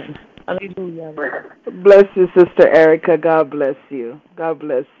 Lord. Hallelujah, Lord. Bless you, Sister Erica. God bless you. God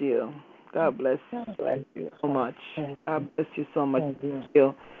bless you. God bless you so much. God bless you so much. Thank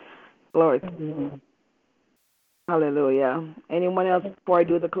you. Glory. Hallelujah. Anyone else before I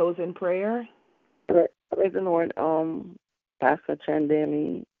do the closing prayer? Praise the Lord. Pastor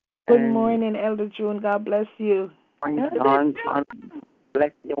Chandemi. Good morning, Elder June. God bless you. John,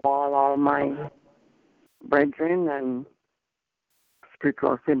 bless you all my brethren and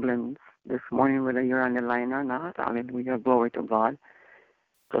spiritual siblings this morning, whether you're on the line or not. Hallelujah. Glory to God.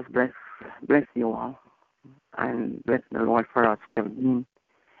 Just bless you all. And bless the Lord for us still being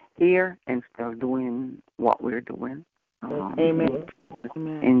here and still doing what we're doing. Amen.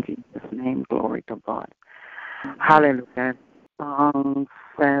 In Jesus' name, glory to God. Hallelujah. Song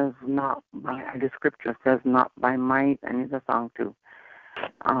says not by, the scripture says not by might, and it's a song too,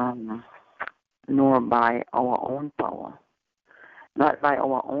 nor by our own power. Not by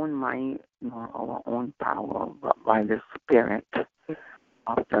our own might, nor our own power, but by the Spirit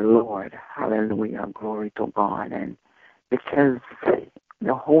of the Lord. Hallelujah. Glory to God. And because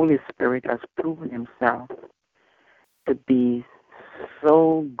the Holy Spirit has proven himself to be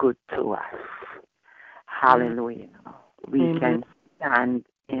so good to us. Hallelujah. We can stand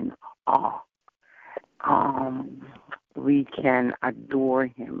in awe. We can adore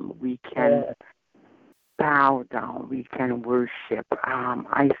him. We can bow down. We can worship.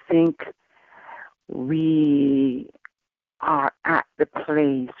 I think we are at the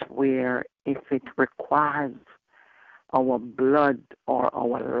place where if it requires our blood or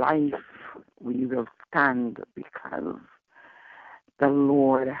our life, we will stand because the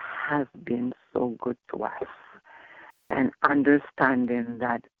Lord has been so good to us. And understanding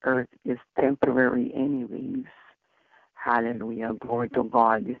that earth is temporary anyways. Hallelujah. Glory to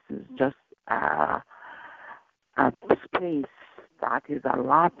God. This is just a space that is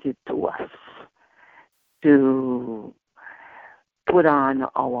allotted to us to put on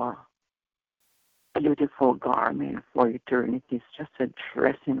our beautiful garment for eternity. It's just a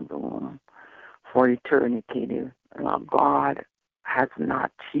dressing room for eternity. God has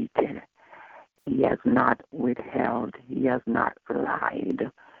not cheated. He has not withheld. He has not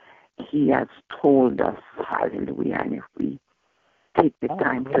lied. He has told us, hallelujah, and if we take the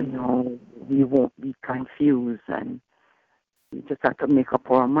time to know, we won't be confused, and we just have to make up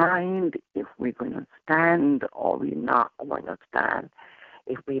our mind if we're going to stand or we're not going to stand,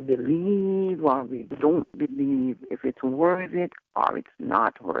 if we believe or we don't believe, if it's worth it or it's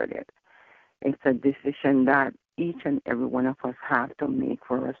not worth it. It's a decision that each and every one of us have to make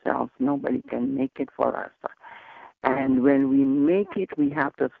for ourselves. Nobody can make it for us. And when we make it, we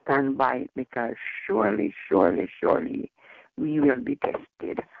have to stand by it because surely, surely, surely we will be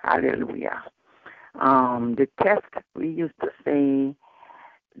tested. Hallelujah. The test, we used to say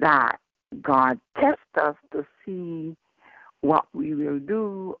that God tests us to see what we will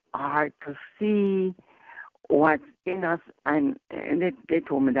do or to see what's in us. And they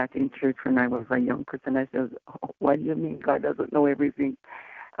told me that in church when I was a young Christian. I said, what do you mean God doesn't know everything?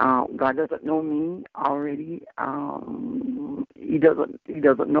 God doesn't know me already. He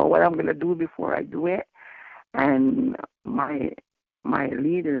doesn't know what I'm going to do before I do it. And my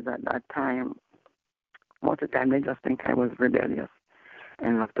leaders at that time, most of the time they just think I was rebellious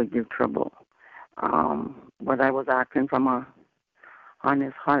and love to give trouble. But I was acting from a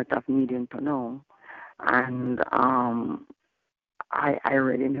honest heart of needing to know. And I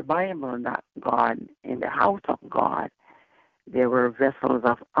read in the Bible that God, in the house of God, there were vessels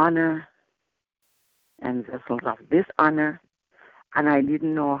of honor and vessels of dishonor. And I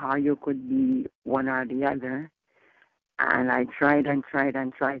didn't know how you could be one or the other. And I tried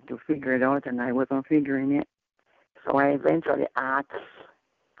to figure it out, and I wasn't figuring it. So I eventually asked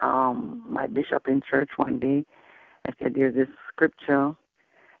my bishop in church one day. I said, there's this scripture,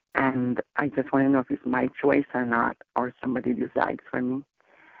 and I just want to know if it's my choice or not, or somebody decides for me.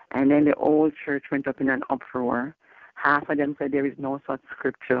 And then the whole church went up in an uproar. Half of them said there is no such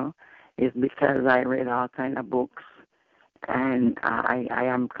scripture. It's because I read all kind of books, and I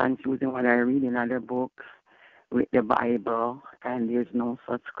am confusing what I read in other books with the Bible, and there's no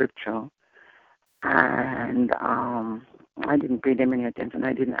such scripture. And I didn't pay them any attention.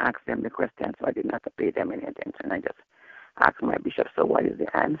 I didn't ask them the question, so I didn't have to pay them any attention. I just asked my bishop, so what is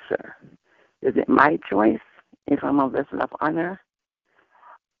the answer? Is it my choice if I'm a vessel of honor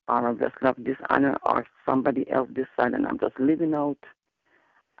or a vessel of dishonor, or somebody else decided and I'm just living out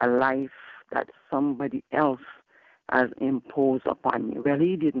a life that somebody else has imposed upon me? Well,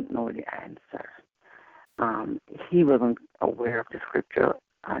 he didn't know the answer. He wasn't aware of the scripture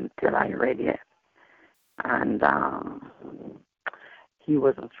until I read it. And he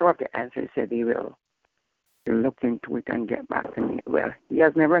wasn't sure of the answer. He said he will look into it and get back to me. Well, he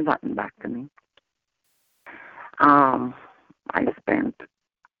has never gotten back to me. I spent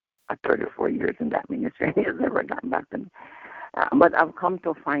 34 years in that ministry, and he has never gotten back to me. But I've come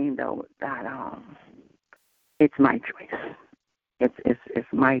to find out that it's my choice. It's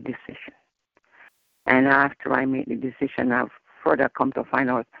my decision. And after I made the decision, I've further come to find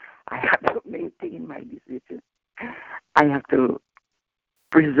out I have to maintain my decision. I have to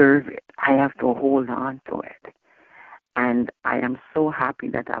preserve it. I have to hold on to it. And I am so happy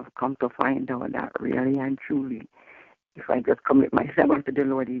that I've come to find out that really and truly, if I just commit myself to the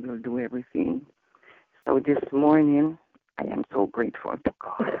Lord, He will do everything. So this morning, I am so grateful to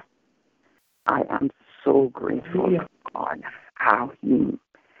God. I am so grateful to God how He,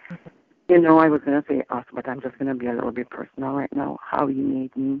 I was going to say us, but I'm just going to be a little bit personal right now, how He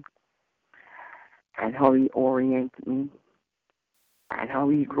made me and how He oriented me and how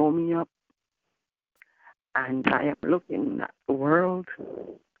He grew me up. And I am looking at the world,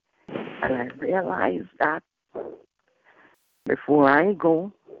 and I realize that before I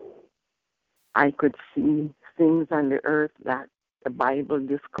go, I could see things on the earth that the Bible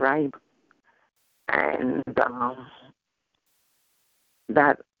describes, and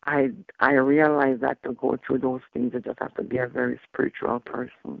that I realize that to go through those things, you just have to be a very spiritual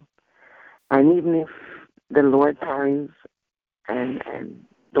person. And even if the Lord tarries and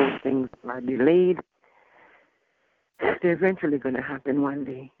those things are delayed, they're eventually going to happen one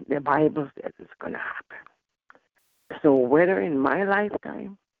day. The Bible says it's going to happen. So whether in my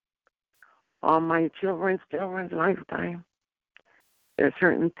lifetime or my children's lifetime, there are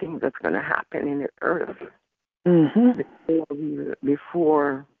certain things that's going to happen in the earth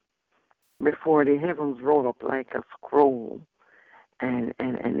before the heavens roll up like a scroll and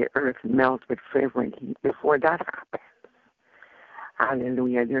the earth melts with fervent heat. Before that happens,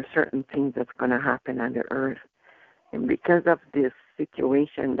 hallelujah, there are certain things that's going to happen on the earth. And because of this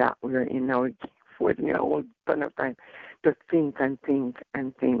situation that we're in now, it forced me a whole ton of time to think and think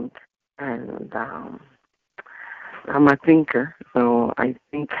and think. And I'm a thinker, so I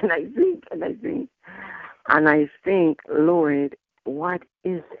think and I think and I think. And I think, Lord, what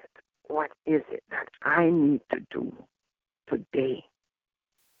is it? What is it that I need to do today,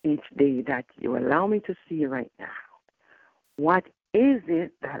 each day that you allow me to see right now? What is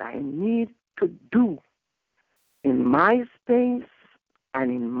it that I need to do in my space and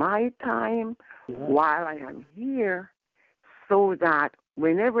in my time while I am here, so that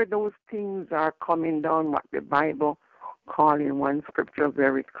whenever those things are coming down, what the Bible calls in one scripture,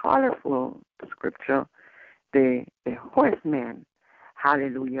 very colorful scripture, the horseman,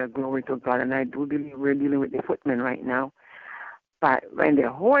 hallelujah, glory to God. And I do believe we're dealing with the footmen right now. But when the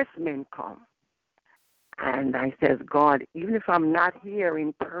horsemen come, and I says, God, even if I'm not here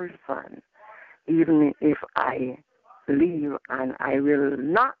in person, even if I leave, and I will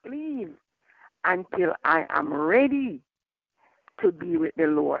not leave until I am ready to be with the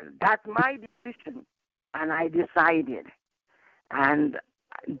Lord. That's my decision, and I decided. And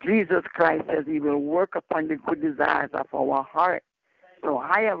Jesus Christ says he will work upon the good desires of our heart. So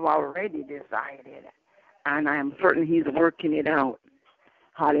I have already decided, and I am certain he's working it out.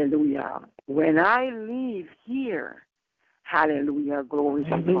 Hallelujah. When I leave here, hallelujah, glory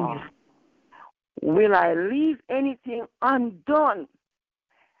to God, will I leave anything undone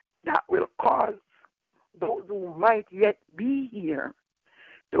that will cause those who might yet be here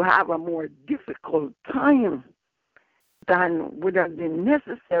to have a more difficult time than would have been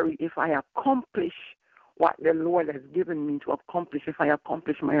necessary if I accomplish what the Lord has given me to accomplish, if I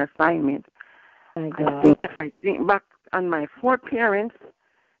accomplish my assignment? If I think back on my foreparents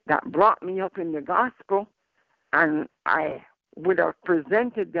that brought me up in the gospel, and I would have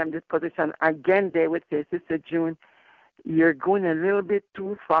presented them this position again, they would say, Sister June, you're going a little bit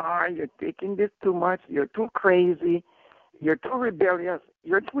too far, you're taking this too much, you're too crazy, you're too rebellious,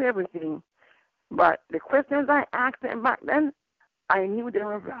 you're too everything. But the questions I asked them back then, I knew they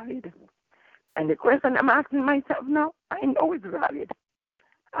were valid. And the question I'm asking myself now, I know it's valid.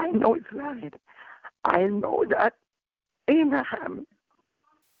 I know it's valid. I know that Abraham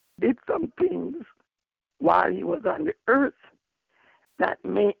did some things while he was on the earth that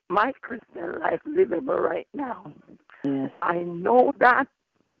made my Christian life livable right now. Yes. I know that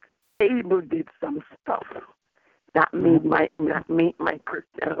Abel did some stuff that made my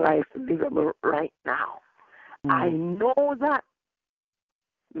Christian life livable right now. I know that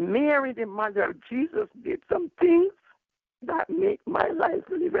Mary, the mother of Jesus, did some things that make my life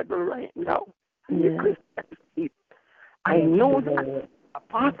livable right now. The Christian. I know that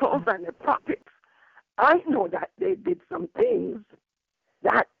apostles and the prophets, I know that they did some things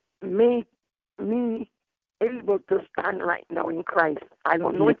that make me able to stand right now in Christ. I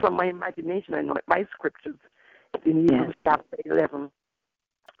don't know it from my imagination. I know it by scriptures. It's in Hebrews chapter 11.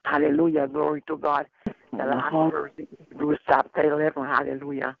 Hallelujah. Glory to God. The last verse in Hebrews chapter 11.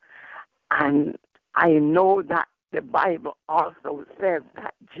 Hallelujah. And I know that the Bible also says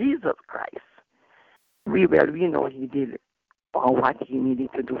that Jesus Christ, we know he did or what he needed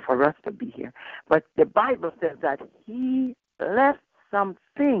to do for us to be here. But the Bible says that he left some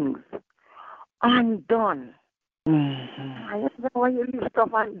things undone. I don't know why you leave stuff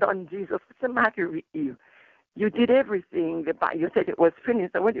undone, Jesus. What's the matter with you? You did everything. You said it was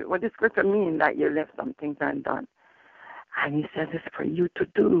finished. So what does scripture mean that you left some things undone? And he says it's for you to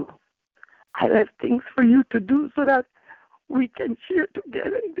do. I left things for you to do so that we can share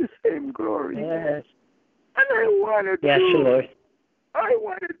together in the same glory. Yes. And I want to do. Lord. I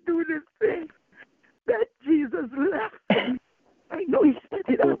want to do this thing that Jesus left for me. I know he set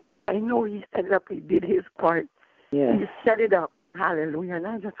it up. I know he set it up. He did his part. Yes. He set it up. Hallelujah. And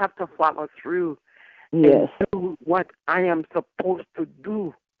I just have to follow through. Yes. And do what I am supposed to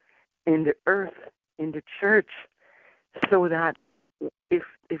do in the earth, in the church, so that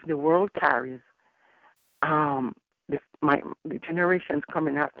if the world carries, the generations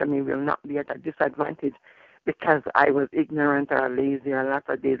coming after me will not be at a disadvantage because I was ignorant or lazy or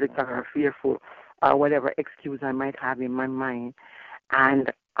lackadaisical or fearful or whatever excuse I might have in my mind.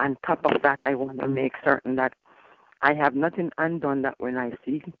 And on top of that, I want to make certain that I have nothing undone, that when I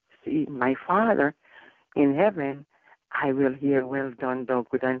see my Father in heaven, I will hear, well done, thou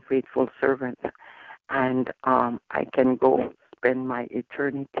good and faithful servant. And I can go spend my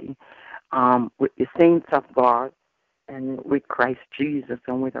eternity with the saints of God and with Christ Jesus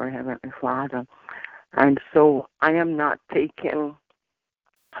and with our Heavenly Father. And so I'm not taking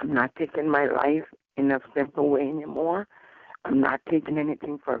my life in a simple way anymore. I'm not taking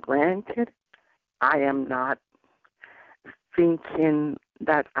anything for granted. I am not thinking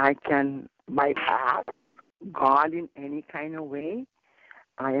that I can bypass God in any kind of way.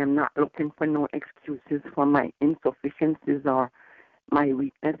 I am not looking for no excuses for my insufficiencies or my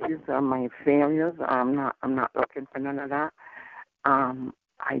weaknesses or my failures. I'm not looking for none of that.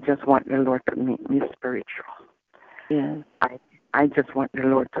 I just want the Lord to make me spiritual. Yes. I just want the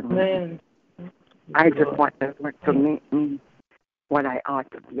Lord to make me. I just want the Lord to make me what I ought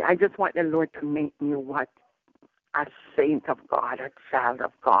to be. I just want the Lord to make me what a saint of God, a child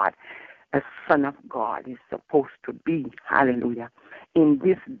of God, a son of God is supposed to be. Hallelujah. In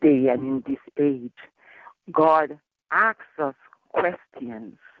this day and in this age, God asks us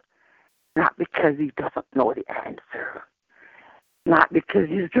questions, not because he doesn't know the answer, not because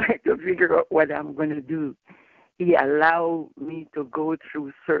he's trying to figure out what I'm going to do. He allowed me to go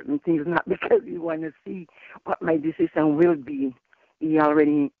through certain things, not because he wants to see what my decision will be. He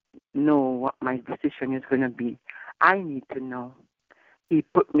already knows what my decision is going to be. I need to know. He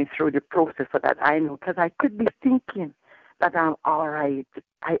put me through the process so that I know, because I could be thinking that I'm all right.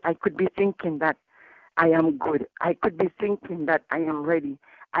 I could be thinking that I am good. I could be thinking that I am ready.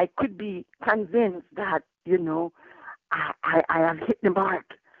 I could be convinced that, I have hit the mark,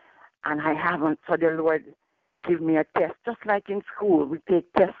 and I haven't. So the Lord give me a test. Just like in school, we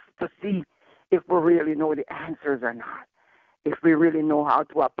take tests to see if we really know the answers or not, if we really know how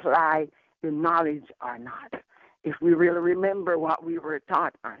to apply the knowledge or not, if we really remember what we were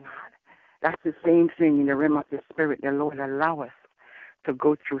taught or not. That's the same thing in the realm of the Spirit. The Lord allow us to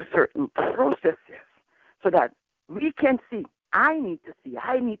go through certain processes so that we can see. I need to see.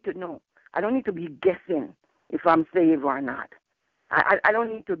 I need to know. I don't need to be guessing if I'm saved or not. I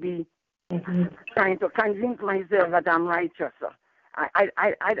don't need to be trying to convince myself that I'm righteous.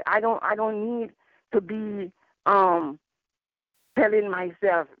 I don't need to be telling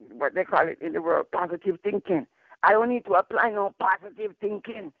myself what they call it in the world, positive thinking. I don't need to apply no positive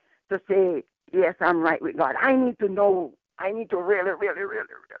thinking to say, yes, I'm right with God. I need to know. I need to really, really, really,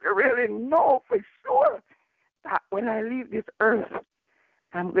 really, really know for sure that when I leave this earth,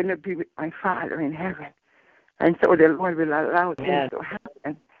 I'm going to be with my Father in heaven. And so the Lord will allow things to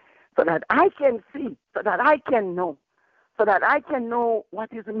happen so that I can see, so that I can know, so that I can know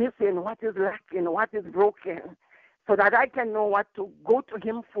what is missing, what is lacking, what is broken, so that I can know what to go to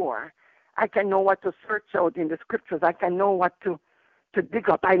him for. I can know what to search out in the scriptures. I can know what to dig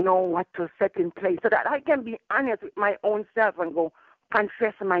up. I know what to set in place so that I can be honest with my own self and go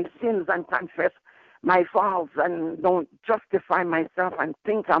confess my sins and confess my faults and don't justify myself and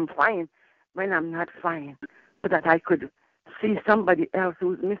think I'm fine when I'm not fine, so that I could see somebody else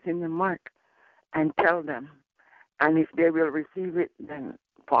who's missing the mark and tell them. And if they will receive it, then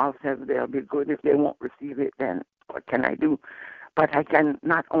Paul says they'll be good. If they won't receive it, then what can I do? But I can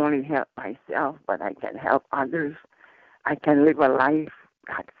not only help myself, but I can help others. I can live a life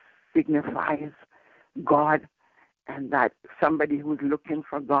that signifies God, and that somebody who's looking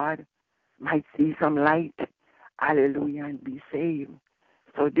for God might see some light, hallelujah, and be saved.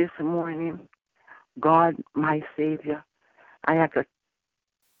 So this morning, God, my Savior, I have to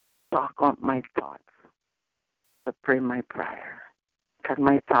talk up my thoughts, to pray my prayer, because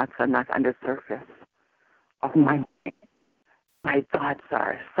my thoughts are not on the surface of my mind. My thoughts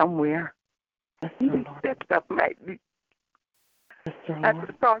are somewhere in the depths of my deep. I have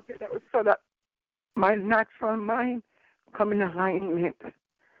to talk it out so that my natural mind come in alignment.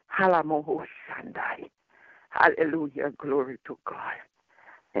 Halamoho Shandai. Hallelujah. Glory to God.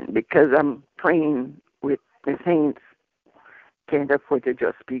 And because I'm praying with the saints, can't afford to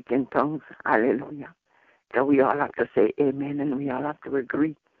just speak in tongues. Hallelujah. So we all have to say amen, and we all have to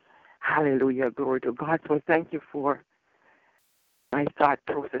agree. Hallelujah. Glory to God. So thank you for my thought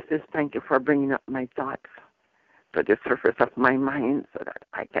processes. Thank you for bringing up my thoughts to the surface of my mind so that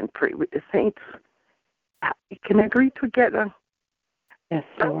I can pray with the saints. We can agree together. Yes,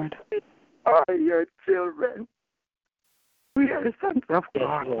 Lord. We are your children. We are the sons of Yes,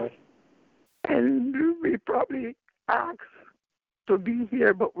 God. Lord. And we probably asked to be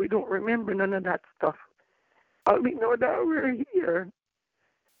here, but we don't remember none of that stuff. All we know that we're here,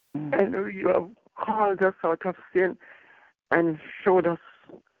 and you have called us out of sin and showed us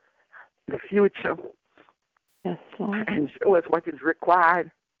the future Yes, Lord. and show us what is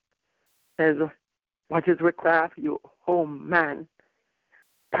required. As what is required of you, oh man,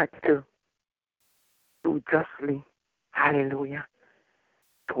 that to do justly. Hallelujah.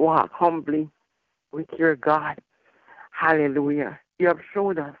 To walk humbly with your God. Hallelujah. You have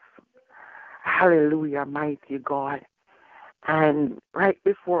showed us. Hallelujah, mighty God. And right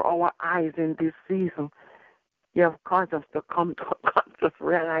before our eyes in this season, you have caused us to come to a conscious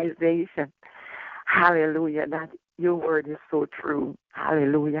realization. Hallelujah, that your word is so true.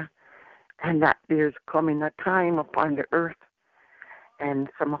 Hallelujah. And that there's coming a time upon the earth. And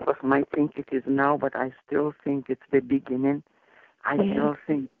some of us might think it is now, but I still think it's the beginning. I still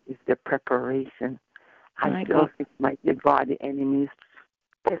think it's the preparation. I still think, mighty God, the enemy is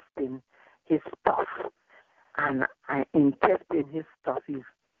testing his stuff. And in testing his stuff, he's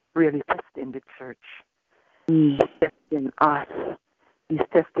really testing the church. He's testing us. He's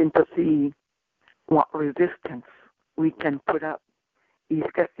testing to see what resistance we can put up. He's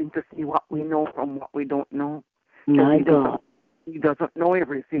testing to see what we know from what we don't know. My God. He doesn't know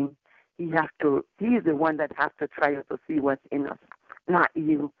everything. He's the one that has to try to see what's in us, not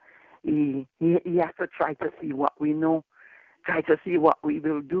you. He has to try to see what we know, try to see what we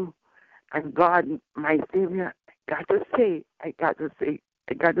will do. And God, my Savior, I got to say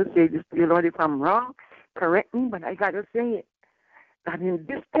this to you, Lord. If I'm wrong, correct me, but I got to say it. That in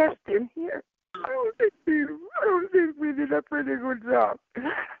this testing here, I don't think we did a pretty good job.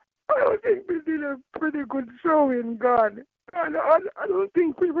 I don't think we did a pretty good showing, God. I don't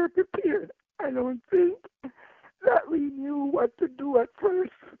think we were prepared. I don't think that we knew what to do at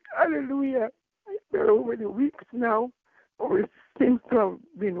first. Hallelujah. There are over the weeks now, we seem to have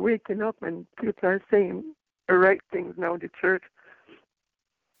been waking up and people are saying the right things now, the church.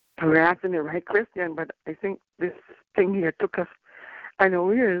 We're asking the right question, but I think this thing here took us, I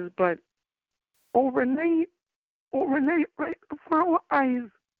know years, but overnight, right before our eyes,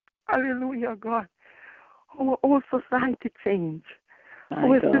 hallelujah, God, our whole society changed.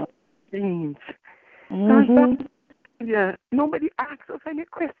 Our system changed. Yeah, nobody asks us any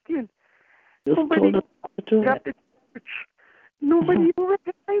question. Nobody got the church. Nobody even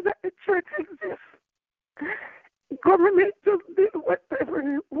recognizes that the church exists. Government just did whatever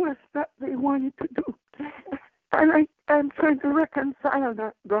it was that they wanted to do. And I'm trying to reconcile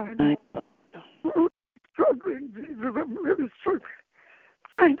that, God. I'm struggling, Jesus. I'm really struggling.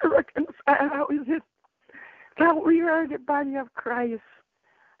 Trying to reconcile how is it that we are the body of Christ.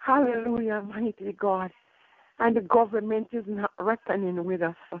 Hallelujah, mighty God. And the government is not reckoning with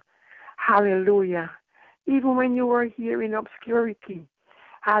us. Hallelujah. Even when you were here in obscurity,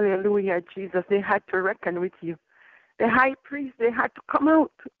 hallelujah, Jesus, they had to reckon with you. The high priest, they had to come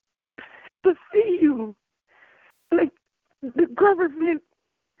out to see you. Like the government,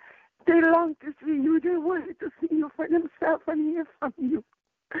 they longed to see you. They wanted to see you for themselves and hear from you.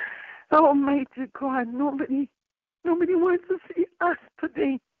 Almighty God, nobody wants to see us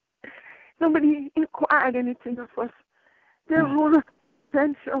today. Nobody inquired anything of us. They rule us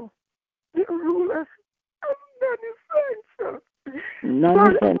essential. They rule us non-essential.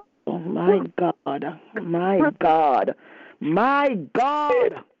 Non-essential. My God. My God. My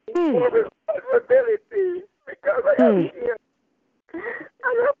God. Responsibility, because I am here.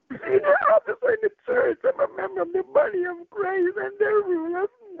 I am seen the officer in the church. I'm a member of the body of Christ, and they rule us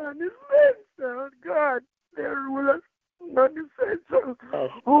non-essential. God, they rule us non-essential.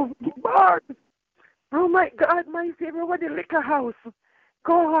 Oh, God. Oh, my God, my Savior, what a liquor house.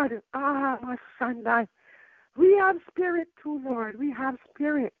 God, my Shandai. We have spirit too, Lord. We have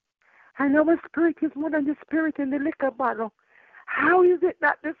spirit. And our spirit is more than the spirit in the liquor bottle. How is it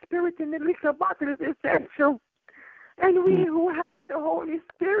that the spirit in the liquor bottle is essential? And we who have the Holy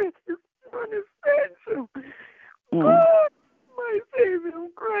Spirit is non-essential. God, my Savior,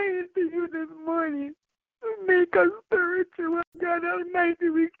 I'm crying to you this morning to make us spiritual. God Almighty,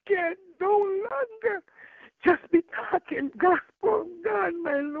 we can't no longer just be talking gospel. God,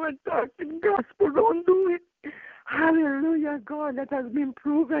 my Lord, talking gospel. Don't do it. Hallelujah, God, that has been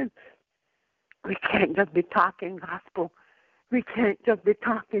proven. We can't just be talking gospel. We can't just be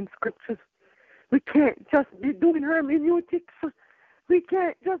talking scriptures. We can't just be doing hermeneutics. We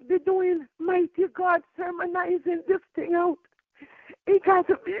can't just be doing mighty God sermonizing this thing out. It got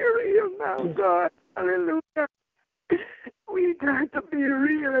to be real now, God. Hallelujah. We got to be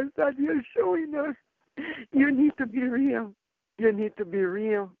real as that you're showing us. You need to be real. You need to be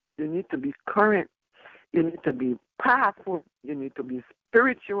real. You need to be current. You need to be powerful. You need to be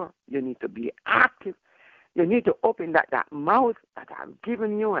spiritual. You need to be active. You need to open that mouth that I've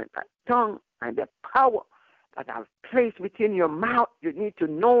given you and that tongue and the power that I've placed within your mouth. You need to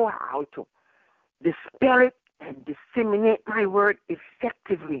know how to dispel it and disseminate my word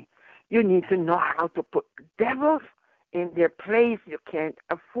effectively. You need to know how to put devils in their place. You can't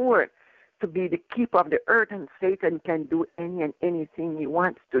afford to be the keeper of the earth, and Satan can do any and anything he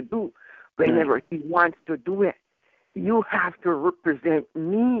wants to do whenever he wants to do it. You have to represent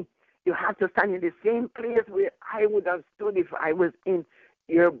me. You have to stand in the same place where I would have stood if I was in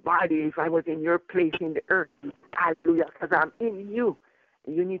your body, if I was in your place in the earth. Hallelujah, because I'm in you.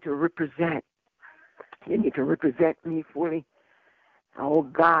 And you need to represent. You need to represent me fully. Oh,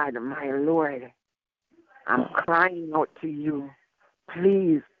 God, my Lord, I'm crying out to you.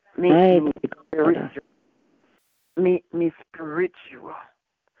 Please make me spiritual. Make me spiritual.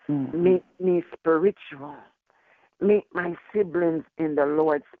 Make me spiritual. Make my siblings in the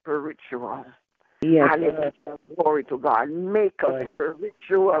Lord spiritual. Yes. Hallelujah. Glory to God. Make us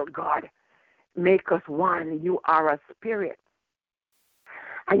spiritual, God. Make us one. You are a spirit.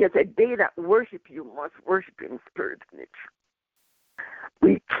 And you said, they that worship you must worship in spirit and in truth.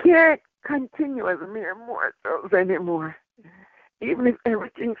 We can't continue as mere mortals anymore. Even if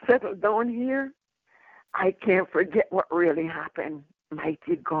everything settles down here, I can't forget what really happened,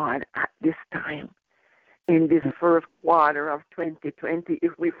 mighty God, at this time. In this first quarter of 2020,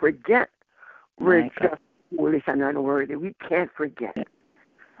 if we forget, we're just foolish and unworthy. We can't forget. Yeah.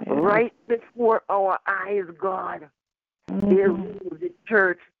 Right before our eyes, God, they ruled the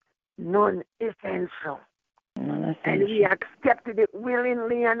church non-essential. And we accepted it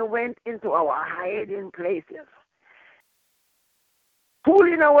willingly and went into our hiding places,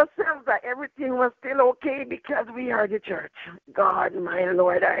 fooling ourselves that everything was still okay because we are the church. God, my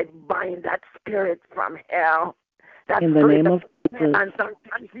Lord, I bind that spirit from hell, that in the spirit name of Jesus. And some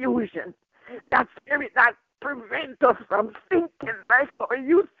confusion, that spirit that prevents us from thinking like how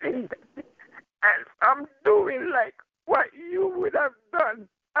you think and from doing like what you would have done.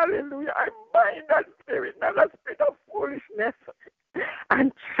 Hallelujah. I bind that spirit, not a spirit of foolishness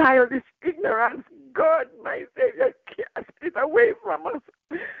and childish ignorance. God, my Savior, cast it away from us.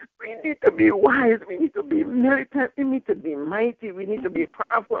 We need to be wise. We need to be militant. We need to be mighty. We need to be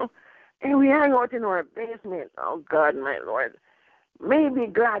powerful. And we hang out in our basement. Oh, God, my Lord. Maybe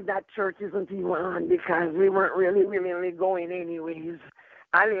glad that church isn't even on because we weren't really going anyways.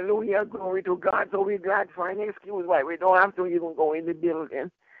 Hallelujah. Glory to God. So we're glad for an excuse why we don't have to even go in the building.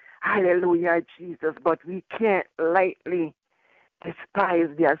 Hallelujah, Jesus. But we can't lightly despise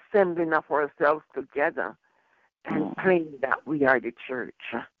the assembling of ourselves together and claim that we are the church.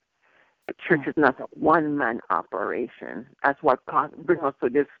 The church is not a one-man operation. That's what brings us to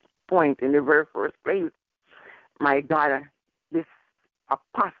this point in the very first place. My God, this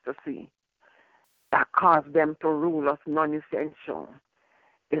apostasy that caused them to rule us non-essential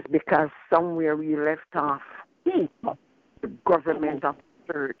is because somewhere we left off the government of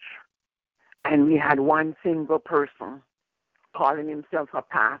the church and we had one single person calling himself a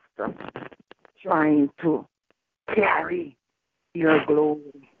pastor, trying to carry your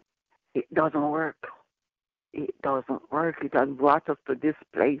glory. It doesn't work. It doesn't work. It has brought us to this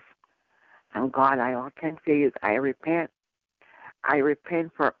place. And God, all I can say is I repent. I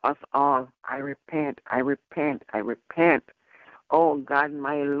repent for us all. I repent. I repent. I repent. Oh, God,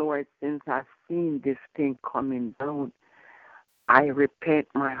 my Lord, since I've seen this thing coming down, I repent.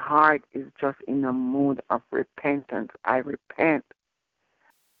 My heart is just in a mood of repentance. I repent.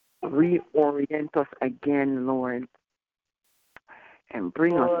 Reorient us again, Lord, and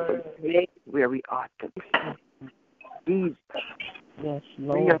bring us to the place where we ought to be. Jesus. Yes,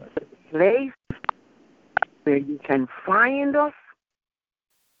 Bring Lord. us to the place where you can find us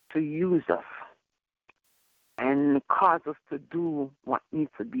to use us and cause us to do what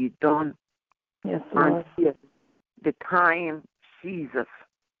needs to be done. Yes, Lord. Until the time, Jesus,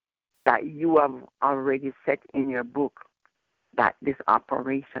 that you have already set in your book that this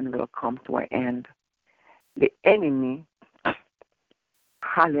operation will come to an end. The enemy,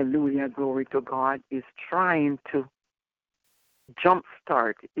 hallelujah, glory to God, is trying to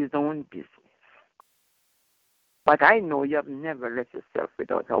jumpstart his own business. But I know you have never left yourself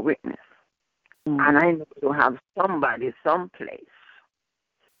without a witness. And I know you have somebody, someplace,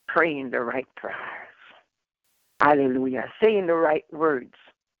 praying the right prayers. Hallelujah. Saying the right words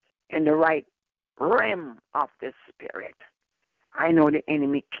in the right realm of the Spirit. I know the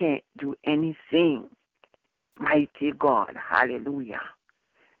enemy can't do anything, mighty God, hallelujah,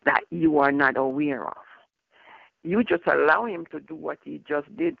 that you are not aware of. you just allow him to do what he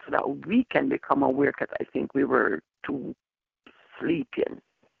just did so that we can become aware, because I think we were too sleepy and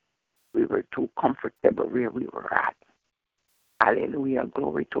we were too comfortable where we were at. Hallelujah,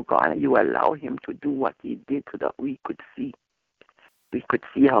 glory to God. And you allow him to do what he did so that we could see. We could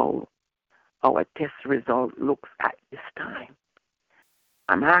see how our test result looks at this time.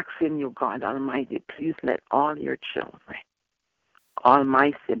 I'm asking you, God Almighty, please let all your children, all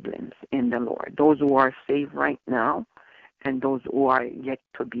my siblings in the Lord, those who are saved right now and those who are yet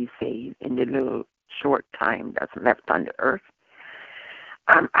to be saved in the little short time that's left on the earth,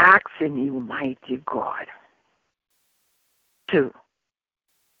 I'm asking you, mighty God, to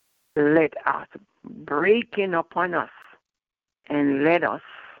let us break in upon us and let us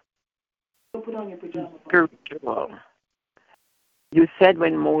spiritual. You said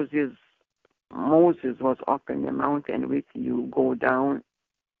when Moses was up in the mountain with you, go down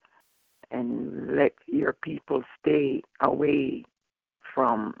and let your people stay away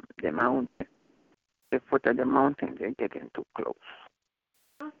from the mountain. The foot of the mountain, they're getting too close.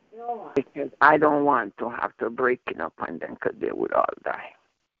 Because I don't want to have to break in upon them because they would all die.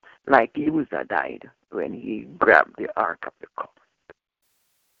 Like Uzzah died when he grabbed the Ark of the Covenant.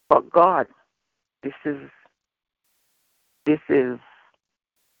 But God, this is the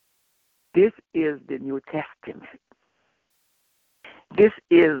New Testament. This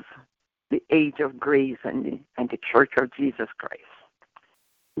is the age of grace and the Church of Jesus Christ.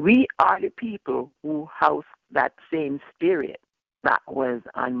 We are the people who house that same spirit that was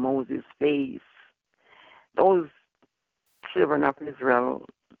on Moses' face. Those children of Israel,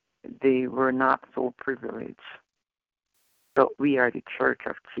 they were not so privileged. But we are the Church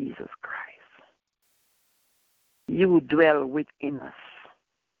of Jesus Christ. You dwell within us,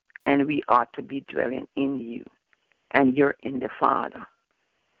 and we ought to be dwelling in you, and you're in the Father.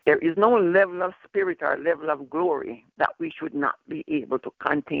 There is no level of spirit or level of glory that we should not be able to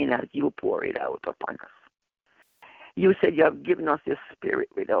contain as you pour it out upon us. You said you have given us your spirit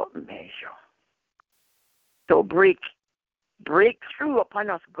without measure. So break through upon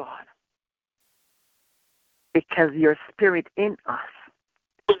us, God, because your spirit in us.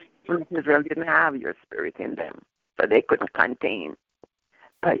 Israel didn't have your spirit in them, so they couldn't contain.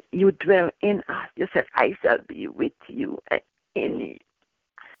 But you dwell in us. You said, I shall be with you and in you.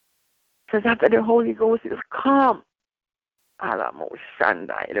 Says after the Holy Ghost is come, Alamo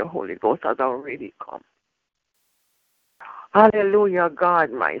Shandai, the Holy Ghost has already come. Hallelujah,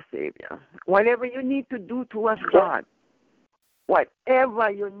 God, my Savior. Whatever you need to do to us, God, whatever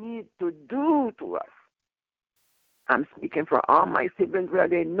you need to do to us, I'm speaking for all my siblings, whether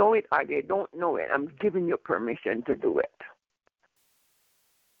they know it or they don't know it. I'm giving you permission to do it.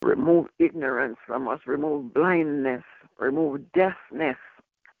 Remove ignorance from us, remove blindness, remove deafness.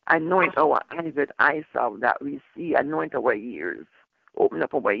 Anoint our eyes with eye salve that we see. Anoint our ears. Open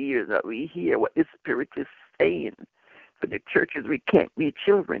up our ears that we hear what the Spirit is saying. For the churches, we can't be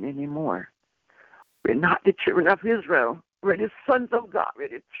children anymore. We're not the children of Israel. We're the sons of God. We're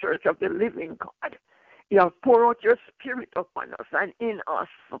the church of the living God. You have poured out your Spirit upon us and in us.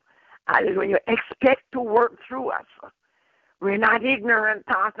 And when you expect to work through us, we're not ignorant,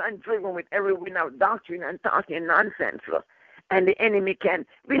 tossed and driven with every wind of doctrine and talking nonsense. And the enemy can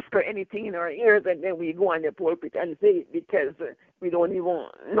whisper anything in our ears, and then we go on the pulpit and say it because we don't even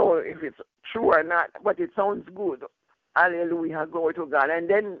know if it's true or not, but it sounds good. Hallelujah, glory to God. And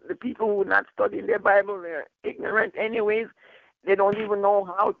then the people who are not studying their Bible, they're ignorant anyways. They don't even know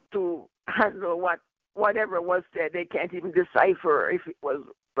how to handle whatever was said. They can't even decipher if it was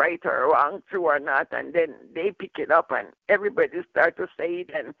right or wrong, true or not, and then they pick it up and everybody start to say it,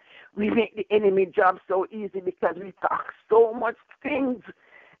 and we make the enemy job so easy because we talk so much things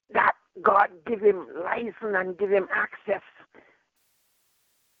that God give him license and give him access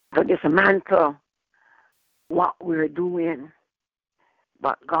to dismantle what we're doing.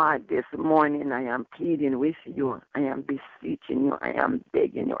 But God, this morning I am pleading with you. I am beseeching you. I am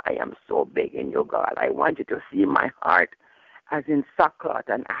begging you. I am so begging you, God. I want you to see my heart as in sackcloth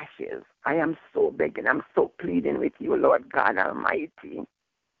and ashes. I am so begging. I'm so pleading with you, Lord God Almighty.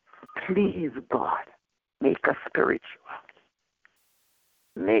 Please, God, make us spiritual.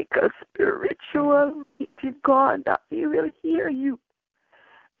 Make us spiritual, mighty God, that we will hear you.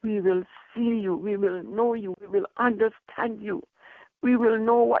 We will see you. We will know you. We will understand you. We will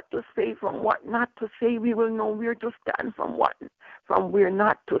know what to say from what not to say. We will know where to stand from where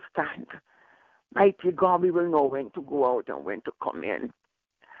not to stand. Mighty God, we will know when to go out and when to come in.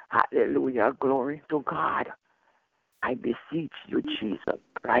 Hallelujah, glory to God. I beseech you, Jesus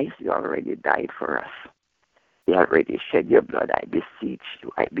Christ, you already died for us. You already shed your blood. I beseech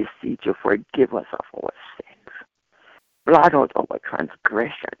you, forgive us of our sins. Blot out our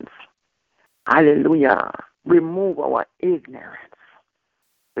transgressions. Hallelujah. Remove our ignorance.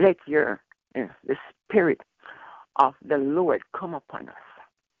 Let the Spirit of the Lord come upon us.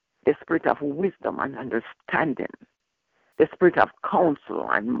 The Spirit of wisdom and understanding. The Spirit of counsel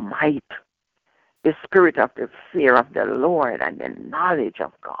and might. The Spirit of the fear of the Lord and the knowledge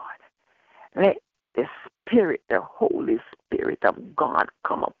of God. Let the Spirit, the Holy Spirit of God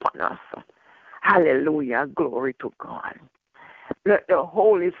come upon us. Hallelujah. Glory to God. Let the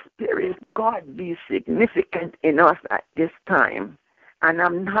Holy Spirit, God, be significant in us at this time. And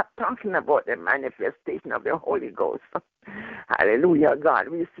I'm not talking about the manifestation of the Holy Ghost. Hallelujah, God.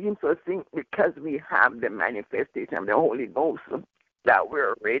 We seem to think because we have the manifestation of the Holy Ghost that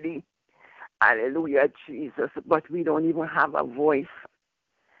we're ready. Hallelujah, Jesus. But we don't even have a voice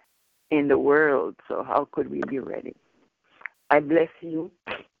in the world. So how could we be ready? I bless you,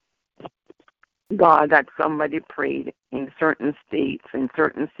 God, that somebody prayed in certain states, in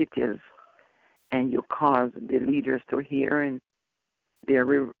certain cities, and you caused the leaders to hear, and they're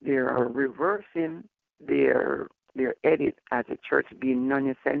reversing their edit as a church being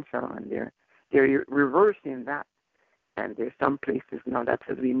non-essential, and they're reversing that. And there's some places now that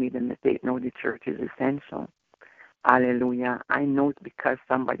says we made a mistake. No, the church is essential. Hallelujah. I know it's because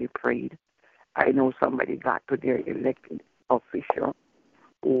somebody prayed. I know somebody got to their elected official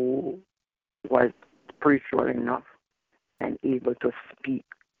who was spiritual enough and able to speak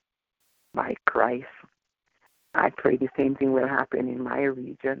by Christ. I pray the same thing will happen in my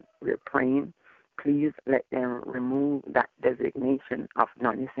region. We're praying. Please let them remove that designation of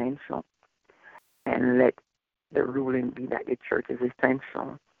non-essential and let the ruling be that the church is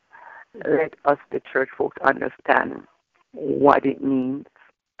essential. Let us, the church folks, understand what it means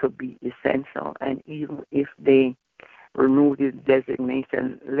to be essential. And even if they remove this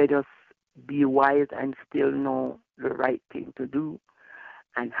designation, let us be wise and still know the right thing to do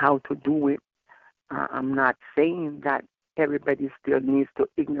and how to do it. I'm not saying that everybody still needs to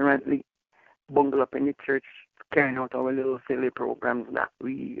ignorantly bungle up in the church carrying out our little silly programs that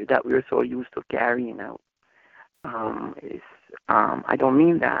we're so used to carrying out. I don't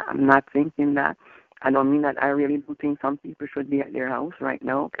mean that. I'm not thinking that. I don't mean that. I really do think some people should be at their house right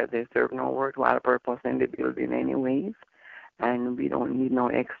now because they serve no worthwhile purpose in the building anyways. And we don't need no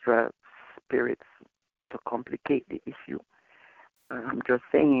extra spirits to complicate the issue. I'm just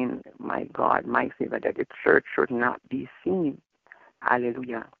saying, my God, my Savior, that the church should not be seen,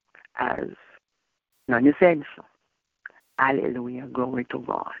 hallelujah, as non-essential. Hallelujah, glory to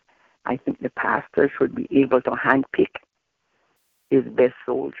God. I think the pastor should be able to handpick his best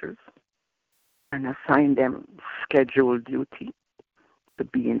soldiers and assign them scheduled duty to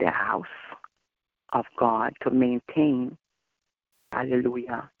be in the house of God to maintain,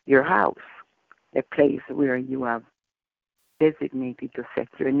 hallelujah, your house, the place where you have designated to set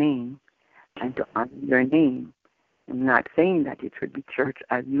your name and to honor your name. I'm not saying that it should be church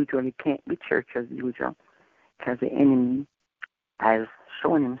as usual. It can't be church as usual because the enemy has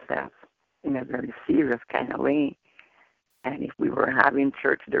shown himself in a very serious kind of way. And if we were having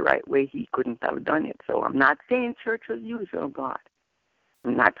church the right way, he couldn't have done it. So I'm not saying church as usual, God.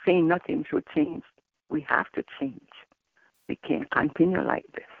 I'm not saying nothing should change. We have to change. We can't continue like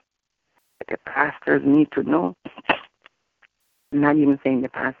this. But the pastors need to know. I'm not even saying the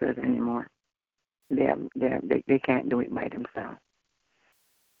pastors anymore. They can't do it by themselves.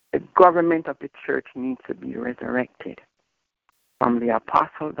 The government of the church needs to be resurrected from the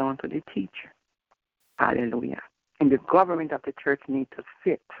apostle down to the teacher. Hallelujah. And the government of the church needs to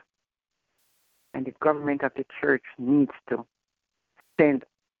sit. And the government of the church needs to send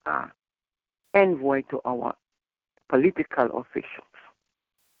an envoy to our political officials.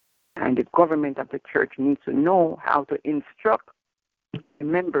 And the government of the church needs to know how to instruct the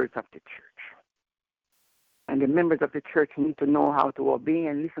members of the church. And the members of the church need to know how to obey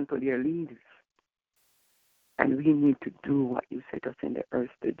and listen to their leaders. And we need to do what you set us in the earth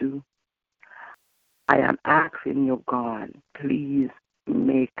to do. I am asking you, God, please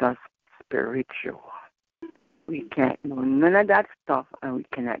make us spiritual. We can't know none of that stuff, and we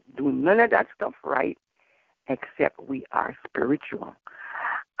cannot do none of that stuff right except we are spiritual.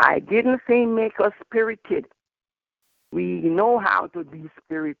 I didn't say make us spirited. We know how to be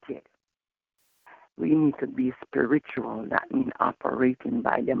spirited. We need to be spiritual. That means operating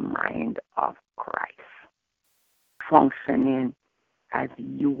by the mind of Christ. Functioning as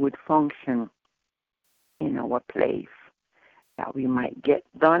you would function in our place. That we might get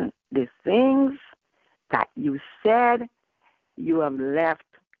done the things that you said you have left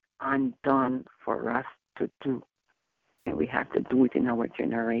undone for us to do. And we have to do it in our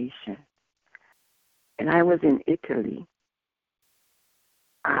generation. And I was in Italy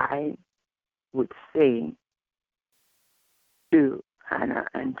I would say to Hannah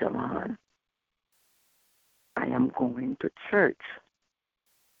and Jamal, I am going to church.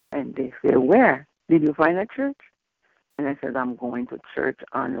 And they say, where? Did you find a church? And I said, I'm going to church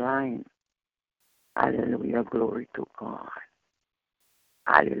online. Hallelujah, glory to God.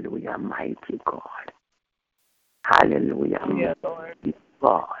 Hallelujah, mighty God. Hallelujah, mighty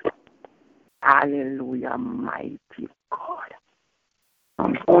God. Hallelujah, mighty God.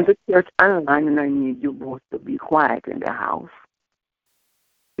 I'm going to church online, and I need you both to be quiet in the house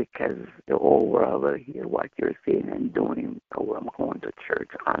because the whole world will hear what you're saying and doing. So I'm going to church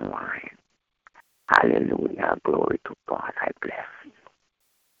online. Hallelujah, glory to God. I bless you,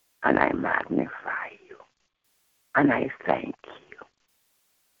 and I magnify you, and I thank you,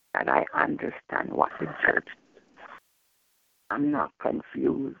 and I understand what the church is. I'm not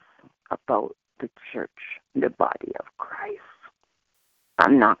confused about the church, the body of Christ.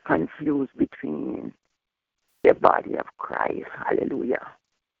 I'm not confused between the body of Christ, hallelujah,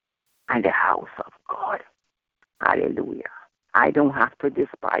 and the house of God, hallelujah. I don't have to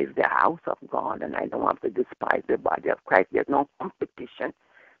despise the house of God, and I don't have to despise the body of Christ. There's no competition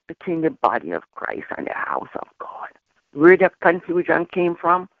between the body of Christ and the house of God. Where the confusion came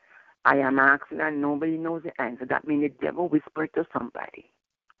from, I am asking and nobody knows the answer. That means the devil whispered to somebody.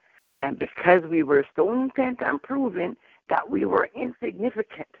 And because we were so intent on proving that we were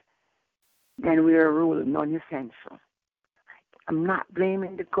insignificant, then we were ruled non-essential. I'm not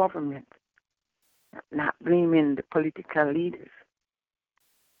blaming the government. I'm not blaming the political leaders.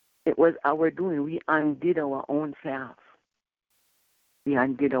 It was our doing. We undid our own selves. We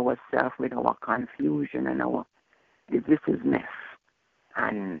undid ourselves with our confusion and our divisiveness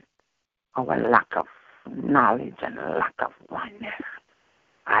and our lack of knowledge and lack of oneness.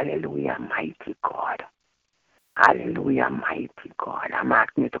 Hallelujah, mighty God. Hallelujah, mighty God. I'm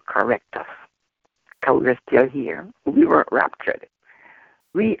asking you to correct us because we're still here. We weren't raptured.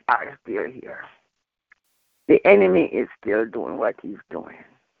 We are still here. The enemy is still doing what he's doing.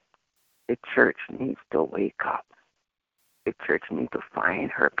 The church needs to wake up. The church needs to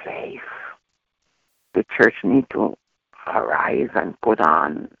find her place. The church needs to arise and put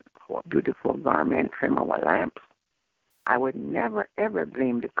on our beautiful garment, trim our lamps. I would never, ever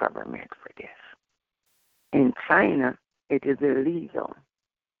blame the government for this. In China, it is illegal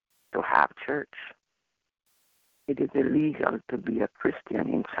to have church. It is illegal to be a Christian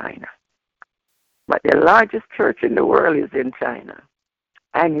in China. But the largest church in the world is in China,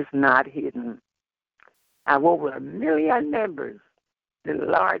 and it's not hidden. I have over 1 million members. The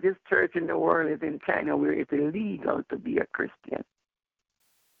largest church in the world is in China, where it's illegal to be a Christian.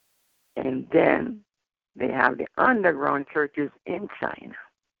 And then they have the underground churches in China.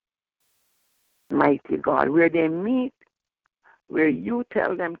 Mighty God, where they meet, where you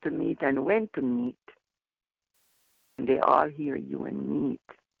tell them to meet and when to meet, and they all hear you and meet.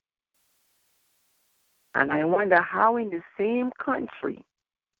 And I wonder how in the same country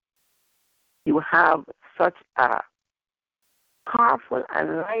you have such a powerful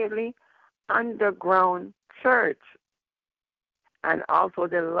and lively underground church and also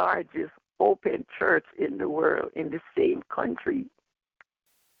the largest open church in the world in the same country.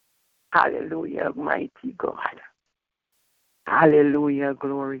 Hallelujah, mighty God. Hallelujah,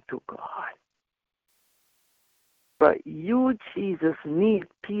 glory to God. But you, Jesus, need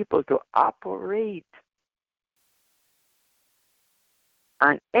people to operate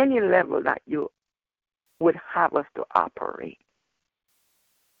on any level that you would have us to operate.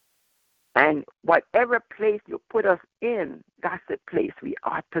 And whatever place you put us in, that's the place we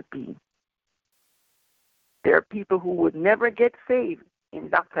ought to be. There are people who would never get saved in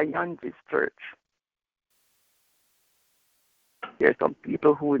Dr. Young's church. There are some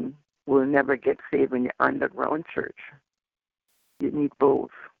people who will never get saved in the underground church. You need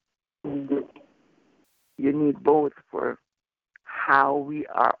both. You need both for how we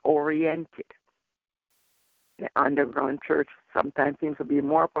are oriented. The underground church sometimes seems to be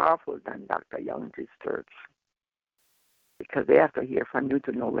more powerful than Dr. Young's church because they have to hear from you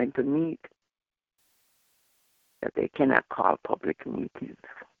to know when to meet, that they cannot call public meetings.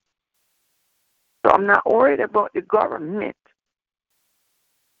 So I'm not worried about the government.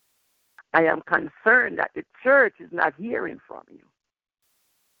 I am concerned that the church is not hearing from you.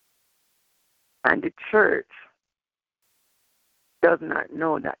 And the church does not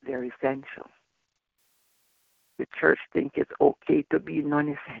know that they're essential. The church thinks it's okay to be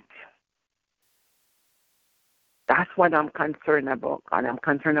non-essential. That's what I'm concerned about. And I'm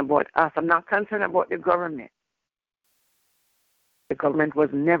concerned about us. I'm not concerned about the government. The government was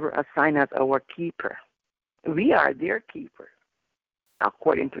never assigned as our keeper. We are their keeper.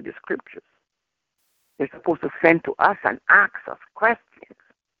 according to the scriptures. They're supposed to send to us and ask us questions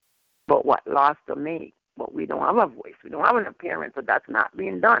about what laws to make. But we don't have a voice. We don't have an appearance, so that's not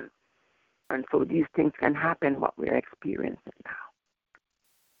being done. And so these things can happen, what we're experiencing now.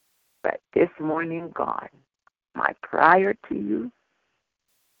 But this morning, God, my prayer to you,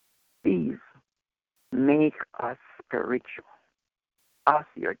 please make us spiritual, us,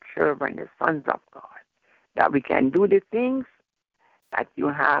 your children, the sons of God, that we can do the things that you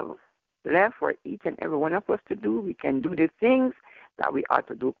have left for each and every one of us to do. We can do the things that we ought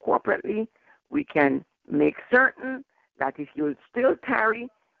to do corporately. We can make certain that if you still tarry,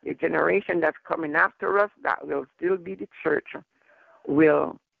 the generation that's coming after us, that will still be the church,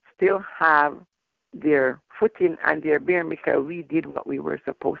 will still have their footing and their bearing because we did what we were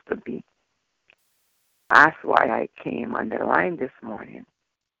supposed to be. That's why I came on the line this morning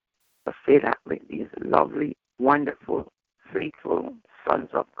to say that with these lovely, wonderful, faithful sons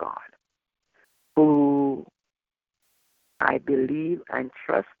of God, who I believe and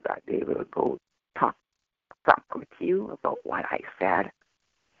trust that they will go talk with you about what I said,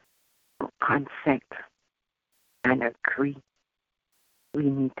 consent and agree. We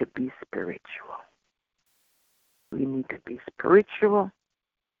need to be spiritual. We need to be spiritual.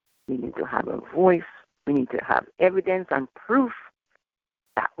 We need to have a voice. We need to have evidence and proof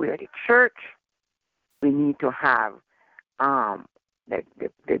that we're the church. We need to have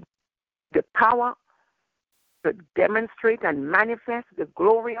the power to demonstrate and manifest the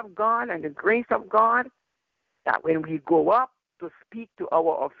glory of God and the grace of God, that when we go up to speak to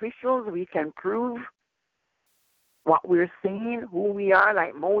our officials, we can prove what we're saying, who we are,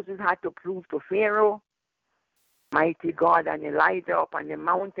 like Moses had to prove to Pharaoh, mighty God and Elijah up on the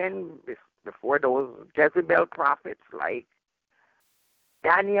mountain before those Jezebel prophets, like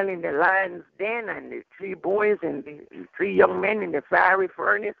Daniel in the lion's den and the 3 boys and the 3 young men in the fiery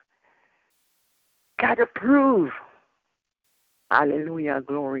furnace. Got to prove. Hallelujah,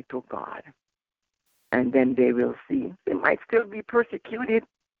 glory to God. And then they will see. They might still be persecuted,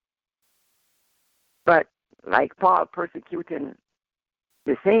 but like Paul persecuting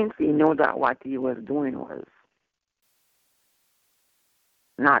the saints, he knew that what he was doing was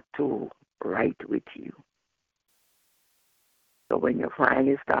not too right with you. So when you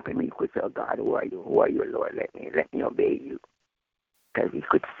finally stop him, you could say, oh God, who are you? Who are you, Lord? Let me obey you. Because he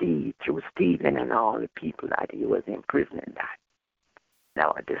could see through Stephen and all the people that he was imprisoning that.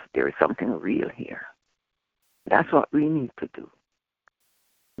 Now, there is something real here. That's what we need to do.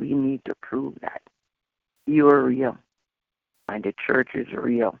 We need to prove that you are real and the church is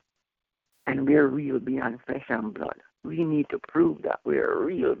real and we're real beyond flesh and blood. We need to prove that we're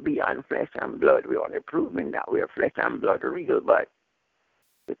real beyond flesh and blood. We're only proving that we're flesh and blood real, but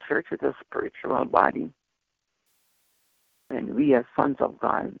the church is a spiritual body. And we as sons of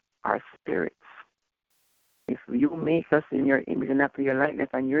God are spirits. If you make us in your image and after your likeness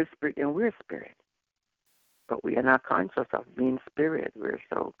and your spirit, then we're spirit. But we are not conscious of being spirit. We're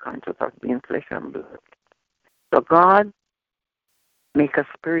so conscious of being flesh and blood. So God, make us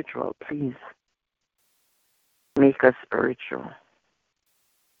spiritual, please. Make us spiritual.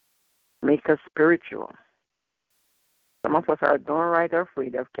 Make us spiritual. Some of us are downright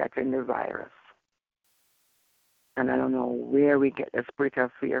afraid of catching the virus. And I don't know where we get the spirit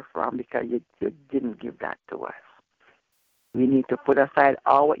of fear from, because you didn't give that to us. We need to put aside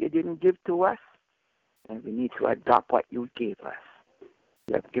all what you didn't give to us, and we need to adopt what you gave us.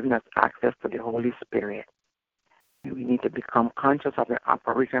 You have given us access to the Holy Spirit. And we need to become conscious of the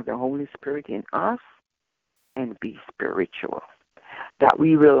operation of the Holy Spirit in us and be spiritual. That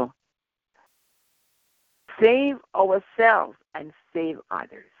we will save ourselves and save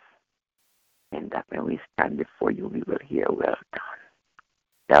others. And that when we stand before you, we will hear, well done,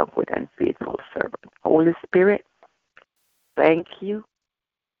 thou good and faithful servant. Holy Spirit, thank you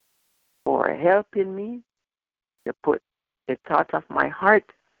for helping me to put the thoughts of my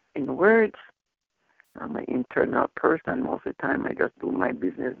heart in words. I'm an internal person. Most of the time I just do my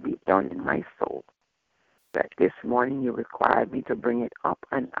business deep down in my soul. But this morning you required me to bring it up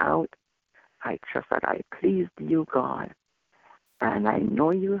and out. I trust that I pleased you, God. And I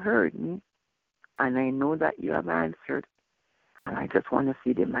know you heard me. And I know that you have answered. And I just want to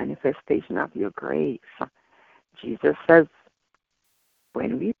see the manifestation of your grace. Jesus says,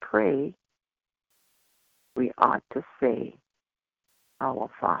 when we pray, we ought to say, Our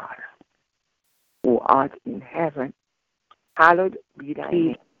Father, who art in heaven, hallowed be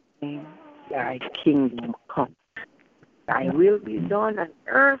thy name. Thy kingdom come. Thy will be done on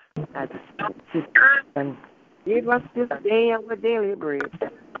earth as it is in heaven. Give us this day our daily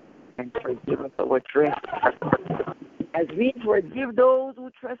bread, and forgive us our trespasses, As we forgive those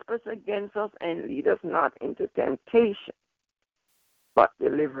who trespass against us, and lead us not into temptation, but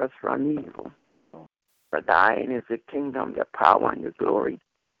deliver us from evil. For thine is the kingdom, the power, and the glory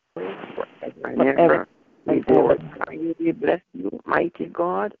forever and ever. We glorify you, we bless you, mighty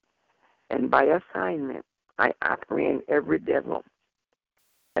God, and by assignment, I apprehend every devil.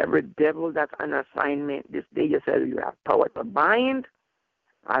 Every devil that's on assignment this day, you said you have power to bind.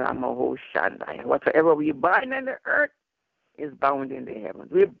 Whatsoever we bind on the earth is bound in the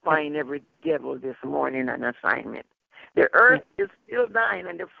heavens. We bind every devil this morning on assignment. The earth is still thine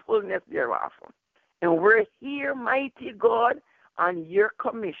and the fullness thereof. And we're here, mighty God, on your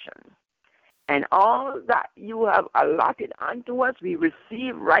commission. And all that you have allotted unto us, we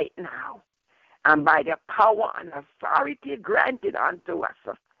receive right now. And by the power and authority granted unto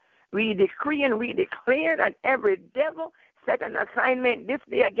us, we decree and we declare that every devil set an assignment this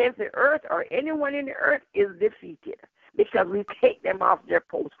day against the earth or anyone in the earth is defeated, because we take them off their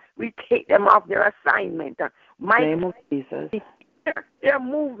post. We take them off their assignment. Name of Jesus. Their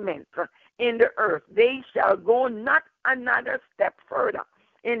movement in the earth, they shall go not another step further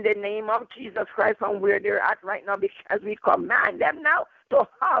in the name of Jesus Christ from where they're at right now, because we command them now to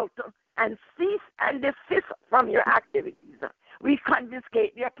halt and cease and desist from your activities. We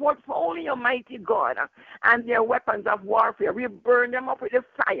confiscate their portfolio, mighty God, and their weapons of warfare. We burn them up with the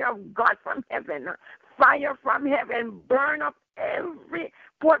fire of God from heaven. Fire from heaven, burn up every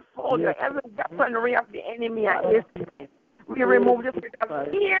portfolio, every weaponry of the enemy. We remove the spirit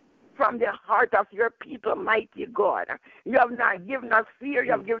of fear from the heart of your people, mighty God. You have not given us fear,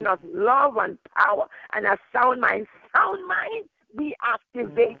 you have given us love and power and a sound mind. Sound mind be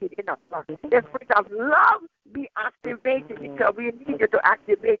activated in us. The spirit of love be activated, because we need you to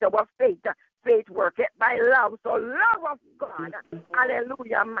activate our faith. Faith worketh by love. So love of God,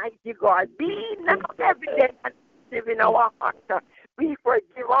 hallelujah, mighty God, be now evident and active in our hearts. We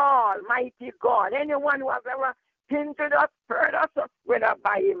forgive all, mighty God. Anyone who has ever hindered us, hurt us, whether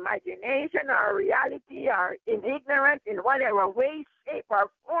by imagination or reality or in ignorance, in whatever way, shape, or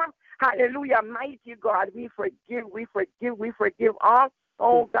form. Hallelujah, mighty God, we forgive all.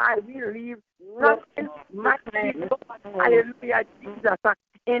 Oh God, we leave nothing, mighty God, hallelujah, Jesus,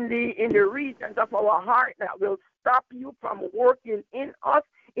 in the regions of our heart that will stop you from working in us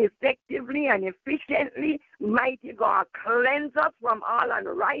effectively and efficiently. Mighty God, cleanse us from all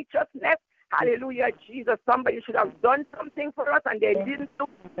unrighteousness. Hallelujah, Jesus. Somebody should have done something for us and they didn't do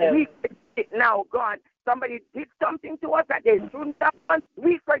it. We forgive it now, God. Somebody did something to us that they shouldn't have done.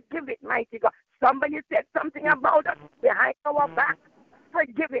 We forgive it, mighty God. Somebody said something about us behind our back.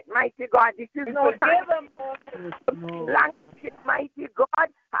 Forgive it, mighty God. This is no time. Mighty God.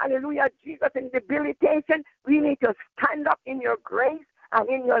 Hallelujah, Jesus. In debilitation, we need to stand up in your grace and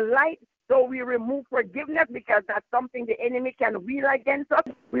in your light. So we remove forgiveness, because that's something the enemy can wield against us.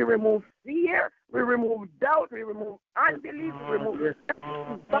 We remove fear, we remove doubt, we remove unbelief, we remove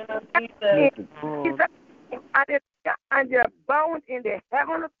and they're bound in the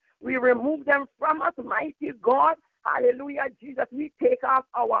heavens. We remove them from us, mighty God. Hallelujah, Jesus. We take off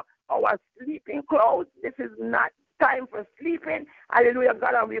our sleeping clothes. This is not time for sleeping. Hallelujah,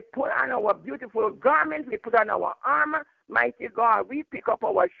 God. And we put on our beautiful garments. We put on our armor. Mighty God, we pick up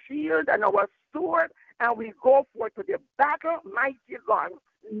our shield and our sword, and we go forth to the battle. Mighty God,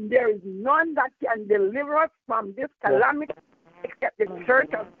 there is none that can deliver us from this calamity except the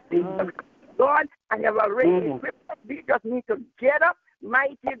church of God. And have already equipped us. We just need to get up,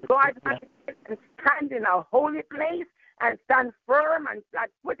 mighty God, and stand in a holy place and stand firm and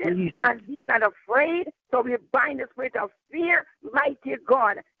stand footed and be not afraid. So we bind the spirit of fear, mighty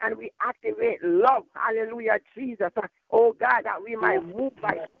God, and we activate love. Hallelujah, Jesus. Oh God, that we might move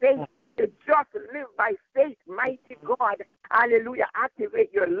by faith, to just live by faith, mighty God. Hallelujah.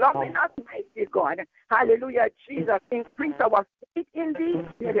 Activate your love in us, mighty God. Hallelujah, Jesus. Increase our faith in thee.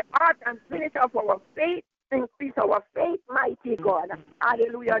 You're the art and finish of our faith. Increase our faith, mighty God.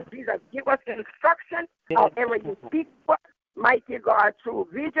 Hallelujah, Jesus. Give us instruction however you speak to us, mighty God, through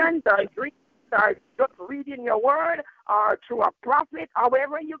visions or dreams or just reading your word or through a prophet,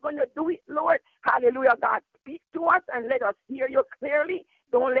 however you're going to do it, Lord. Hallelujah, God. Speak to us and let us hear you clearly.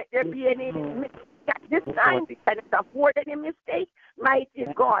 Don't let there be any mistake at this time. We cannot afford any mistake, mighty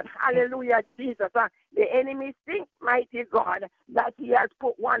God. Hallelujah, Jesus. The enemy thinks, mighty God, that he has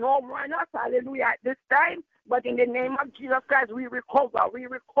put one over on us. Hallelujah, at this time. But in the name of Jesus Christ, we recover.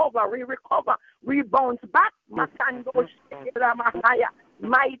 We bounce back. Mighty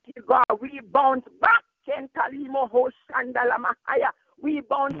God, we bounce back. We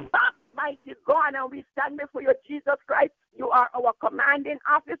bounce back, mighty God, and we stand before you, Jesus Christ. You are our commanding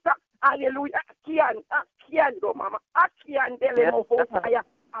officer. Hallelujah. Akiando, Mama, Akiandele Mohosaya.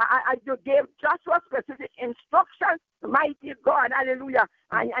 You gave Joshua specific instructions, mighty God, hallelujah.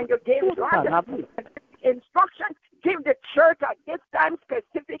 And you gave God instructions. Give the church at this time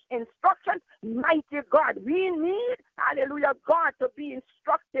specific instructions, mighty God. We need, hallelujah, God to be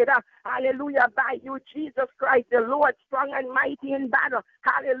instructed, hallelujah, by you, Jesus Christ, the Lord, strong and mighty in battle.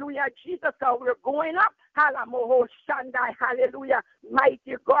 Hallelujah, Jesus, so we're going up. Hallelujah,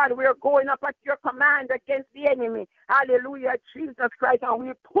 mighty God, we're going up at your command against the enemy. Hallelujah, Jesus Christ, and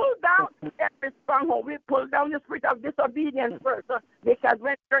we pull down every stronghold. We pull down the spirit of disobedience first, because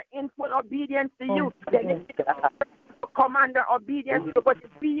when you're in full obedience to you, then come under obedience, but if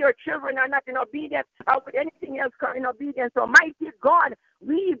we, your children, are not in obedience, or with anything else in obedience. So, mighty God,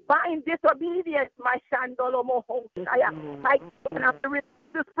 we bind disobedience, my Shandolo Mohosaya. Mighty God,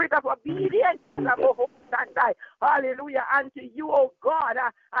 the spirit of obedience, hallelujah, unto you, oh God,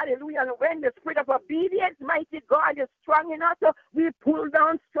 hallelujah. And when the spirit of obedience, mighty God, is strong enough, we pull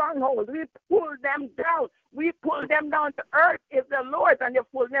down strongholds, we pull them down. We pull them down to earth is the Lord, and the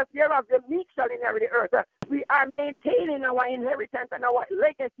fullness thereof, the meek shall inherit the earth. We are maintaining our inheritance and our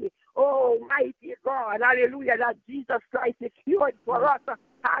legacy. Oh, mighty God, hallelujah, that Jesus Christ secured for us.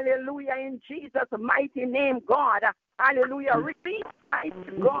 Hallelujah, in Jesus' mighty name, God. Hallelujah, repeat,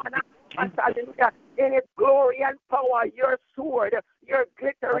 mighty God. Hallelujah, in its glory and power, your sword, your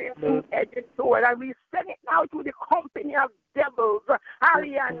glittering two-edged sword. And we send it now to the company of devils.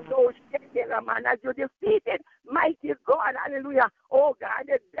 Hallelujah, and those man, as you defeated, mighty God, hallelujah. Oh God,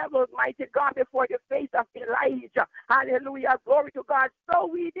 the devils, mighty God, before the face of Elijah. Hallelujah, glory to God. So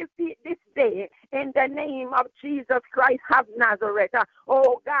we defeat this day in the name of Jesus Christ of Nazareth.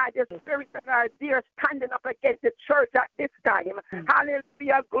 Oh God, the spirits that are there standing up against the church at this time.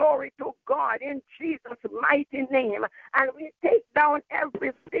 Hallelujah, glory to God in Jesus' mighty name. And we take down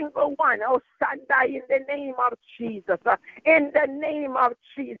every single one. Oh, Sunday, in the name of Jesus. In the name of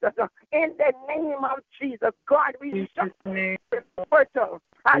Jesus. In the name of Jesus. God, we shut the portal.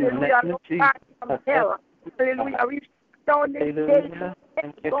 Hallelujah. From hell. Hallelujah. We shut down the gate,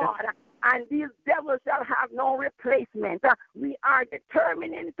 God. And these devils shall have no replacement. We are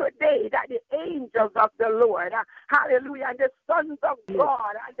determining today that the angels of the Lord, hallelujah, and the sons of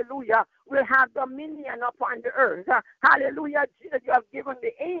God, hallelujah, will have dominion upon the earth. Hallelujah, Jesus, you have given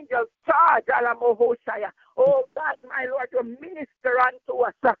the angels charge, Alamohoshaya. Oh God, my Lord, to minister unto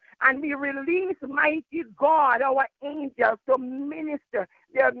us. And we release, mighty God, our angels to minister.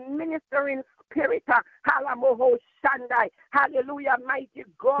 They're ministering spirit. Hallelujah, mighty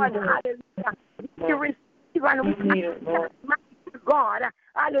God. Hallelujah. We receive and we mighty God.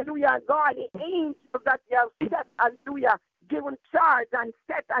 Hallelujah, God, the angels that you have set, hallelujah, given charge and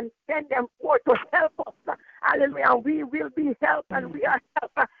set and send them forth to help us. Hallelujah. We will be helped and we are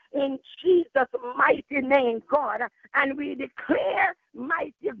helped in Jesus' mighty name, God. And we declare,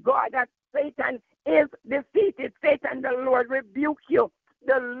 mighty God, that Satan is defeated. Satan, the Lord rebuke you.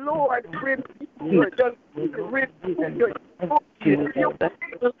 The Lord rebuke you. The Lord rebuke you. Rebuke you,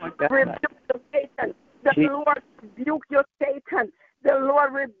 Satan. The Lord rebuke you, Satan. The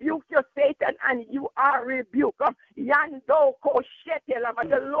Lord rebuke you, Satan, and you are rebuked. Yando koshetelama.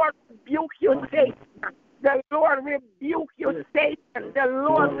 The Lord rebuke you, Satan. The Lord rebuke you, Satan. The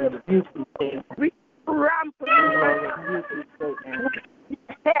Lord rebuke you. We trample your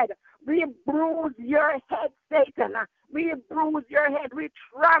head. We bruise your head, Satan. We bruise your head. We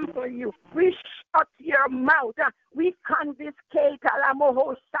trample you. We shut your mouth. We confiscate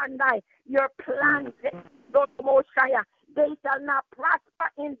Alamoho Shandai, your plans. They shall not prosper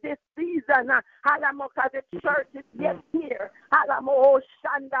in this season. Halamoka, the church is yet here. Halamoho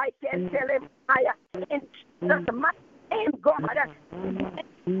Shandai can tell him in Jesus' mighty name, God.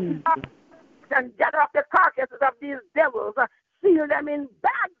 And gather up the carcasses of these devils. Seal them in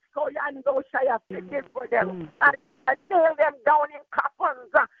bags. Koyando Shaya, fitted for them. And nail them down in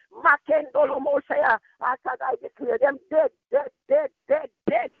coffins. Makendolo Moshaya. As I declare them dead.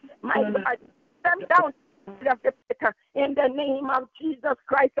 My God, them down in the name of Jesus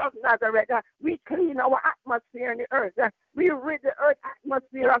Christ of Nazareth. We clean our atmosphere in the earth. We rid the earth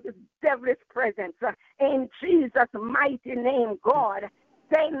atmosphere of this devilish presence. In Jesus' mighty name, God,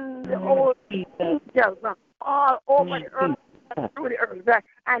 send all angels all over the earth, through the earth,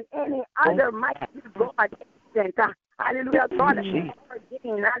 and any other mighty God. Hallelujah, God,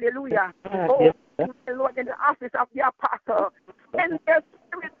 hallelujah. Oh, Lord, in the office of the apostle, send their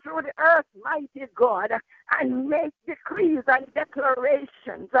spirit through the earth, mighty God, and make decrees and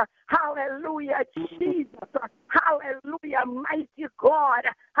declarations. Hallelujah, Jesus. Hallelujah, mighty God.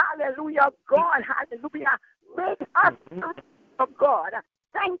 Hallelujah, God. Hallelujah. Make us spiritual, God.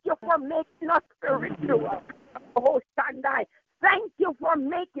 Thank you for making us spiritual.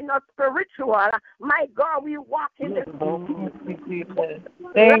 power. My God, we walk in the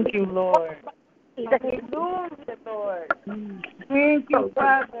Thank you, Lord. Hallelujah, Lord. Thank you,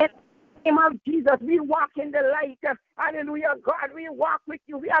 Father. In the name of Jesus, we walk in the light. Hallelujah, God. We walk with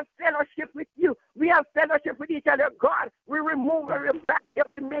you. We have fellowship with you. We have fellowship with each other, God. We remove every barrier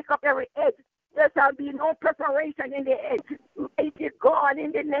to make up every edge. There shall be no preparation in the edge. Mighty God,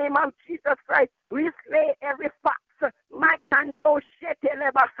 in the name of Jesus Christ, we slay every fox. Mighty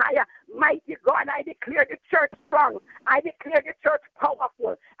God, I declare the church strong. I declare the church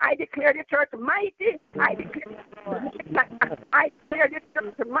powerful. I declare the church mighty. I declare the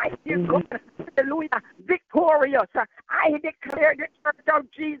church mighty God. Hallelujah. Victorious. I declare the church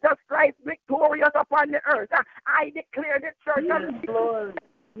of Jesus Christ victorious upon the earth. I declare the church of Jesus Christ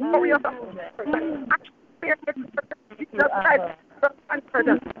victorious upon the earth. I declare the church of Jesus Christ upon the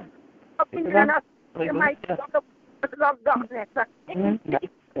earth. The mighty God of darkness. In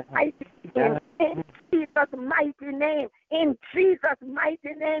Jesus' mighty name, in Jesus'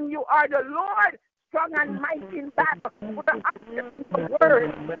 mighty name, you are the Lord, strong and mighty in battle. The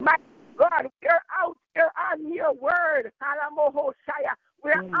word, my God, we're out there on your word.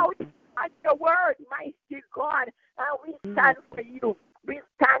 We're out on your word, mighty God, and we stand for you. We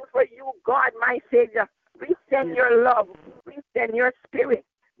stand for you, God, my Savior. We send your love. We send your spirit.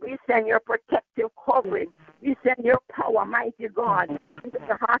 We send your protective covering. We send your power, mighty God, into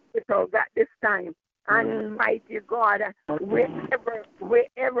the hospitals at this time. And mighty God,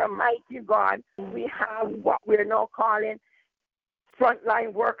 wherever, mighty God, we have what we're now calling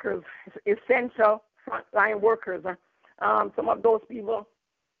frontline workers, essential frontline workers. Some of those people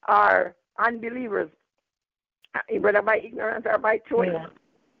are unbelievers, whether by ignorance or by choice,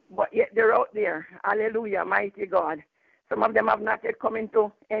 but yet they're out there. Hallelujah, mighty God. Some of them have not yet come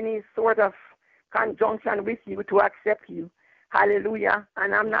into any sort of conjunction with you to accept you. Hallelujah.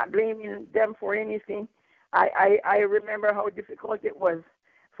 And I'm not blaming them for anything. I remember how difficult it was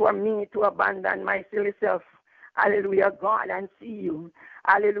for me to abandon my silly self. Hallelujah, God, and see you.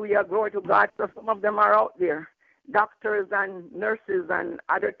 Hallelujah, glory to God. So some of them are out there, doctors and nurses and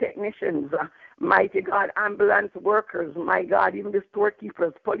other technicians, mighty God, ambulance workers, my God, even the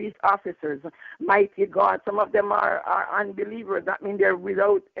storekeepers, police officers, mighty God. Some of them are unbelievers. That means they're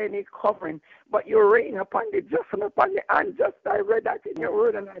without any covering. But you reign upon the just and upon the unjust. I read that in your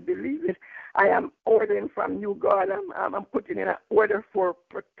word and I believe it. I am ordering from you, God. I'm putting in an order for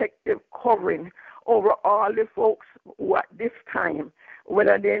protective covering over all the folks who at this time,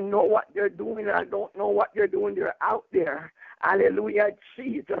 whether they know what they're doing or don't know what they're doing, they're out there. Hallelujah,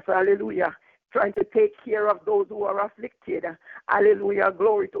 Jesus, hallelujah. Trying to take care of those who are afflicted. Hallelujah,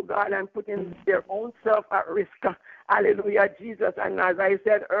 glory to God, and putting their own self at risk. Hallelujah, Jesus. And as I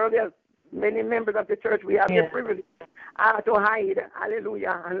said earlier, many members of the church, we have the privilege to hide,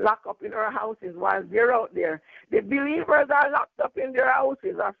 hallelujah, and lock up in our houses while they're out there. The believers are locked up in their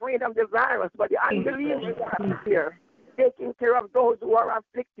houses, afraid of the virus, but the unbelievers are out there taking care of those who are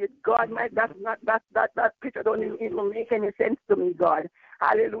afflicted. God, that picture don't even make any sense to me, God.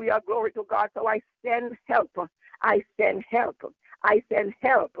 Hallelujah, glory to God. So I send help. I send help. I send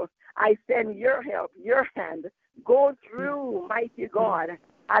help. I send your help, your hand. Go through, mighty God.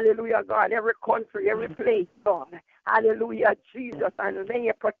 Hallelujah, God, every country, every place, God. Hallelujah, Jesus, and lay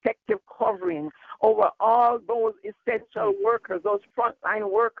a protective covering over all those essential workers, those frontline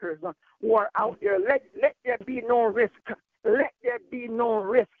workers who are out there. Let there be no risk. Let there be no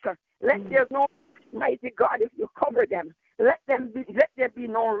risk. Let there no, mighty God, if you cover them. Let there be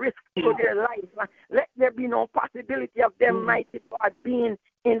no risk to their life. Let there be no possibility of them, mighty God, being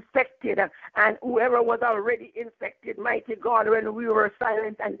infected. And whoever was already infected, mighty God, when we were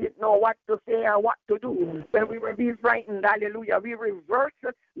silent and didn't know what to say or what to do, when we were being frightened, hallelujah, we reverse,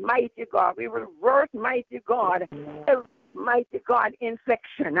 mighty God. We reverse, mighty God, mighty God,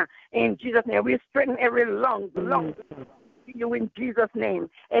 infection. In Jesus' name, we strengthen every lung. You in Jesus' name,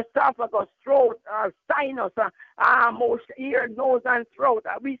 esophagus, throat, sinus, most ear, nose, and throat.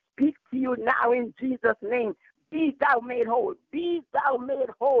 We speak to you now in Jesus' name. Be thou made whole. Be thou made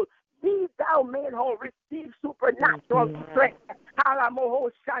whole. Be thou made whole. Receive supernatural strength.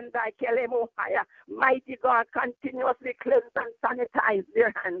 Mighty God, continuously cleanse and sanitize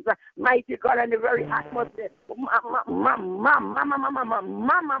their hands. Mighty God, and the very atmosphere. Oh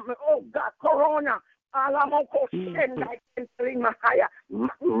God, Corona. Alamoko Shenda Kentelima Haya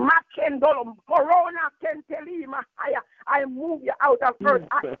Makendolo Corona Kentelima Haya. I move you out of earth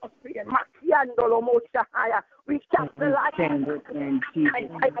atmosphere. Makiandolo Mosha Haya. We capitalize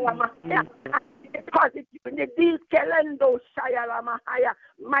deposit you in the deep Kelendo Shayala Mahaya.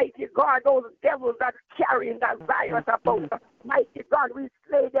 Mighty God, those devils that carrying that virus about us. Mighty God, we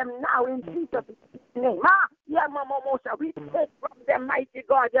slay them now in Jesus' name. Yamamamosha, we take from them, mighty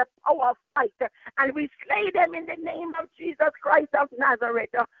God, their power of fight, and we slay them in the name of Jesus Christ of Nazareth.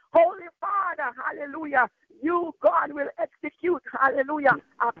 Holy Father, hallelujah, you, God, will execute, hallelujah,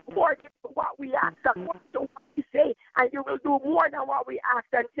 according to what we ask, according to what we say, and you will do more than what we ask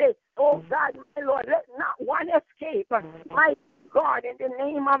and say. Oh God, my Lord, let not one escape. My God, in the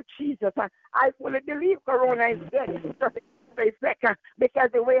name of Jesus, I fully believe Corona is dead. Because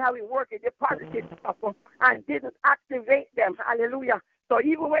the way how we work it deposited stuff and didn't activate them. Hallelujah. So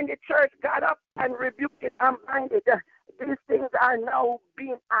even when the church got up and rebuked it and binded, these things are now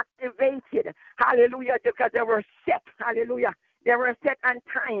being activated. Hallelujah. Because they were set. Hallelujah. They were set on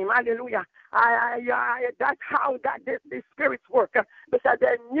time. Hallelujah. That's how the spirits work. Because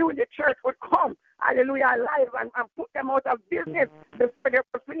they knew the church would come. Hallelujah. Alive and put them out of business before they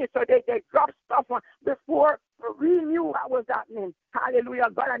were finished. So they dropped stuff before we knew what was happening.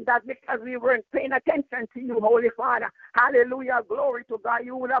 Hallelujah, God. And that's because we weren't paying attention to you, Holy Father. Hallelujah. Glory to God.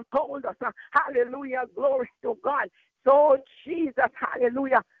 You would have told us. Hallelujah. Glory to God. So Jesus,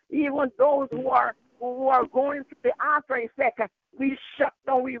 hallelujah. Even those who are going through the after effect, we shut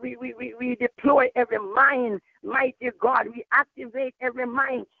down, we deploy every mind, mighty God. We activate every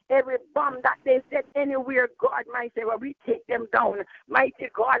mind, every bomb that they set anywhere, God, mighty say, well, we take them down, mighty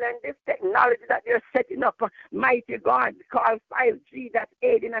God. And this technology that they're setting up, mighty God, called 5G, that's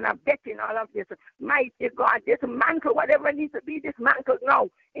aiding and abetting all of this, mighty God, dismantle whatever needs to be dismantled now,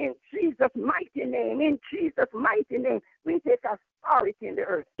 in Jesus' mighty name, in Jesus' mighty name. We take authority in the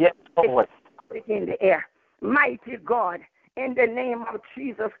earth, yes, Lord. authority in the air, mighty God. In the name of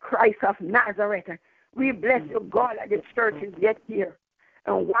Jesus Christ of Nazareth, we bless you, God, that the church is yet here.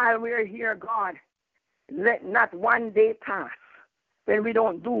 And while we're here, God, let not one day pass when we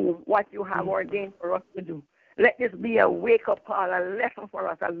don't do what you have ordained for us to do. Let this be a wake-up call, a lesson for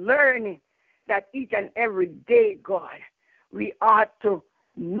us, a learning that each and every day, God, we ought to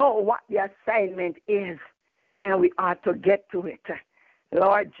know what the assignment is, and we ought to get to it.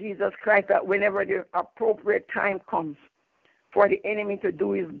 Lord Jesus Christ, that whenever the appropriate time comes, for the enemy to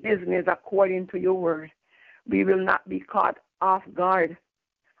do his business according to your word, we will not be caught off guard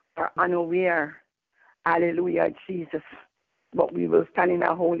or unaware. Hallelujah, Jesus. But we will stand in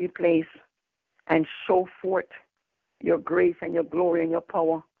a holy place and show forth your grace and your glory and your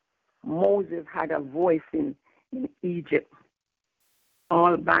power. Moses had a voice in Egypt.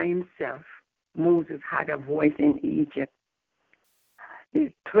 All by himself, Moses had a voice in Egypt.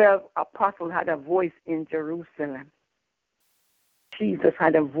 The 12 apostles had a voice in Jerusalem. Jesus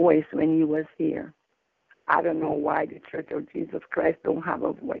had a voice when he was here. I don't know why the Church of Jesus Christ don't have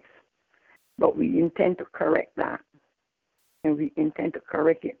a voice, but we intend to correct that, and we intend to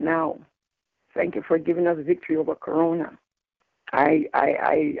correct it now. Thank you for giving us victory over Corona. I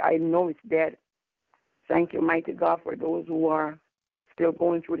know it's dead. Thank you, mighty God, for those who are still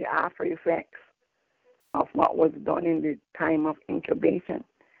going through the after effects of what was done in the time of incubation,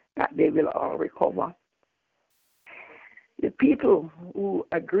 that they will all recover. The people who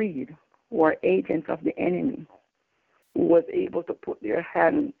agreed, who are agents of the enemy, who was able to put their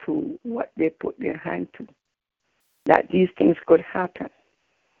hand to what they put their hand to, that these things could happen.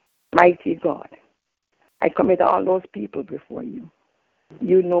 Mighty God, I commit all those people before you.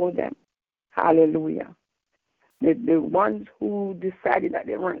 You know them. Hallelujah. The ones who decided that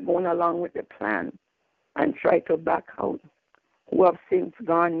they weren't going along with the plan and tried to back out, who have since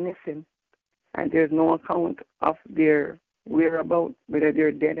gone missing, and there's no account of their whereabouts, whether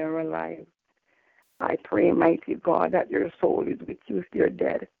they're dead or alive. I pray, mighty God, that their soul is with you if they're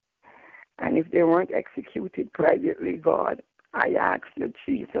dead. And if they weren't executed privately, God, I ask you,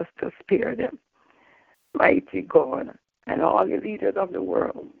 Jesus, to spare them. Mighty God, and all the leaders of the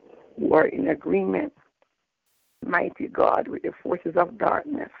world who are in agreement, mighty God, with the forces of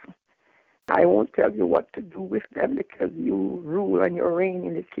darkness. I won't tell you what to do with them because you rule and you reign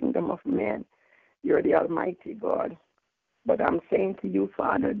in the kingdom of men. You're the Almighty God. But I'm saying to you,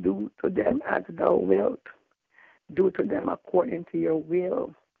 Father, do to them as thou wilt. Do to them according to your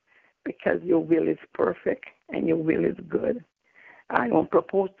will, because your will is perfect and your will is good. I don't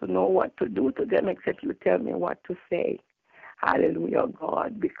propose to know what to do to them except you tell me what to say. Hallelujah,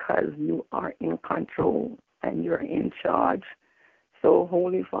 God, because you are in control and you're in charge. So,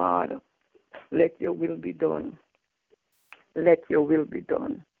 Holy Father, let your will be done. Let your will be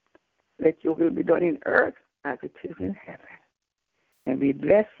done. Let your will be done in earth as it is in heaven. And we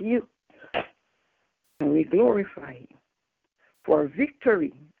bless you and we glorify you for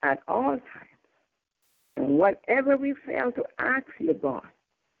victory at all times. And whatever we fail to ask you, God,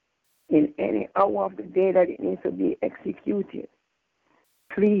 in any hour of the day that it needs to be executed,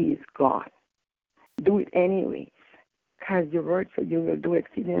 please, God, do it anyways. Because your word said you will do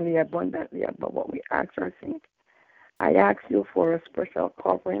exceedingly abundantly above what we ask or think. I ask you for a special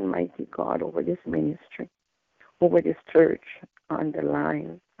covering, mighty God, over this ministry, over this church on the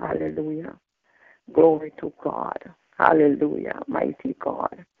line. Hallelujah. Glory to God. Hallelujah. Mighty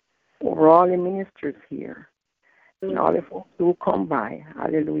God. Over all the ministers here and all the folks who come by.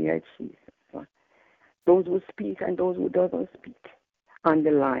 Hallelujah, Jesus. Those who speak and those who doesn't speak on the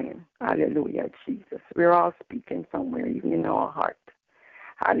line. Hallelujah, Jesus. We're all speaking somewhere, even in our heart.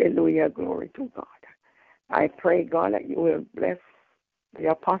 Hallelujah. Glory to God. I pray, God, that you will bless the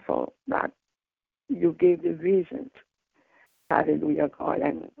apostle that you gave the vision. Hallelujah, God,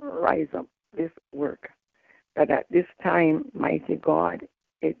 and rise up this work. That at this time, mighty God,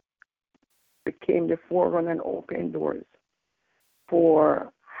 it became the forerunner and open doors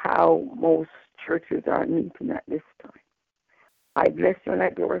for how most churches are meeting at this time. I bless you and I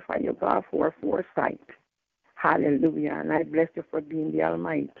glorify you, God, for foresight. Hallelujah. And I bless you for being the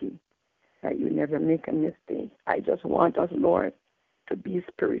Almighty, that you never make a mistake. I just want us, Lord, to be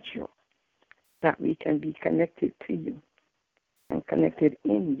spiritual, that we can be connected to you and connected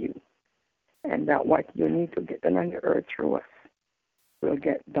in you, and that what you need to get done on the earth through us will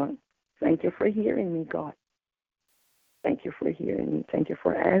get done. Thank you for hearing me, God. Thank you for hearing me. Thank you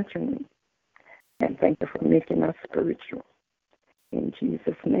for answering me. And thank you for making us spiritual. In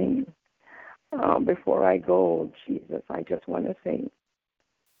Jesus' name. Before I go, Jesus, I just want to say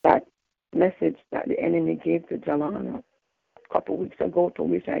that message that the enemy gave to Jalana a couple weeks ago, to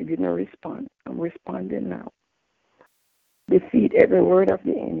which I didn't respond. I'm responding now. Defeat every word of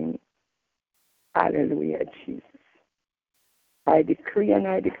the enemy. Hallelujah, Jesus. I decree and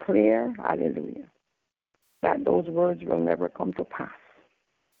I declare, hallelujah, that those words will never come to pass.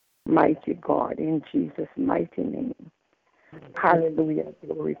 Mighty God, in Jesus' mighty name. Hallelujah,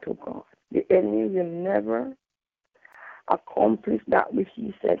 glory to God. The enemy will never accomplish that which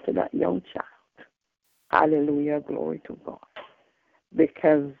he said to that young child. Hallelujah, glory to God.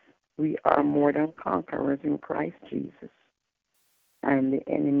 Because we are more than conquerors in Christ Jesus. And the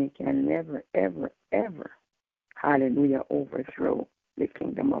enemy can never, ever, ever, hallelujah, overthrow the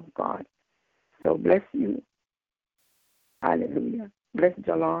kingdom of God. So bless you. Hallelujah. Bless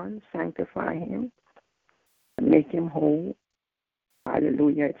Jalon, sanctify him, make him whole.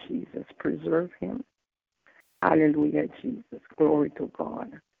 Hallelujah, Jesus. Preserve him. Hallelujah, Jesus. Glory to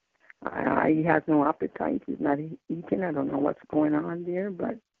God. He has no appetite. He's not eating. I don't know what's going on there,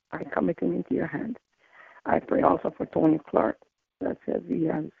 but I commit him into your hand. I pray also for Tony Clark, that says he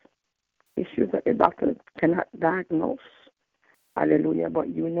has issues that the doctor cannot diagnose. Hallelujah. But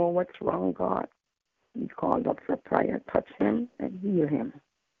you know what's wrong, God. He called up for prayer. Touch him and heal him.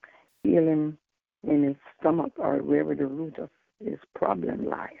 Heal him in his stomach or wherever the root of his problem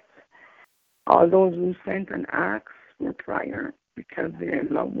lies. All those who sent and asked for prayer because their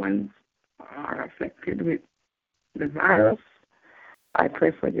loved ones are affected with the virus, I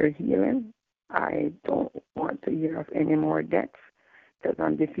pray for their healing. I don't want to hear of any more deaths, because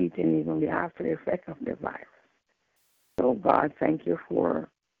I'm defeating even the after effect of the virus. So, God, thank you for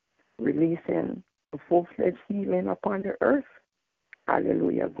releasing a full-fledged healing upon the earth.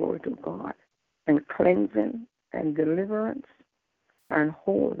 Hallelujah, glory to God. And cleansing and deliverance and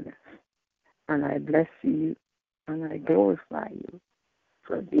wholeness. And I bless you and I glorify you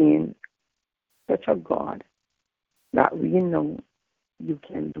for being such a God that we know you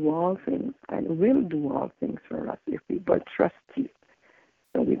can do all things and will do all things for us if we but trust you.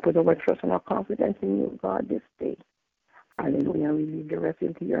 So we put our trust and our confidence in you, God, this day. Hallelujah. We leave the rest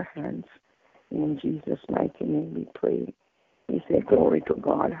into your hands. In Jesus' mighty name we pray. We say glory to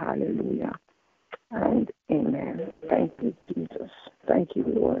God. Hallelujah. And amen. Thank you, Jesus. Thank you,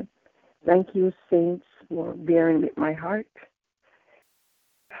 Lord. Thank you, saints, for bearing with my heart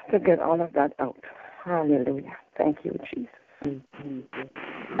to get all of that out. Hallelujah. Thank you, Jesus.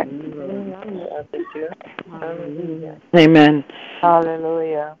 Amen.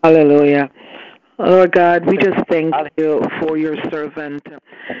 Hallelujah. Hallelujah. Lord God, we just thank you for your servant,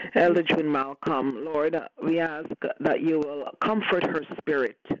 Elder June Malcolm. Lord, we ask that you will comfort her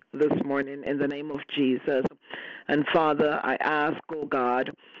spirit this morning in the name of Jesus. And Father, I ask, oh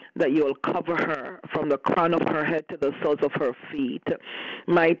God, that you will cover her from the crown of her head to the soles of her feet.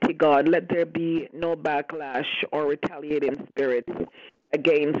 Mighty God, let there be no backlash or retaliating spirits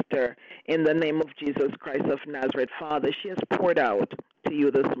against her in the name of Jesus Christ of Nazareth. Father, she has poured out to to you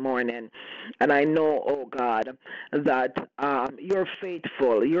this morning. And I know, oh God, that you're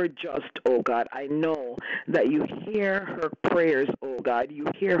faithful. You're just, oh God. I know that you hear her prayers, oh God. You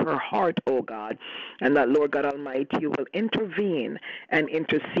hear her heart, oh God. And that, Lord God Almighty, you will intervene and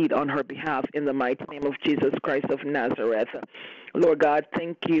intercede on her behalf in the mighty name of Jesus Christ of Nazareth. Lord God,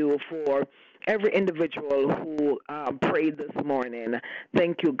 thank you for every individual who prayed this morning.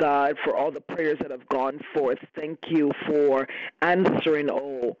 Thank you, God, for all the prayers that have gone forth. Thank you for answering,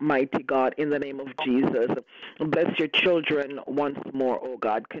 oh mighty God, in the name of Jesus. Bless your children once more, oh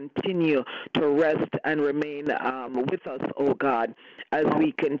God. Continue to rest and remain with us, oh God, as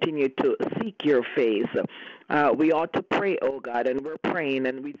we continue to seek your face. We ought to pray, oh God, and we're praying,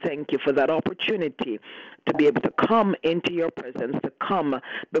 and we thank you for that opportunity to be able to come into your presence, to come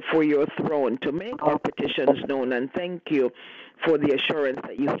before your throne, to make our petitions known. And thank you for the assurance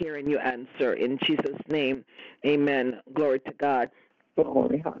that you hear and you answer. In Jesus' name, amen. Glory to God.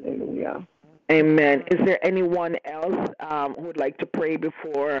 Glory, hallelujah. Amen. Is there anyone else who would like to pray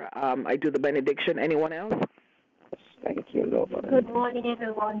before I do the benediction? Anyone else? Thank you, Lord. Good morning,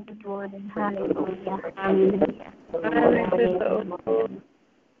 everyone. Good morning. Hallelujah. Hallelujah.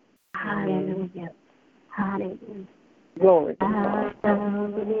 Hallelujah. Hallelujah. Glory.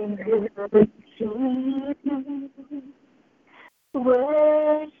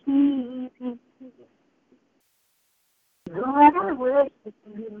 Worship you. Lord, I worship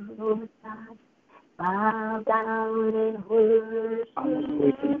you, Lord God. Bow down and worship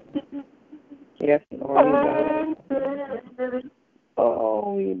you. Yes, Lord.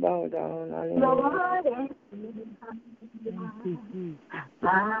 Oh, we bow down. Lord,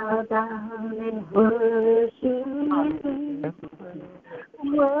 bow down and worship you.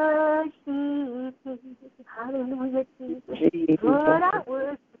 Worship you. Hallelujah, Jesus. Lord, I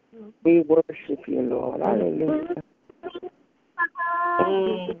worship you. We worship you, Lord. Hallelujah.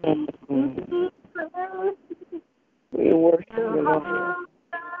 We worship you, Lord.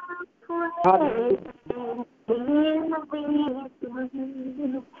 Hallelujah.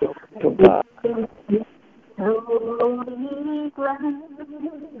 To God. Hallelujah.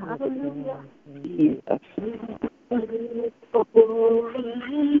 Jesus.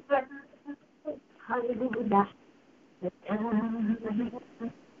 Hallelujah.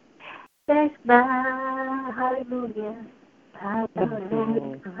 Thanks, hallelujah. Bow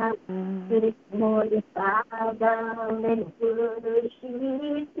down this morning, bow down and worship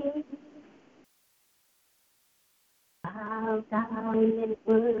you. Bow down and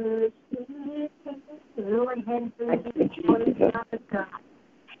worship you. Lord, hands in this morning, Father God.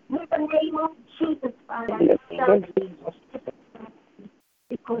 In the name of Jesus, Father,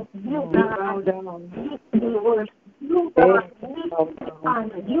 because you, God, need to be worshipped. You, God, need to be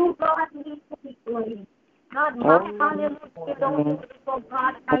honored. You, God, need to be praised. God, my hallelujah belongs to you, so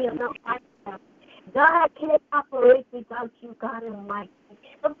God, I am not myself. God, I can't operate without you, God Almighty.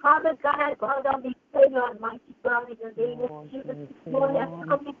 So, Father God, I bow down before you, Almighty God, in the name of Jesus. This morning, I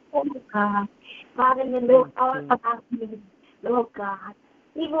come before you, God. Father, you know all about me, Lord God.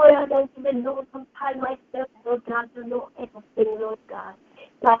 Even when I don't even know sometimes myself, Lord God, you know everything, Lord God.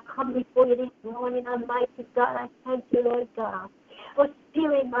 So I come before you this morning, Almighty God. I thank you, Lord God, for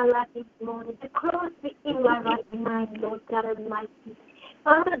stealing my life this morning, to close me in my right mind, Lord God Almighty.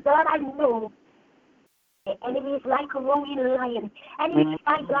 Father God, I know the enemy is like a roaring lion, and he's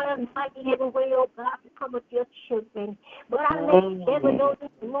trying, God Almighty, every way, oh God, to come with your children. But I let you ever know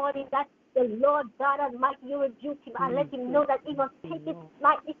this morning that the Lord God Almighty, you rebuke him. I let him know that he must take his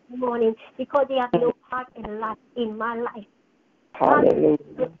life this morning because he has no part in life, in my life. Hallelujah.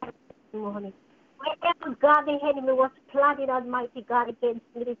 This morning. Wherever God the enemy was planted, Almighty God, against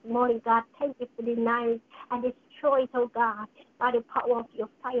me this morning, God, thank you for denying and destroy it, oh God, by the power of your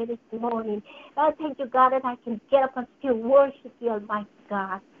fire this morning. God, thank you, God, that I can get up and still worship you, Almighty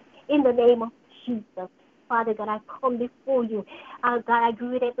God, in the name of Jesus. Father God, I come before you. God, I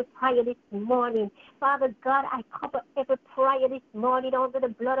agree with every prayer this morning. Father God, I cover every prayer this morning under the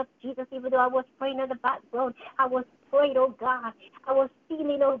blood of Jesus, even though I was praying in the background. I was praying, oh God. I was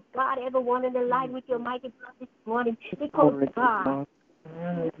feeling, oh God, everyone in the line with your mighty blood this morning. Because God,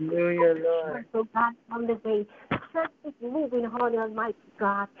 hallelujah, Lord. So God, on the way, church is moving on, Almighty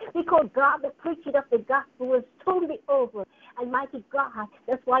God. Because God, the preaching of the gospel will soon be over. Almighty God,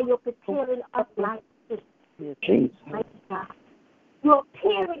 that's why you're preparing us like this. Jesus. Almighty God, you're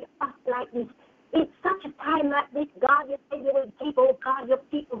preparing us like this. In such a time like this, God, you say you will give, oh God, your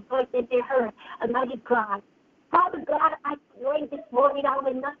people voice that they heard. Almighty God. Father God, I pray this morning I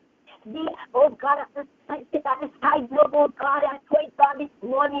will not be, oh God, at the side, oh God, I pray, God, this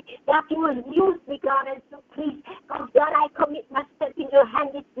morning that you will use me, God, and so please, oh God, I commit myself in your your hand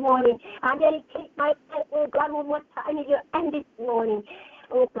this morning. I dedicate myself, oh God, one more time in your hand this morning.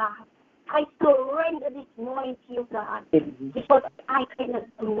 Oh God, I surrender this morning to you, God, because I cannot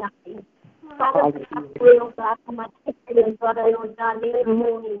do nothing. Father, I pray, oh God, for my sister and brother, oh God, they're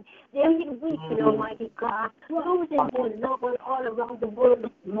mourning. They're weeping, Almighty God, losing their loved one all around the world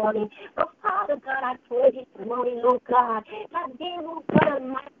this morning. But Father God, I pray this morning, oh God, that they will, God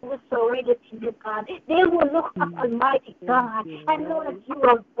Almighty, will surrender to you, God. They will look up, Almighty God, and know that you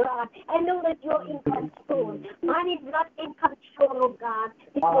are God. And know that you're in control. Man is not in control, oh God,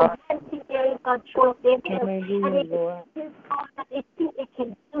 because men think they're in control of themselves. And they think that they think they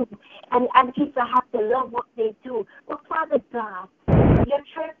can do. And people have to love what they do. But Father God, your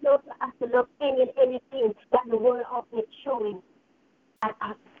church knows has to love any and anything that the world out there showing at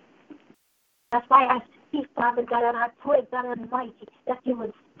us. That's why I speak, Father God, and I pray, God Almighty, that you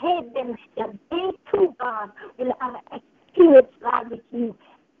will save them, that they too, God, will have experience, God, with you,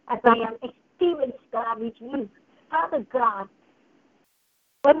 as I am experienced, God, with you. Father God,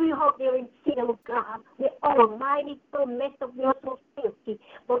 when we hope they're in sin, oh God, we're almighty, so messed up, we're so filthy.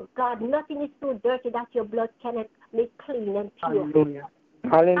 But God, nothing is so dirty that your blood cannot make clean and pure. Hallelujah.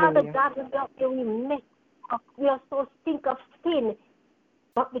 Hallelujah. Father God, without you, we mess up. We are so stink of sin.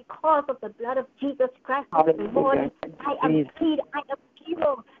 But because of the blood of Jesus Christ this morning, I am clean, I am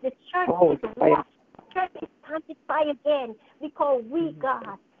pure. The church is washed. The church is sanctified again because we,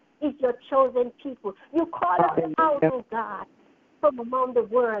 God, is your chosen people. You call us out, oh God, from among the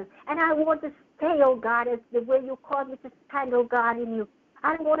world. And I want to stay, oh God, as the way you called me to stand, oh God, in you.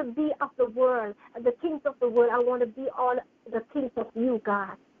 I don't want to be of the world, the things of the world. I want to be all the things of you,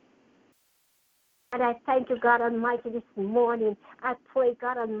 God. And I thank you, God Almighty, this morning. I pray,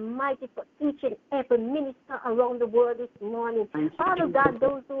 God Almighty, for each and every minister around the world this morning. Father God,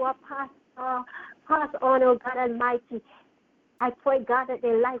 those who are passed on, oh God Almighty, I pray, God, that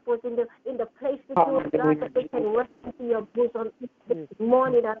their life was in the place with you, God, that they can rest into your bosom this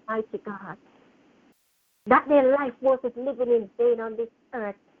morning, Almighty God. That their life wasn't living in vain on this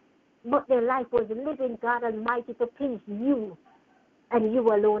earth, but their life was living, God Almighty, to please you and you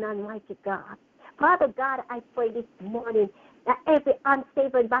alone, Almighty God. Father God, I pray this morning that every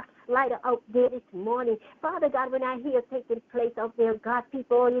unsaved and backslider out there this morning, Father God, when I hear taking place out there, God,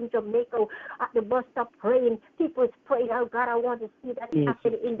 people in Jamaica at the bus stop praying, people is praying, oh God, I want to see that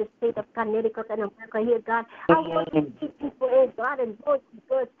happen in the state of Connecticut and America here, God. I want to see people, oh God, and boys and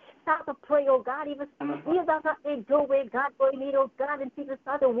girls start to pray, oh God, even hear that they doorway, God, going in, oh God, and people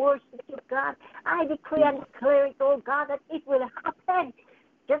start to worship you, God. I decree and declare it, oh God, that it will happen.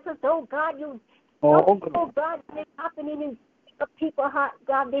 Just as, oh God, oh God, it's happening in the people's heart,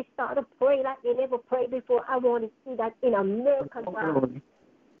 God, they start to pray like they never prayed before. I want to see that in America, God.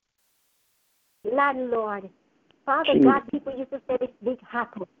 Landlord, Father God, people used to say this big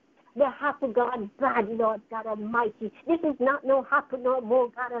happen. They happen, God, bad, Lord God Almighty. This is not no happen no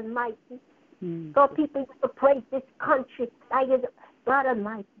more, God Almighty. So people used to praise this country, like God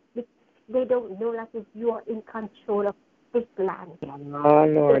Almighty. They don't know that you are in control of this land. Oh,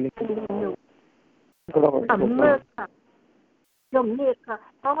 Lord. America, Jamaica,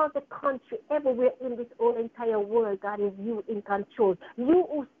 all the country, everywhere in this whole entire world, God, is you in control. You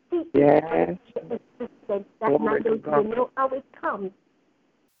who seek existence, that not you know how it comes.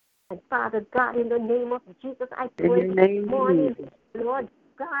 And Father God, in the name of Jesus, I pray this morning, Lord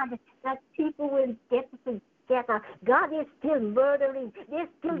God, that people will get together. God is still murdering. They're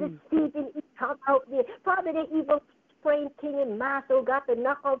still deceiving each other out there. Father, they even praying king and mass, oh God, to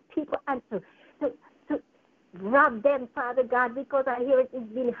knock out people and to rob them, Father God, because I hear it has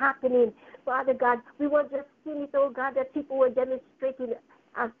been happening. Father God, we were just seeing it, oh God, that people were demonstrating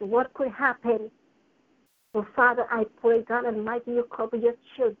as to what could happen. So, Father, I pray, God Almighty, you cover your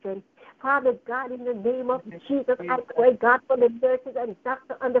children. Father God, in the name of Jesus, I pray, God, for the nurses and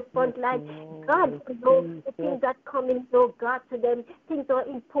doctors on the front line. God, you know the things that come in, oh God, to them. Things are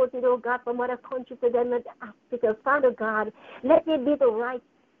imported, oh God, from other countries to them at the hospital. Father God, let it be the right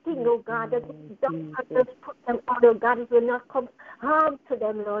thing, oh God, that the doctors put them on, oh God, it will not come harm to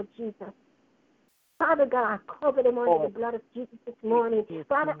them, Lord Jesus. Father God, I cover them under the blood of Jesus this morning.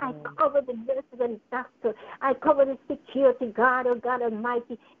 Father, I cover the nurses and doctors. I cover the security guard, oh God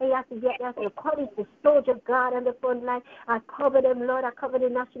Almighty. And I get the college, the soldier guard on the front line. I cover them, Lord. I cover the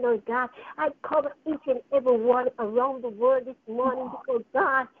National Guard. I cover each and every one around the world this morning because,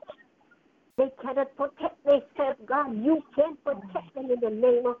 God, they cannot protect themselves. God, you can protect them in the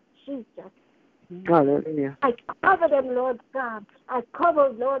name of Jesus. Hallelujah. I cover them, Lord God. I cover,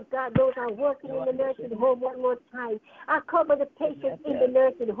 Lord God, those who are working in the nursing home one more time. I cover the patients in the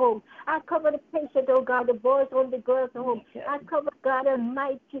nursing home. I cover the patient, oh God, the boys home, the girls home. I cover, God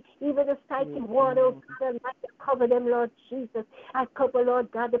Almighty, even the psychic ward, oh God Almighty. Cover them, Lord Jesus. I cover,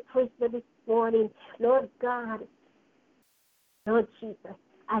 Lord God, the prisoner this morning. Lord God, Lord Jesus.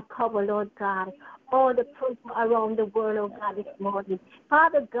 I cover, Lord God, all the people around the world, oh God, this morning.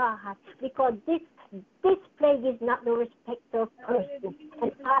 Father God, because this plague is not the respect of person.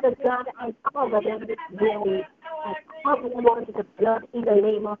 And Father God, I cover them this morning. I cover them under the blood in the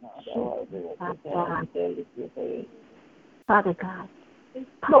name of Jesus. Father God,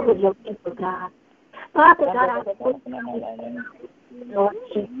 cover your people, God. Father God, I thank you, Lord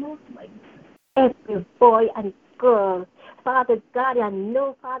Jesus, every boy and girl. Father God, I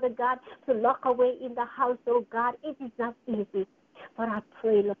know, Father God, to lock away in the house, oh God, it is not easy. But I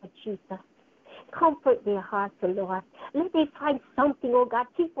pray, Lord Jesus, comfort their hearts, oh Lord. Let them find something, oh God.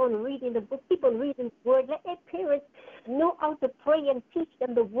 Keep on reading the book, keep on reading the word. Let their parents know how to pray and teach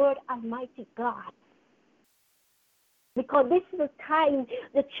them the word, Almighty God. Because this is the time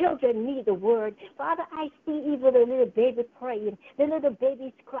the children need the word. Father, I see even a little baby praying. The little baby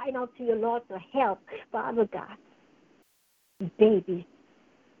is crying out to your Lord for help. Father God, babies,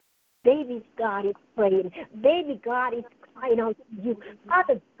 God is praying. Baby God is crying out to you.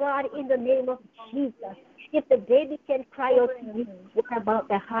 Father God, in the name of Jesus, if the baby can cry out to you, what about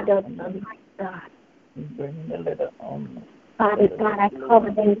the heart of the God? Father God, I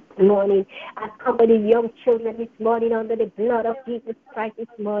cover them this morning. I cover the young children this morning under the blood of Jesus Christ this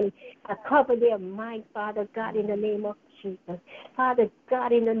morning. I cover their mind, Father God, in the name of Jesus. Father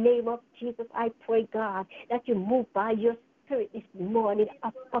God, in the name of Jesus, I pray, God, that you move by your Spirit this morning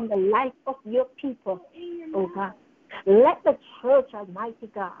upon the life of your people, oh God. Let the church, Almighty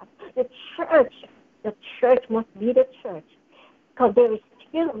God, the church must be the church, because there is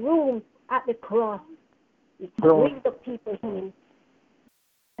still room at the cross. Bring the people in.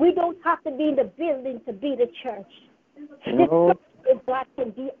 We don't have to be in the building to be the church. The church, God,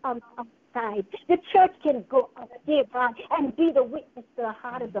 can be outside. The church can go up there, God, and be the witness to the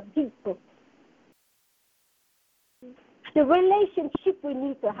heart of the people. The relationship we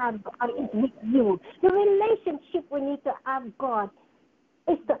need to have, God, is with you. The relationship we need to have, God,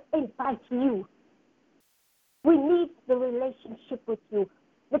 is to invite you. We need the relationship with you.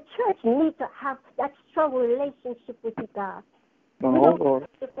 The church needs to have that strong relationship with you, God. We don't have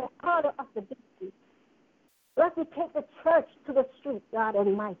the corner of the business. Let me take the church to the street, God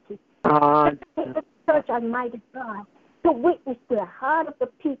Almighty. Let me take the church, Almighty God, to witness to the heart of the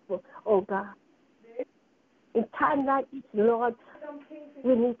people, oh God. In time like this, Lord,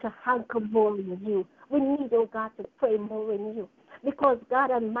 we need to hanker more in you. We need, oh God, to pray more in you. Because,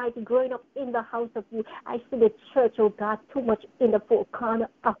 God Almighty, growing up in the house of you, I see the church, oh God, too much in the four corner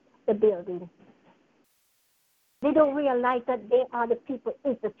of the building. They don't realize that they are the people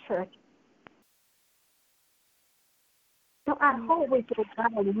in the church. So I always, oh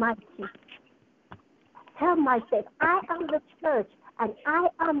God Almighty, tell myself, I am the church, and I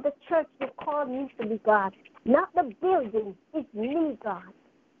am the church you call me to be, God. Not the building, it's me, God.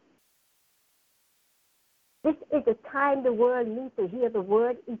 This is the time the world needs to hear the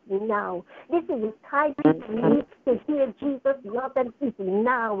word is now. This is the time people need to hear Jesus' love, and it's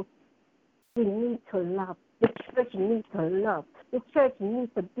now. We need to love. The church needs to love. The church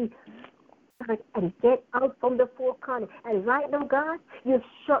needs to be and get out from the four corners. And right now, God, you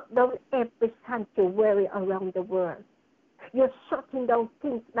shut down every sanctuary around the world. You're shutting down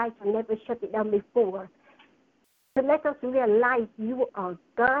things like you never shut it down before. To let us realize you are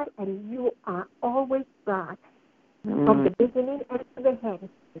God and you are always God. From the beginning and to the end.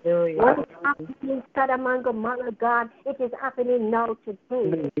 What is happening in Sodom and Gomorrah, God, it is happening now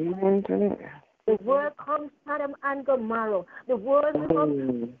today. The world comes Sodom and Gomorrah. The world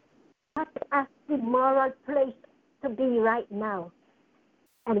comes as the moral place to be right now.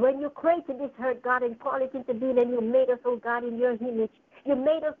 And when you created this earth, God, and called it into being, and you made us, oh God, in your image, you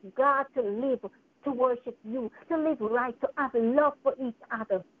made us, God, to live, to worship you, to live right, to have love for each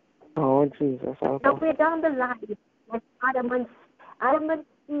other. Oh, Jesus. Now we're down the line. Like Adam and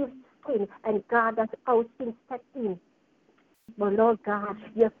Eve sin, and God, that's how sin stepped in. But Lord God,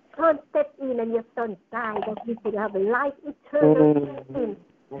 your Son stepped in and your Son died that we could have life eternal in.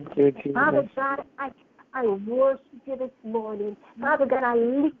 Father God, I worship you this morning. Father God, I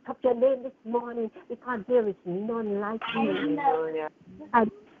lift up your name this morning because there is none like you. I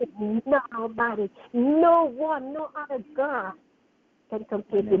nobody, no one, no other God can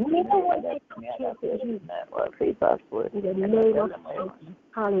compare to you. No one can compare to you. In the name of Jesus.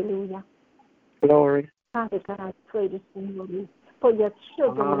 Hallelujah. Glory. Father God, I pray this morning for your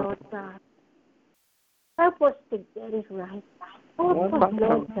children, Lord God. Help us to get it right. Help us,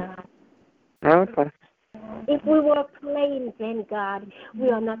 Lord God. Help us. If we were playing then, God, we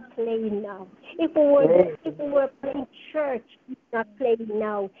are not playing now. If we were playing church, we are not playing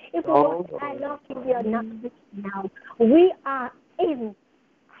now. If we were locking, we are not playing now. We are in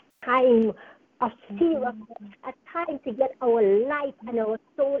time of serious, a time to get our life and our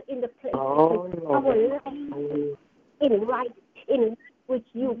soul in the place. Our life in with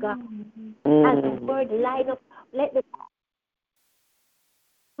you, God. As the word line up, let the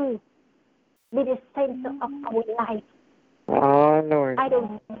truth be the center of our life. Oh, Lord. I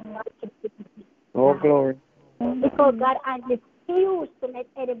don't Oh, glory. because God, I refuse to let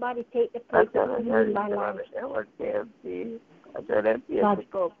anybody take the place of you in my life. God,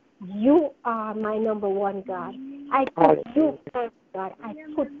 you are my number one, God. I put you first, God. I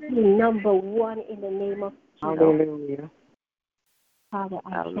put you number one in the name of Jesus. Hallelujah. Father,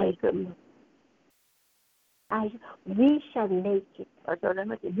 I thank you. We shall make it.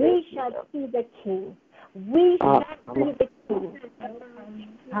 We shall see the King. We shall see the King.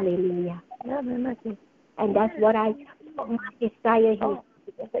 Hallelujah. And that's what my desire is.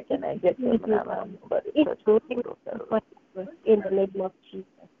 It's in the name of Jesus.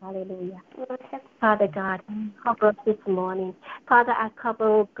 Hallelujah. Father God, cover us this morning. Father, I cover,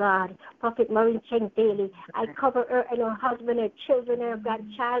 oh God, Prophet Maureen Cheng Daly. I cover her and her husband, her children, her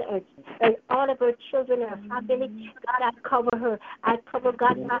grandchild, and all of her children, her family. God, I cover her. I cover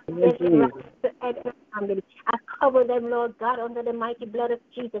God, and her family. I cover them, Lord God, under the mighty blood of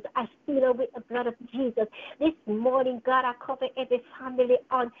Jesus. I seal her with the blood of Jesus. This morning, God, I cover every family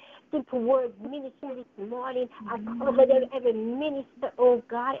on Simple Word Ministry this morning. I cover them, every minister, oh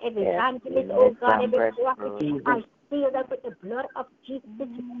God, every evangelist, oh God, every prophet. I seal them with the blood of Jesus this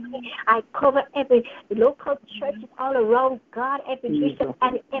morning. I cover every local churches all around, God, every bishop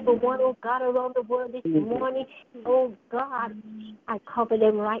and everyone, oh God, around the world this morning. Oh God, I cover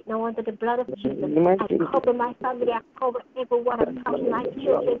them right now under the blood of Jesus. I cover my family. I cover everyone. I cover my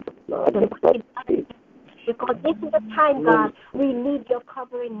children. Because this is the time, God, we need your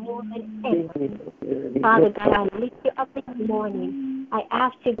covering more than ever. Father God, I lift you up this morning. I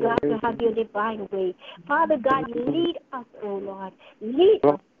ask you, God, to have your divine way. Father God, lead us, oh Lord. Lead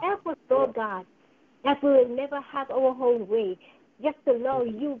us. Help us, oh God, that we will never have our own way. Just allow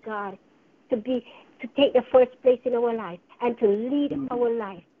you, God, to take the first place in our life and to lead our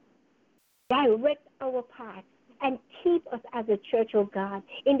life. Direct our path and keep us as a church, oh God,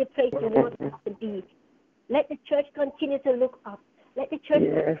 in the place you want us to be. Let the church continue to look up. Let the church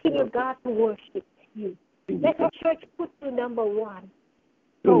continue, God, to worship you. Let the church put you number one.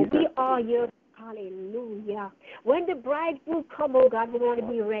 So we are your hallelujah. When the bridegroom come, oh God, we want to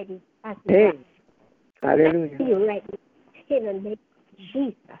be ready. Hallelujah. Be ready. In the name of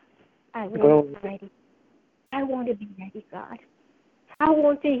Jesus. I want to be ready. I want to be ready, God. I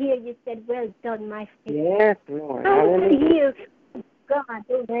want to hear you said, well done, my faith. Yes, Lord. I want to hear God,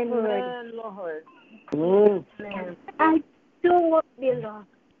 amen, Lord. I don't want to be lost.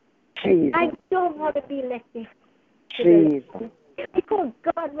 Jesus. I don't want to be left Jesus. because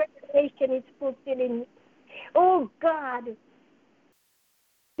God's revelation is fulfilling. Oh God,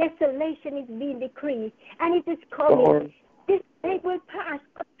 desolation is being decreed and it is coming. Lord. This day will pass,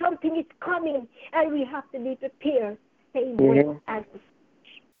 but something is coming and we have to be prepared. Same way as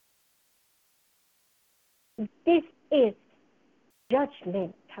this is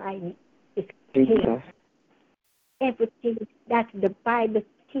judgment time. Is here. Everything that the Bible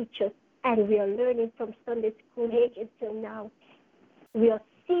teaches, and we are learning from Sunday school age until now. We are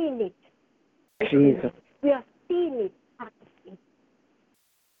seeing it. Jesus. We are seeing it happening.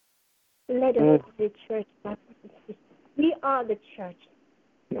 Let us be the church. We are the church.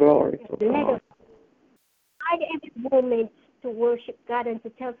 Glory to Let God. us find every moment to worship God and to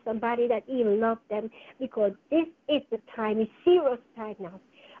tell somebody that He loves them, because this is the time. It's serious time now.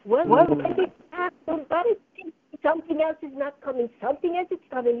 When we ask somebody, something else is not coming. Something else is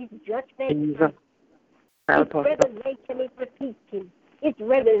coming. It's judgment. It's revelation is repeating. It's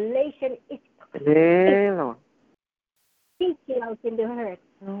revelation is speaking out in the earth.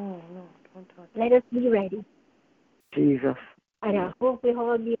 No, don't touch. Let us be ready. Jesus. And I hope we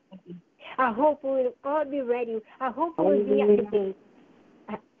all be ready. I hope we will all be ready. I hope we will be at the gate.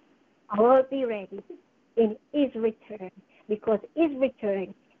 All be ready in His return, because His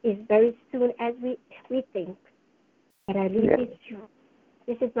return is very soon as we think. But I leave this true.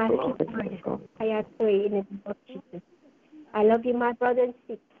 This is my prayer. I pray in the name of Jesus. I love you, my brother and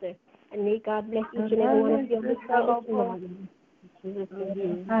sister, and may God bless each and every one of you this morning. In Jesus'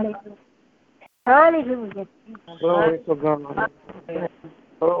 name. Hallelujah. Hallelujah. Glory to God.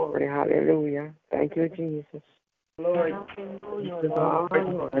 Glory, hallelujah. Thank you, Jesus. Glory. To God,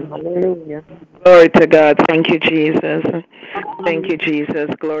 Lord. Hallelujah. Glory to God. Thank you, Jesus. Thank you, Jesus.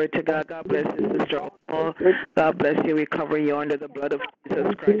 Glory to God. God bless you, Sister Omo. God bless you. We cover you under the blood of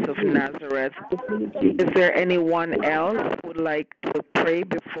Jesus Christ of Nazareth. Is there anyone else who would like to pray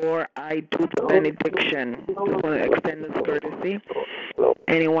before I do the benediction? Just want to extend this courtesy.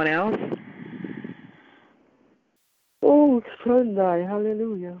 Anyone else? Oh, Sunday,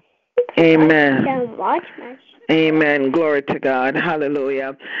 hallelujah. Amen. Don't watch much. Amen. Glory to God.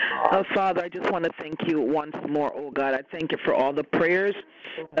 Hallelujah. Father, I just want to thank you once more, oh God. I thank you for all the prayers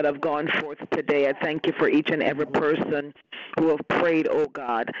that have gone forth today. I thank you for each and every person who have prayed, oh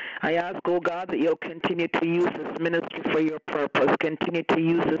God. I ask, oh God, that you'll continue to use this ministry for your purpose. Continue to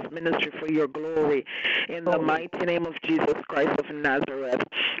use this ministry for your glory. In the mighty name of Jesus Christ of Nazareth.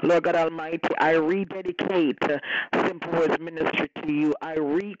 Lord God Almighty, I rededicate Simple Words Ministry to you. I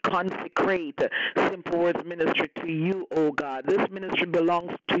reconsecrate Simple Words Ministry to you, oh God. This ministry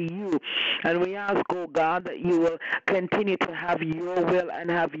belongs to you. And we ask, oh God, that you will continue to have your will and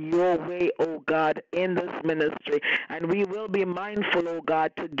have your way, oh God, in this ministry. And we will be mindful, oh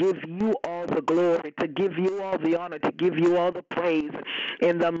God, to give you all the glory, to give you all the honor, to give you all the praise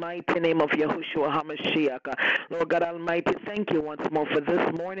in the mighty name of Yahushua HaMashiach. Lord God Almighty, thank you once more for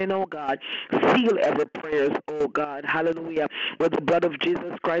this morning, oh God. Seal every prayers, oh God, hallelujah, with the blood of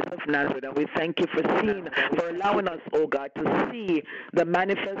Jesus Christ of Nazareth. And we thank you for allowing us, oh God, to see the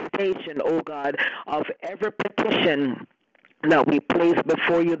manifestation, oh God, of every petition that we place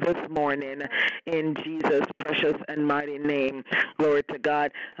before you this morning in Jesus' precious and mighty name. Glory to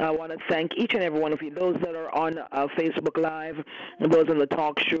God. I want to thank each and every one of you, those that are on Facebook Live, those in the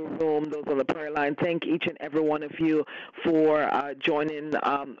talk show room, those on the prayer line. Thank each and every one of you for joining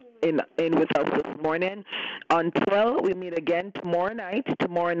in with us this morning. Until we meet again tomorrow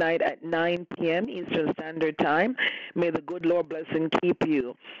night at 9 p.m. Eastern Standard Time. May the good Lord bless and keep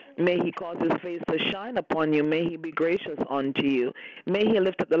you. May he cause his face to shine upon you. May he be gracious unto you. May he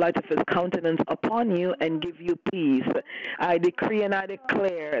lift up the light of his countenance upon you and give you peace. I decree and I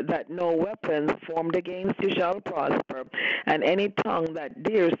declare that no weapons formed against you shall prosper, and any tongue that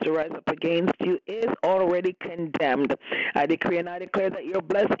dares to rise up against you is already condemned. I decree and I declare that you're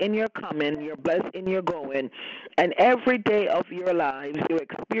blessed in your coming, you're blessed in your going, and every day of your lives you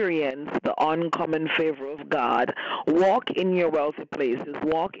experience the uncommon favor of God. Walk in your wealthy places.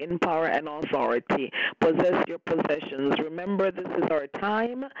 Walk in power and authority. Possess your possessions. Remember, this is our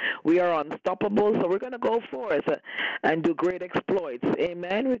time. We are unstoppable, so we're going to go forth and do great exploits.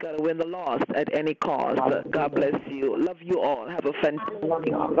 Amen. We got to win the lost at any cost. God bless you. Love you all. Have a fantastic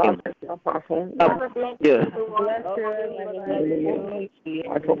day. God bless you, Apostle. God bless you.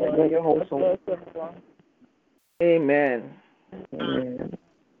 I cover your household. Amen. Amen.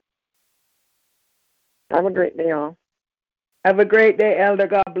 Have a great day, all. Have a great day, Elder.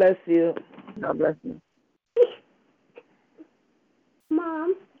 God bless you. God bless you.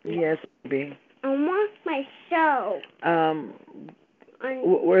 Mom, Yes, baby. I want my show.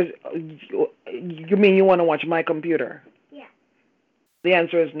 Where's you mean you want to watch my computer? Yeah. The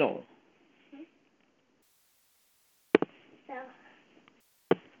answer is no. So.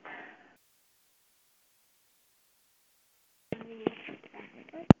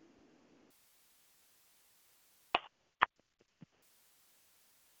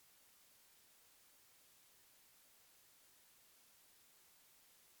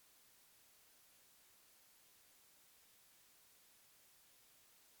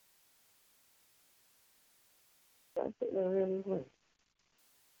 That's it, really.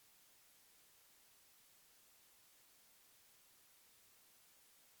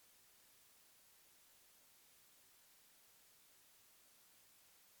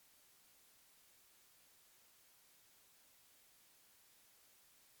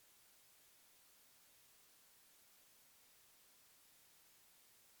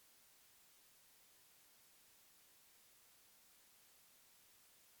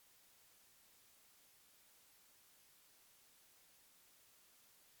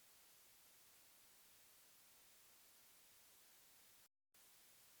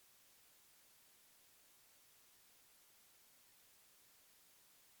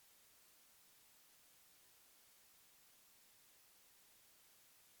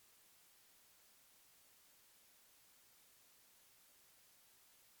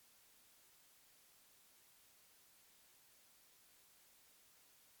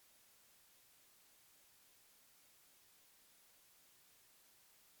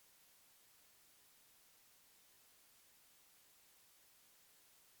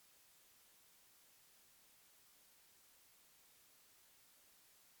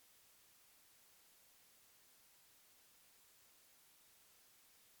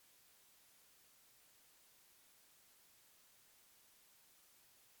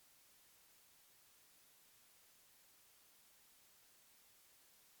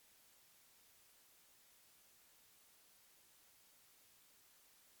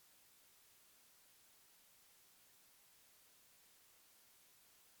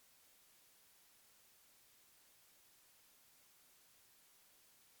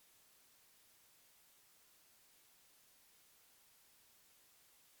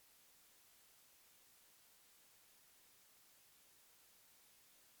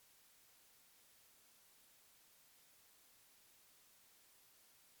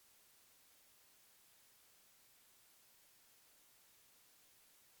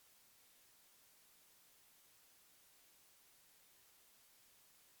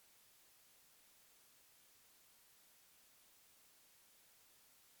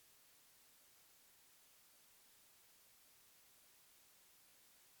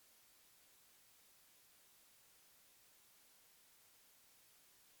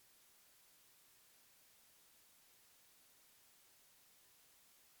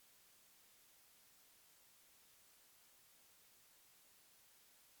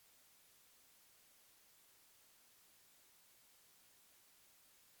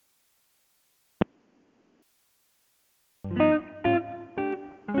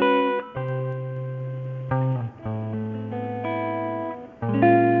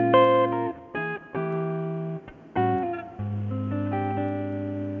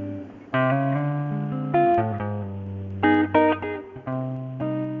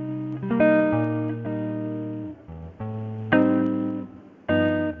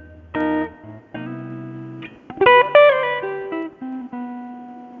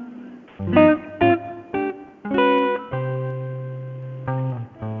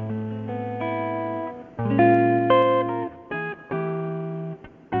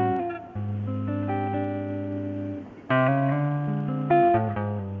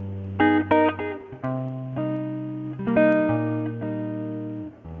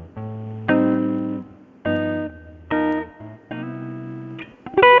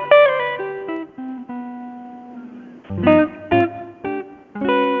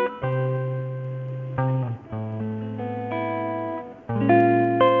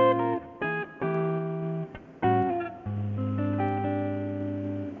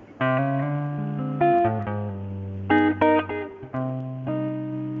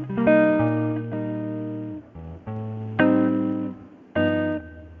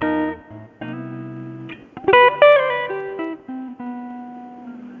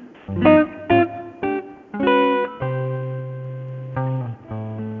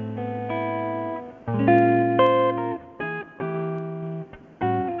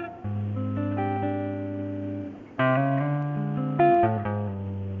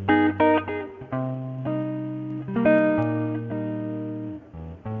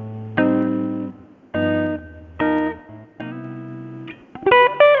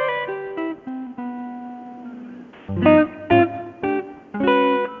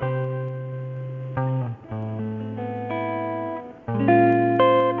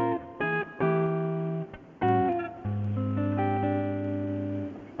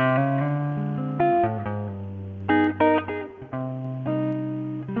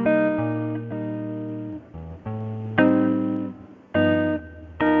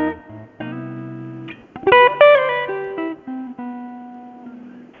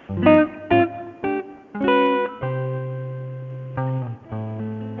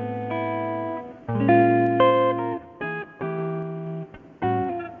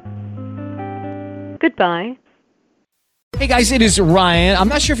 Goodbye. Hey guys, it is Ryan. I'm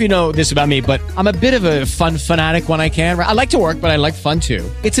not sure if you know this about me, but I'm a bit of a fun fanatic when I can. I like to work, but I like fun too.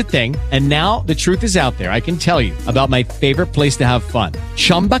 It's a thing. And now the truth is out there. I can tell you about my favorite place to have fun.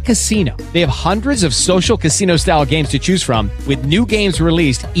 Chumba Casino. They have hundreds of social casino style games to choose from with new games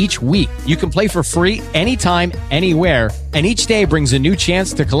released each week. You can play for free anytime, anywhere. And each day brings a new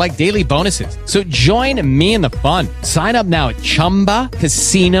chance to collect daily bonuses. So join me in the fun. Sign up now at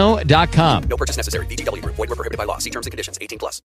ChumbaCasino.com. No purchase necessary. VGW Group. Void where prohibited by law. See terms and conditions. 18+.